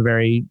Manhattan, which is a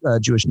very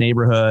Jewish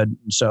neighborhood.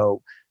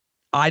 So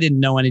I didn't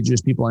know any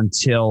Jewish people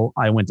until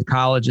I went to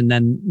college, and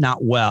then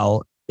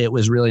it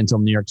was really until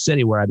New York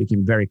City where I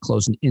became very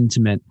close and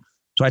intimate.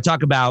 So I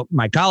talk about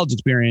my college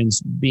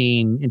experience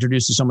being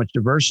introduced to so much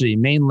diversity,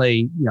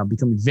 mainly,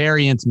 becoming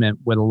very intimate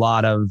with a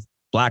lot of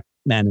Black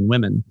men and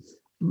women,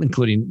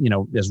 including,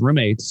 as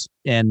roommates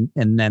and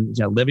then,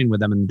 living with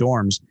them in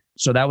dorms.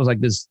 So that was like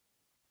this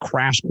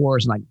crash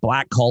course in like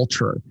Black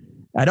culture.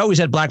 I'd always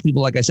had Black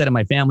people, like I said, in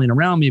my family and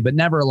around me, but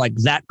never like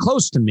that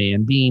close to me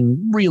and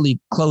being really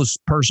close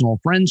personal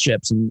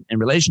friendships and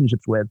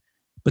relationships with.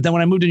 But then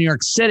when I moved to New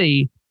York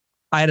City,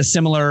 I had a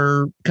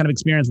similar kind of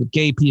experience with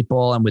gay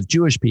people and with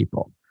Jewish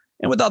people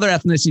and with other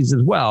ethnicities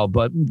as well,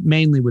 but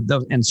mainly with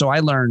those. And so I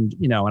learned,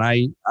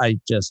 and I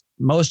just,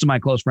 most of my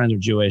close friends are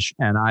Jewish,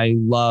 and I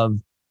love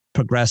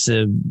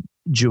progressive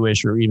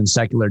Jewish or even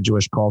secular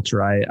Jewish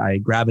culture. I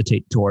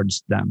gravitate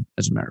towards them,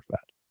 as a matter of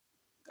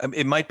fact.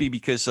 It might be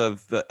because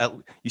of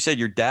you said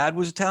your dad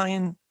was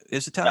Italian,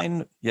 is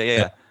Italian?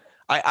 Yeah.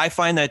 I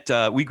find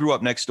that we grew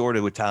up next door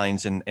to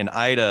Italians, and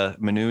Ida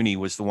Manuni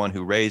was the one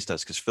who raised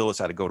us because Phyllis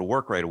had to go to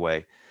work right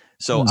away.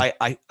 So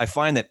I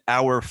find that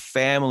our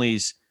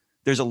families,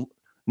 there's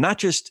not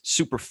just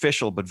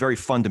superficial, but very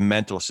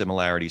fundamental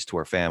similarities to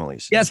our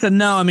families. Yes and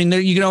no. I mean,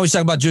 you can always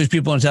talk about Jewish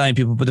people and Italian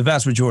people, but the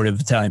vast majority of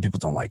Italian people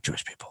don't like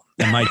Jewish people.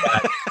 And my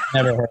dad,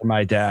 never heard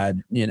my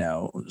dad,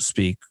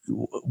 speak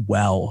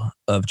well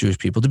of Jewish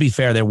people. To be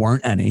fair, there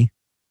weren't any.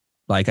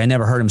 Like, I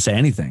never heard him say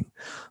anything.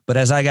 But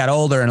as I got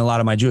older and a lot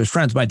of my Jewish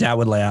friends, my dad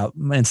would lay out,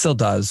 and still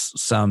does,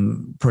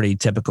 some pretty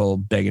typical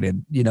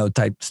bigoted,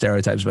 type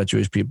stereotypes about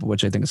Jewish people,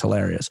 which I think is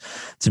hilarious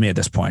to me at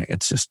this point.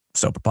 It's just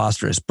so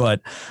preposterous.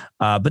 But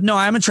no,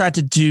 I'm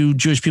attracted to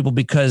Jewish people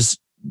because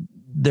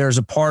there's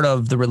a part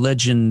of the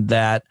religion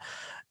that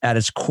at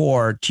its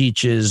core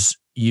teaches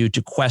you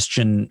to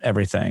question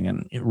everything,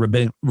 and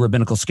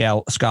rabbinical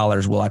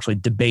scholars will actually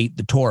debate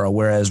the Torah.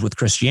 Whereas with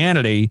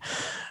Christianity,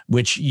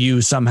 which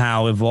you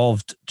somehow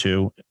evolved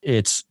to,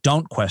 it's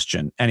don't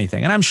question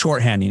anything. And I'm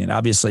shorthanding it,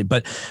 obviously,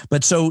 but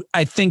so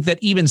I think that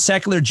even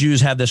secular Jews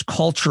have this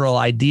cultural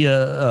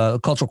idea,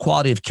 cultural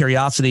quality of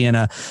curiosity and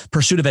a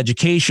pursuit of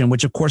education,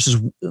 which of course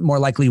is more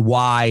likely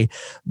why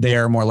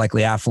they're more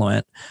likely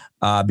affluent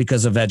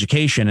because of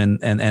education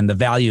and the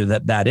value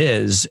that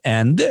is,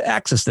 and the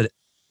access that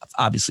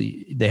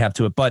obviously they have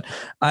to it. But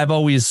I've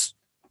always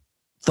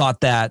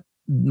thought that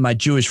my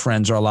Jewish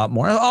friends are a lot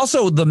more.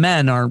 Also, the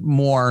men are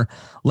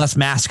less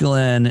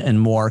masculine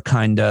and more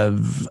kind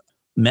of,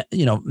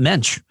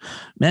 menschy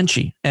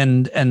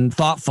and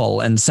thoughtful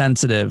and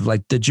sensitive.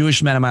 Like the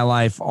Jewish men in my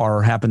life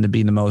happen to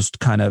be the most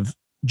kind of,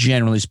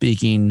 generally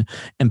speaking,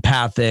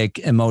 empathic,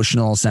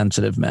 emotional,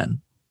 sensitive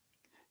men.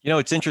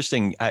 It's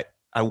interesting.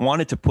 I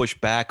wanted to push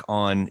back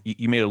on,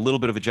 you made a little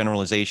bit of a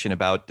generalization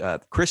about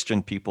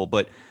Christian people,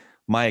 but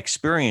my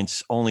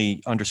experience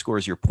only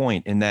underscores your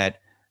point in that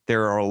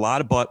there are a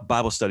lot of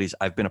Bible studies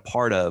I've been a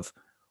part of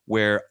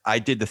where I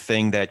did the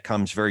thing that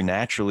comes very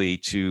naturally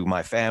to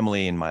my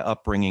family and my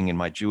upbringing and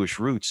my Jewish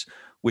roots,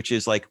 which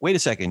is like, wait a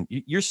second,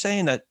 you're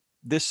saying that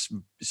this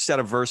set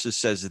of verses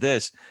says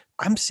this.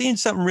 I'm seeing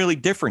something really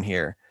different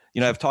here.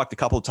 I've talked a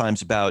couple of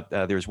times about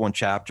there's one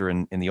chapter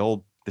in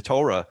the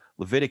Torah,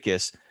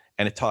 Leviticus,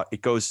 and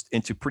it goes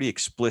into pretty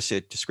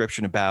explicit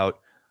description about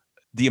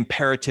the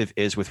imperative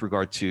is with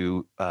regard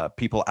to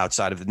people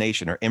outside of the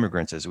nation, or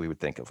immigrants as we would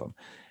think of them.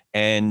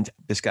 And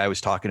this guy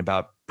was talking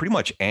about pretty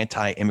much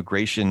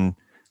anti-immigration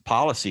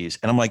policies.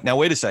 And I'm like, now,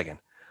 wait a second.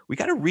 We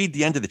got to read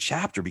the end of the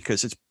chapter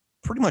because it's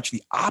pretty much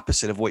the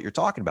opposite of what you're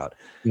talking about.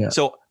 Yeah.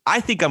 So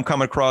I think I'm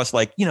coming across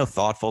like,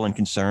 thoughtful and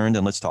concerned,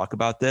 and let's talk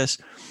about this.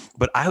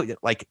 But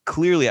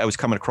clearly I was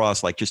coming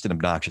across like just an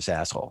obnoxious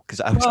asshole because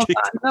I was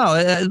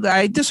No,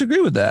 I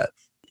disagree with that.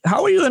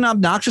 How are you an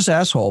obnoxious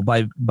asshole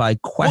by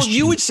questioning? Well,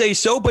 you would say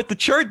so, but the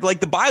church, like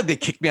the Bible, they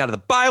kicked me out of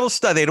the Bible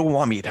study. They don't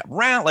want me to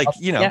rant,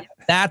 Yeah,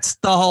 that's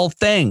the whole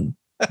thing.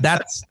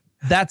 That's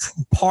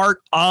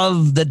part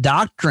of the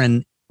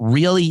doctrine.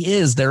 Really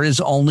is there is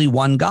only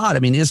one God. I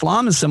mean,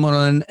 Islam is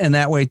similar in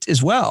that way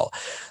as well.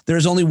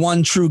 There's only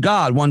one true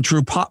God, one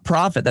true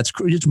prophet.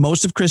 It's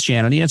most of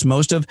Christianity. It's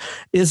most of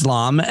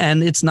Islam,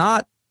 and it's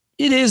not.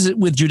 It is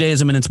with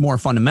Judaism, and it's more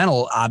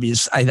fundamental,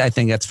 obvious. I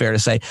think that's fair to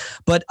say.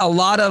 But a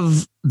lot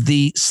of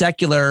the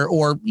secular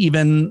or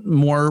even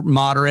more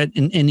moderate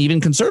and even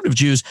conservative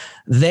Jews,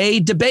 they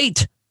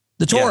debate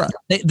the Torah.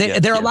 Yeah.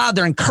 They're allowed.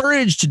 They're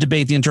encouraged to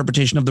debate the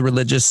interpretation of the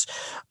religious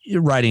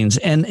writings,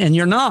 and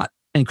you're not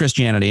in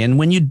Christianity. And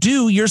when you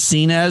do, you're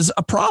seen as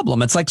a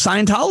problem. It's like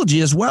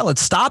Scientology as well.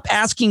 It's stop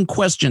asking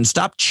questions,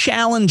 stop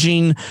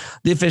challenging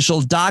the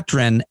official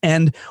doctrine.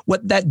 And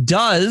what that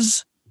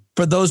does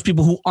for those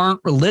people who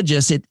aren't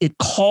religious, it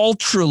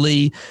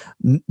culturally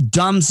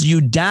dumbs you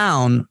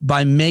down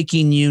by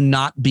making you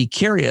not be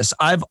curious.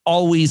 I've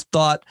always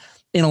thought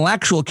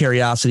intellectual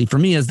curiosity for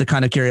me is the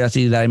kind of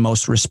curiosity that I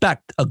most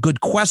respect. A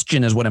good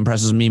question is what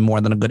impresses me more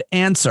than a good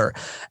answer.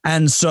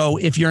 And so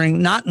if you're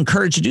not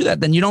encouraged to do that,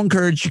 then you don't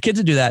encourage your kids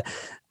to do that.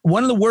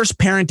 One of the worst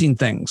parenting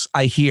things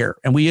I hear,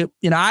 and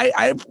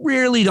I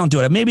rarely don't do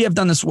it. Maybe I've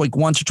done this like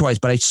once or twice,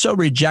 but I so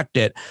reject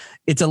it.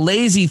 It's a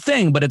lazy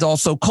thing, but it's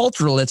also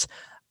cultural. It's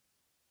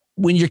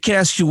when your kid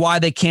asks you why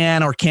they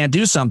can or can't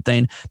do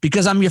something,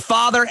 because I'm your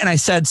father and I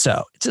said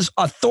so. It's this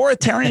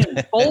authoritarian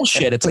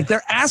bullshit. It's like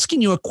they're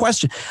asking you a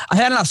question. I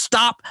had enough.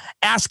 Stop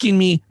asking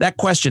me that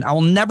question. I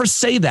will never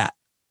say that.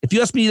 If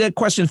you ask me that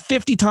question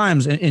 50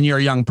 times and you're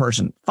a young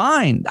person,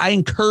 fine. I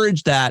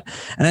encourage that.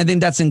 And I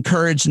think that's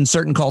encouraged in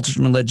certain cultures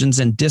and religions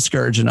and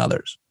discouraged in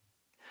others.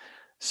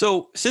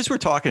 So since we're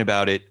talking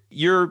about it,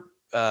 you're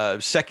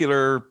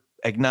secular,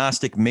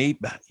 agnostic.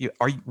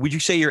 Would you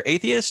say you're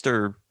atheist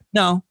or?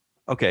 No.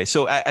 Okay,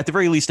 so at the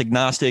very least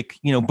agnostic,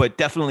 but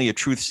definitely a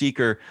truth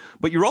seeker.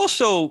 But you're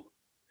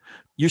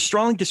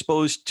strongly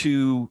disposed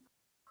to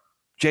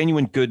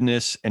genuine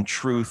goodness and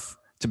truth,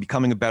 to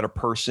becoming a better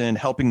person,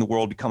 helping the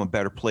world become a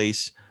better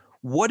place.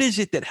 What is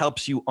it that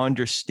helps you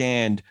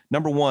understand,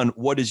 number one,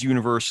 what is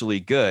universally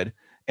good?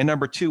 And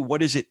number two,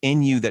 what is it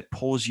in you that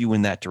pulls you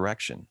in that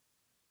direction?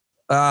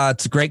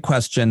 It's a great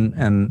question.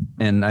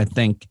 And I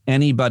think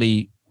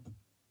anybody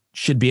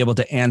should be able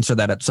to answer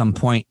that at some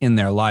point in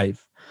their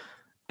life.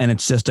 And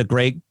it's just a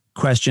great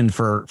question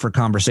for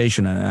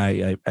conversation.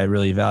 And I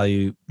really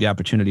value the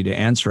opportunity to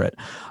answer it.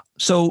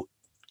 So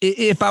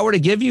if I were to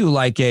give you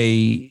like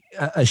a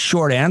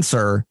short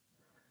answer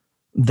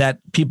that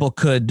people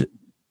could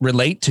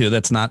relate to,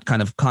 that's not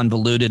kind of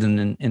convoluted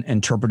and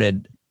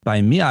interpreted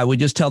by me, I would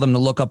just tell them to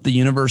look up the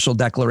Universal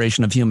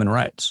Declaration of Human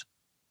Rights.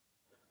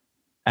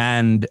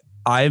 And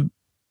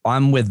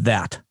I'm with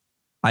that.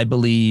 I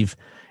believe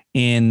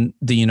in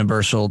the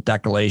Universal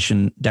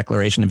Declaration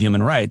of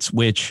Human Rights,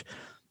 which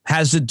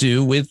has to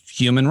do with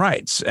human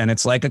rights. And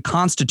it's like a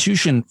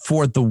constitution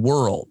for the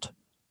world.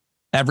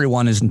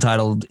 Everyone is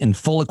entitled in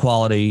full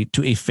equality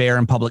to a fair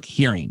and public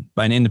hearing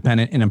by an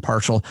independent and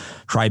impartial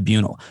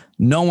tribunal.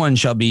 No one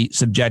shall be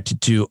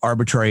subjected to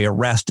arbitrary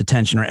arrest,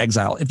 detention, or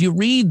exile. If you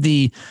read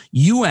the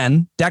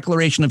UN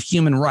Declaration of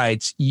Human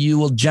Rights, you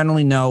will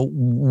generally know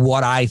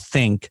what I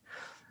think.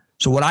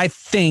 So what I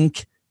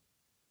think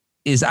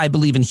is I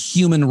believe in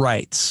human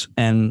rights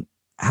and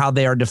how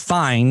they are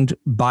defined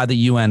by the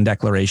UN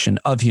Declaration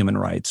of Human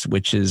Rights,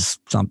 which is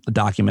a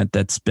document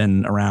that's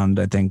been around,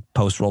 I think,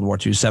 post-World War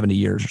II, 70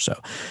 years or so.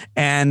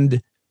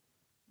 And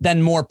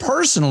then more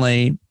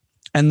personally,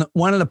 and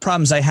one of the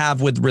problems I have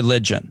with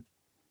religion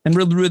and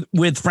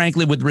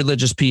frankly, with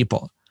religious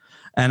people,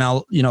 and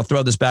I'll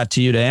throw this back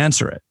to you to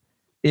answer it,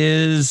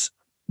 is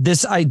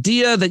this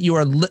idea that you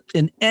are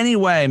in any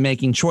way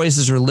making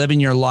choices or living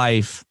your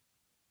life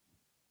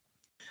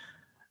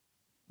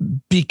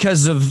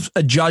because of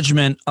a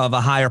judgment of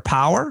a higher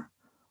power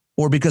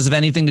or because of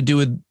anything to do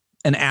with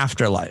an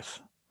afterlife.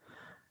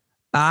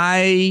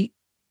 I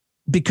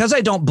because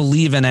I don't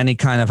believe in any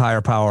kind of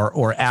higher power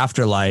or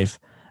afterlife,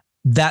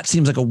 that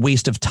seems like a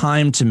waste of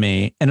time to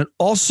me. And it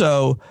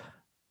also,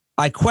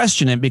 I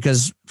question it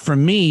because for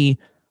me,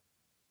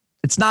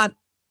 it's not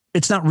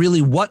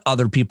really what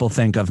other people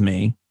think of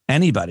me,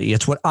 anybody.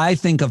 It's what I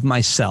think of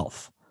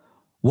myself.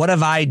 What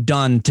have I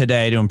done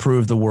today to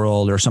improve the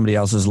world or somebody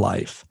else's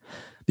life?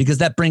 Because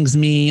that brings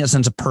me a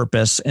sense of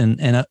purpose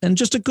and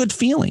just a good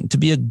feeling to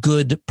be a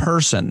good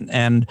person.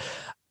 And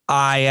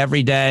I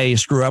every day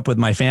screw up with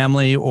my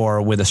family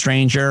or with a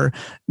stranger.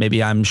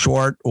 Maybe I'm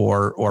short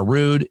or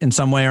rude in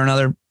some way or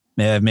another.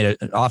 I've made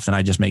it often.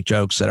 I just make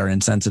jokes that are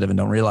insensitive and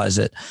don't realize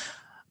it.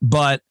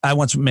 But I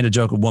once made a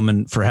joke with a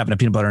woman for having a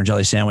peanut butter and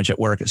jelly sandwich at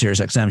work at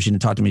SiriusXM. She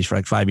didn't talk to me for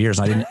like 5 years.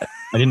 I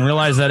didn't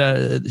realize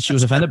that she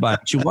was offended by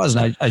it. She was,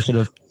 and I should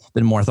have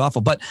been more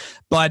thoughtful.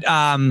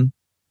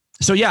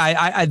 So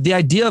yeah, the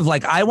idea of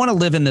like, I want to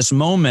live in this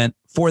moment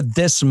for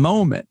this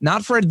moment,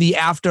 not for the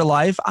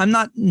afterlife. I'm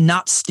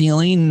not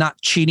stealing,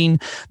 not cheating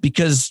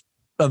because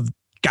of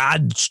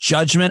God's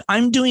judgment.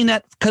 I'm doing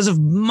that because of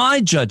my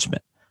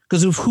judgment,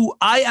 because of who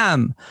I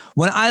am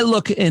when I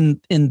look in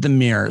the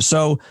mirror.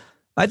 So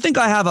I think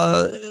I have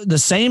the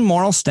same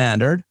moral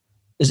standard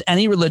as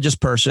any religious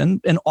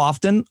person, and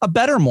often a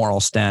better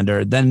moral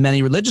standard than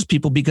many religious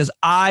people, because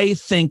I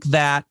think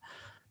that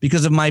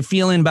because of my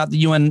feeling about the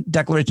UN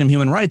Declaration of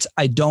Human Rights,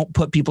 I don't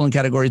put people in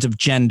categories of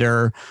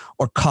gender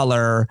or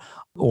color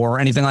or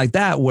anything like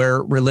that,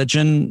 where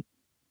religion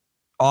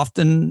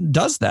often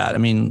does that. I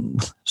mean,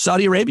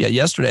 Saudi Arabia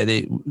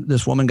yesterday,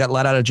 this woman got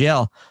let out of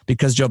jail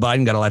because Joe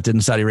Biden got elected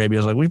in Saudi Arabia.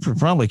 I was like, we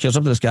probably kiss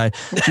up to this guy.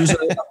 She was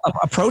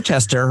a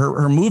protester.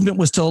 Her movement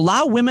was to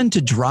allow women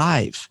to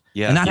drive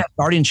and not have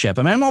guardianship.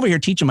 I mean, I'm over here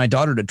teaching my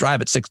daughter to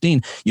drive at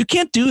 16. You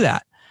can't do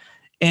that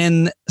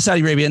in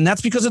Saudi Arabia. And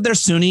that's because of their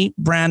Sunni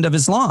brand of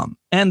Islam.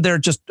 And they're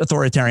just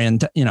authoritarian,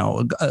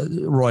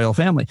 royal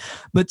family.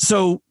 But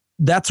so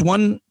that's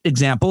one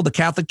example. The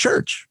Catholic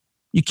Church.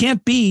 You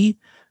can't be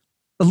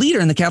a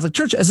leader in the Catholic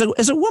Church as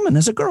a woman,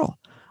 as a girl.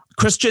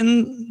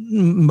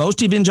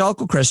 Most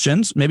evangelical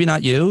Christians, maybe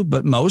not you,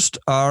 but most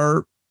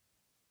are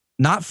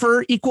not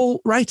for equal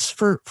rights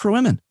for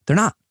women. They're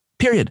not,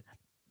 period.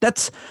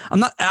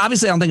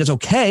 Obviously I don't think it's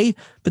okay,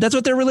 but that's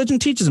what their religion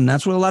teaches them.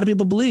 That's what a lot of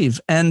people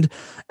believe. And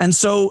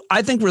so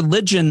I think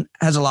religion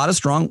has a lot of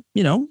strong,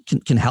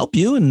 can help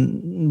you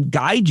and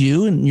guide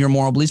you in your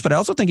moral beliefs, but I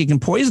also think it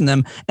can poison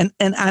them. And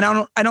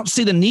I don't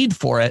see the need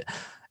for it.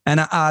 And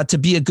to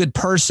be a good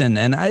person.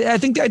 And I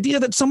think the idea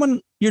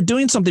that you're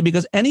doing something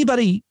because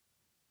anybody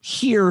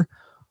here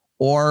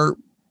or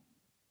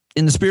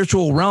in the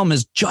spiritual realm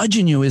is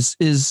judging you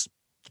it's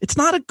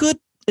not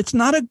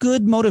a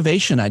good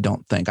motivation. I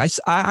don't think.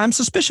 I'm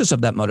suspicious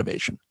of that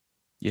motivation.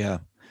 Yeah,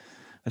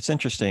 that's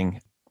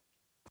interesting.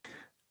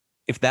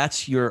 If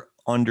that's your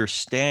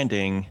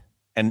understanding,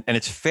 and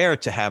it's fair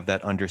to have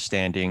that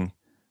understanding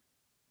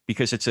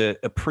because it's a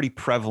pretty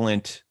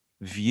prevalent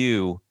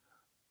view,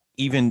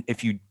 even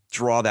if you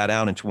draw that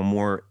out into a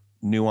more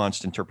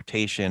nuanced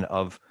interpretation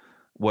of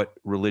what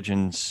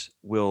religions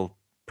will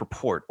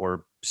purport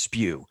or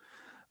spew.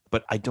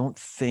 But I don't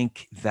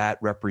think that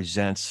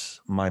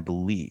represents my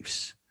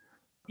beliefs.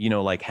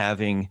 Like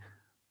having,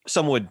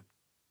 some would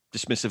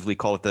dismissively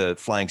call it the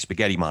flying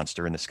spaghetti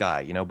monster in the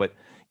sky, but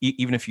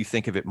even if you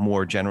think of it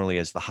more generally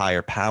as the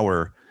higher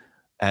power,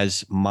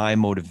 as my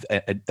motive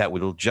that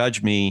will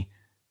judge me,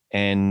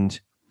 and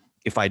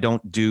if I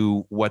don't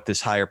do what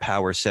this higher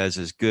power says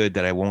is good,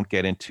 that I won't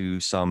get into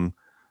some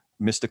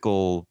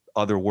mystical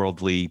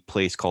otherworldly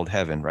place called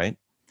heaven, right?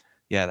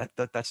 Yeah,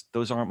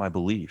 those aren't my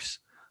beliefs.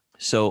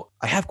 So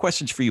I have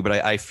questions for you, but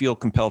I feel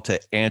compelled to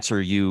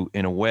answer you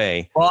in a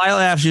way. Well, I'll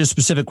ask you a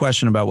specific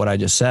question about what I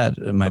just said.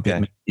 It might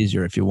be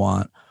easier if you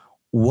want.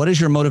 What is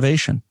your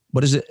motivation?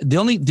 What is it? The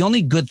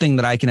only good thing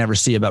that I can ever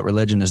see about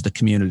religion is the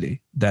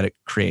community that it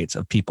creates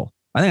of people.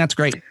 I think that's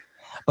great.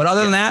 But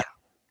other than that,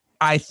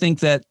 I think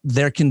that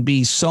there can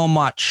be so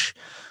much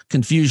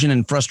confusion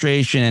and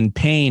frustration and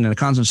pain and a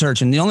constant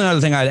search. And the only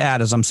other thing I'd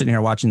add is I'm sitting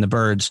here watching the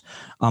birds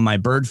on my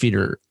bird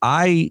feeder.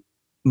 My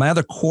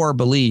other core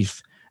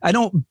belief, I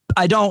don't,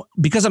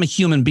 because I'm a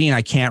human being,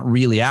 I can't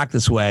really act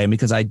this way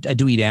because I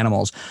do eat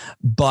animals,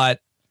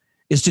 but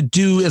is to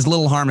do as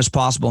little harm as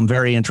possible. I'm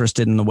very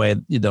interested in the way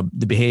the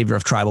behavior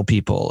of tribal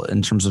people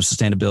in terms of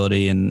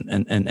sustainability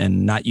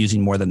and not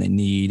using more than they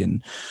need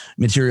and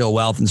material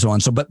wealth and so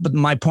on. So, but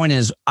my point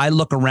is, I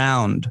look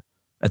around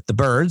at the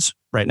birds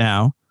right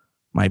now.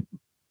 My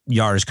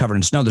yard is covered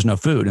in snow. There's no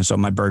food, and so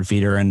my bird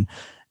feeder, and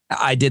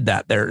I did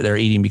that. They're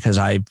eating because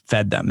I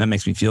fed them. That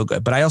makes me feel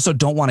good. But I also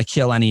don't want to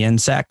kill any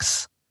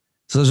insects.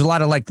 So there's a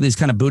lot of like these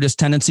kind of Buddhist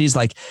tendencies,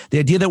 like the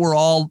idea that we're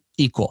all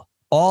equal.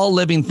 All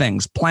living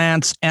things,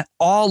 plants, and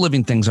all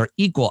living things are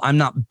equal. I'm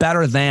not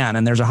better than.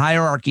 And there's a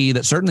hierarchy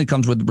that certainly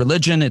comes with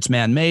religion. It's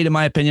man-made, in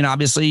my opinion.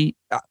 Obviously,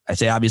 I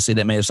say obviously,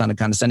 that may have sounded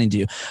condescending to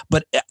you,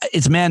 but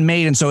it's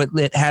man-made. And so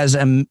it has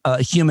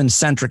a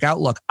human-centric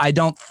outlook. I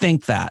don't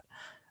think that.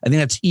 I think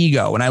that's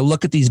ego. When I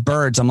look at these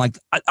birds, I'm like,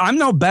 I'm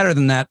no better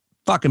than that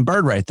fucking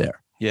bird right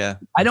there. Yeah.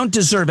 I don't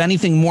deserve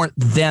anything more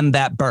than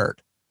that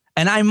bird.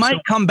 And I might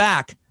come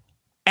back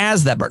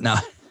as that bird. No,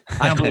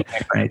 I don't believe in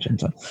reincarnation.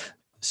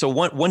 So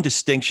one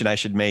distinction I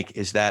should make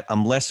is that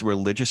I'm less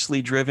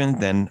religiously driven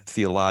than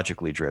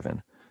theologically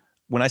driven.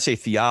 When I say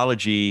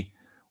theology,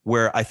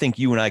 where I think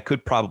you and I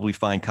could probably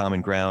find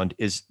common ground,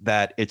 is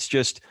that it's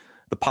just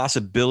the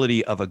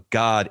possibility of a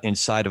God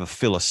inside of a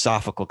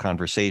philosophical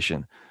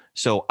conversation.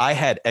 So I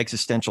had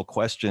existential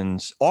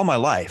questions all my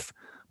life,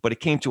 but it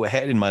came to a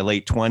head in my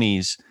late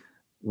 20s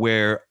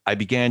where I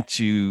began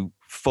to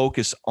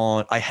focus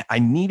on, I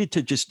needed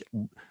to just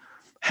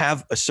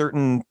have a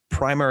certain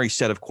primary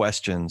set of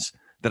questions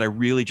that I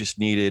really just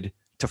needed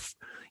to,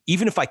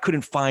 even if I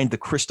couldn't find the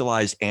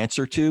crystallized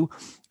answer to,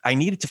 I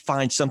needed to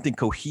find something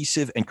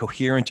cohesive and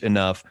coherent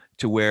enough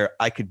to where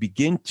I could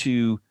begin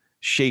to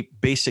shape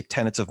basic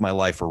tenets of my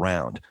life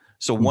around.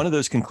 So one of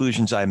those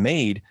conclusions I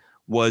made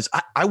was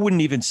I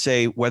wouldn't even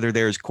say whether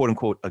there's quote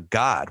unquote a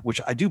God,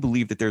 which I do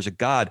believe that there's a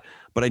God,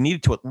 but I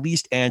needed to at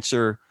least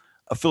answer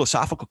a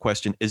philosophical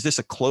question. Is this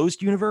a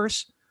closed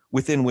universe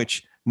within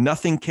which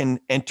nothing can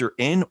enter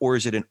in, or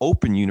is it an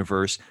open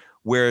universe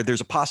where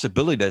there's a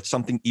possibility that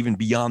something even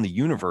beyond the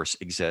universe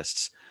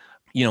exists?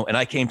 And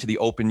I came to the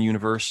open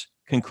universe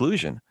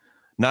conclusion.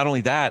 Not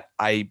only that,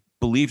 I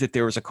believe that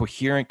there was a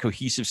coherent,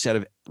 cohesive set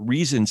of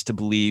reasons to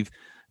believe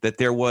that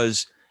there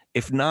was,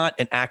 if not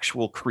an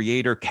actual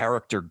creator,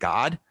 character,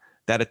 God,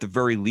 that at the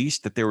very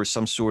least that there was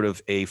some sort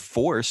of a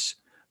force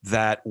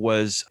that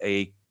was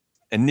a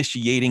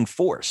initiating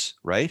force,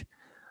 right?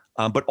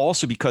 But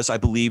also because I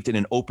believed in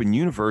an open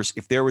universe,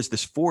 if there was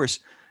this force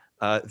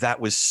that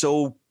was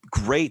so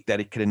great that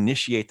it could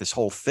initiate this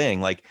whole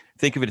thing, like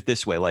think of it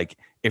this way, like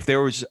if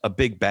there was a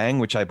Big Bang,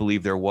 which I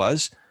believe there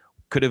was,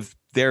 could have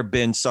there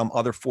been some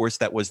other force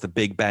that was the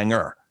Big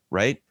Banger,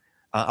 right?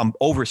 I'm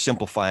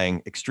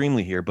oversimplifying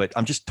extremely here, but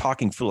I'm just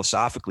talking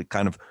philosophically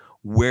kind of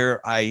where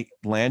I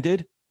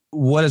landed.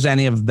 What does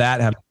any of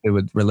that have to do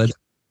with religion?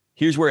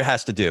 Here's where it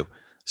has to do.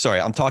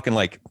 Sorry, I'm talking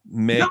like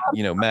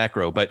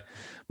macro, but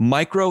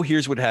micro,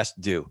 here's what it has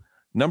to do.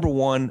 Number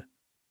one,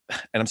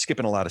 and I'm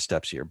skipping a lot of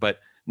steps here, but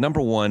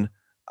number one,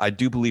 I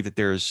do believe that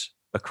there's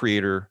a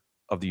creator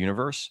of the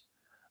universe.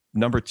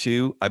 Number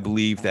two, I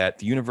believe that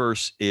the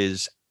universe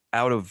is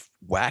out of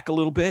whack a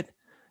little bit.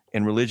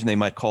 In religion, they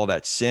might call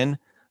that sin.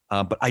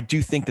 But I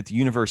do think that the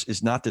universe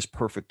is not this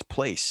perfect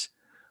place.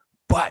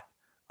 But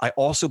I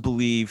also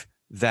believe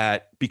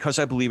that because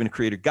I believe in a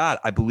creator God,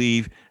 I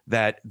believe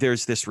that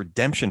there's this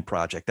redemption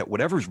project, that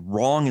whatever's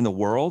wrong in the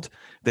world,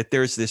 that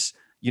there's this,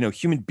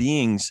 human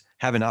beings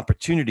have an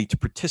opportunity to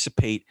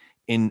participate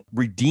in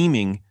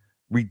redeeming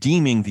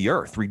the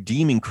earth,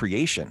 redeeming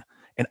creation.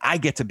 And I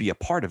get to be a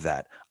part of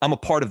that. I'm a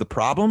part of the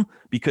problem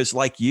because,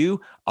 like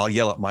you, I'll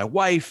yell at my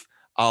wife.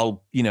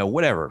 I'll,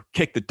 whatever,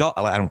 kick the dog.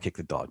 I don't kick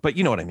the dog, but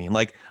you know what I mean?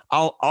 Like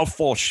I'll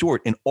fall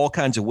short in all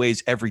kinds of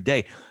ways every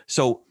day.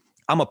 So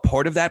I'm a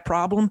part of that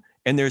problem.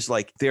 And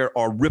there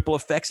are ripple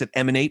effects that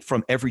emanate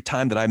from every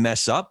time that I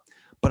mess up,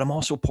 but I'm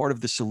also part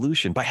of the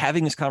solution by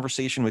having this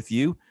conversation with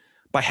you,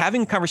 by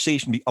having a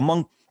conversation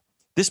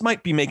this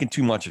might be making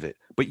too much of it,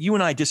 but you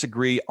and I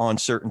disagree on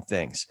certain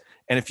things.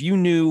 And if you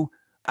knew,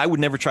 I would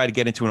never try to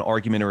get into an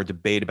argument or a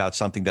debate about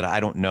something that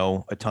I don't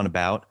know a ton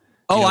about.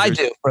 I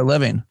do for a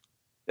living.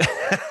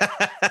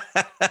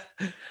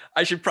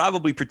 I should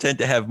probably pretend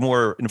to have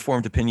more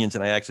informed opinions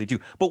than I actually do.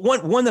 But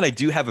one that I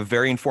do have a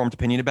very informed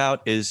opinion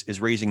about is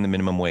raising the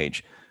minimum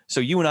wage. So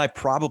you and I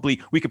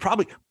probably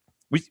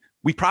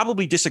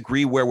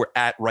disagree where we're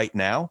at right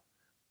now,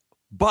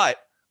 but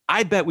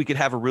I bet we could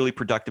have a really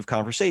productive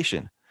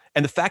conversation.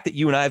 And the fact that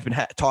you and I have been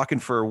talking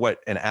for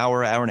an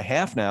hour and a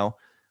half now,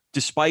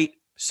 despite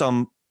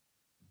some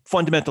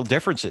fundamental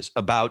differences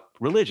about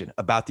religion,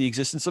 about the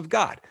existence of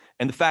God,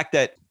 and the fact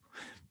that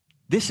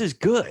this is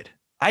good.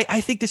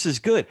 I think this is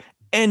good.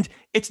 And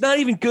it's not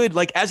even good.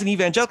 Like as an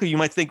evangelical, you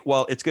might think,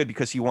 well, it's good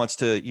because he wants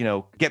to,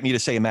 get me to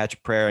say a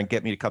magic prayer and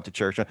get me to come to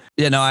church.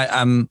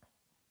 I'm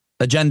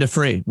agenda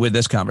free with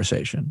this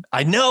conversation.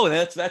 I know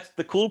that's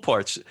the cool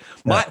parts.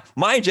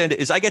 My agenda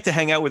is I get to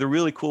hang out with a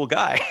really cool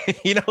guy.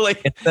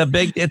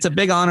 It's a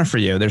big honor for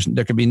you.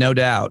 There can be no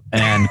doubt.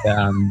 And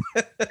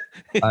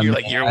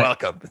you're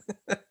welcome.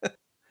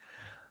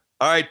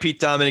 All right, Pete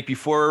Dominick,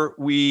 before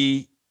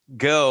we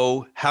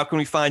go, how can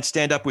we find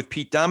Stand Up with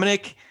Pete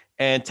Dominick,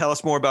 and tell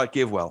us more about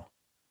GiveWell?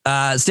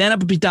 Stand Up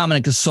with Pete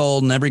Dominick is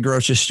sold in every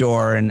grocery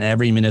store in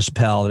every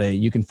municipality.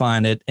 You can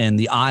find it in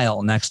the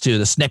aisle next to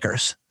the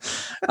Snickers.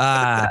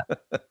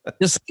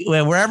 Just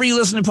wherever you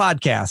listen to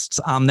podcasts,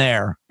 I'm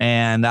there,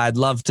 and I'd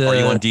love to. Are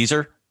you on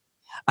Deezer?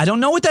 I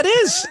don't know what that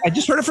is. I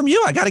just heard it from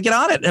you. I got to get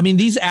on it. I mean,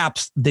 these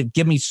apps, they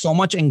give me so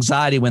much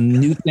anxiety when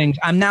new things.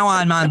 I'm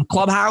on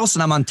Clubhouse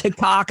and I'm on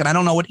TikTok, and I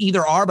don't know what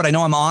either are, but I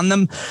know I'm on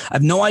them. I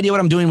have no idea what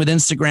I'm doing with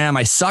Instagram.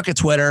 I suck at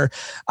Twitter.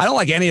 I don't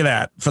like any of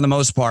that for the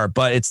most part,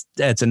 but it's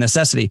a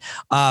necessity.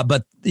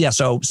 But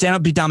So Stand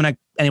Up Pete Dominic,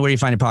 anywhere you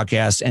find your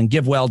podcast, and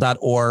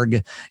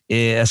givewell.org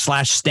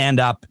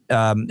 /standup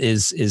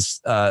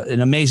is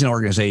an amazing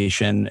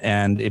organization.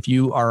 And if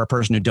you are a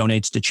person who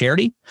donates to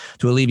charity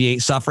to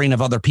alleviate suffering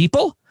of other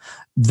people,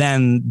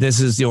 then this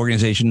is the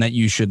organization that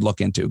you should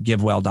look into,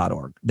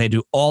 givewell.org. They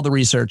do all the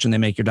research and they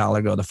make your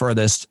dollar go the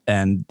furthest,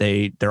 and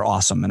they're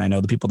awesome. And I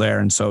know the people there.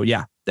 And so,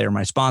 yeah, they're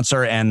my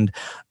sponsor. And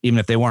even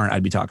if they weren't,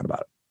 I'd be talking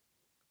about it.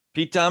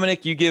 Pete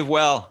Dominic, you give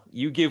well.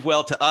 You give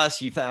well to us.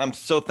 I'm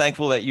so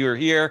thankful that you are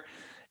here,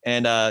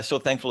 and so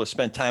thankful to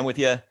spend time with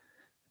you.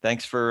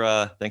 Thanks for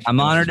I'm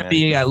honored to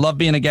be. I love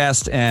being a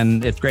guest,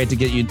 and it's great to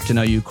get you to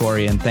know you,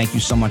 Corey. And thank you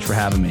so much for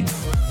having me.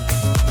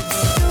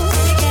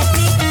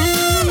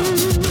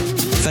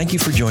 Thank you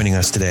for joining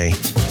us today.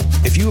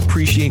 If you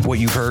appreciate what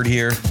you've heard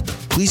here,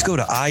 please go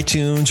to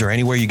iTunes or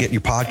anywhere you get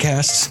your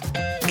podcasts.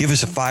 Give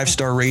us a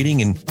 5-star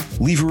rating and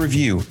leave a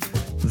review.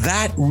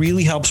 That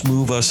really helps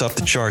move us up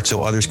the chart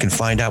so others can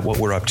find out what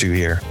we're up to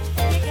here.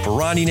 For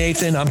Ronnie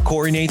Nathan, I'm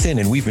Corey Nathan,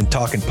 and we've been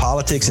talking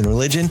politics and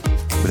religion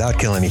without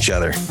killing each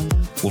other.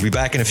 We'll be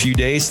back in a few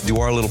days to do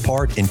our little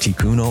part in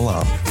Tikkun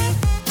Olam.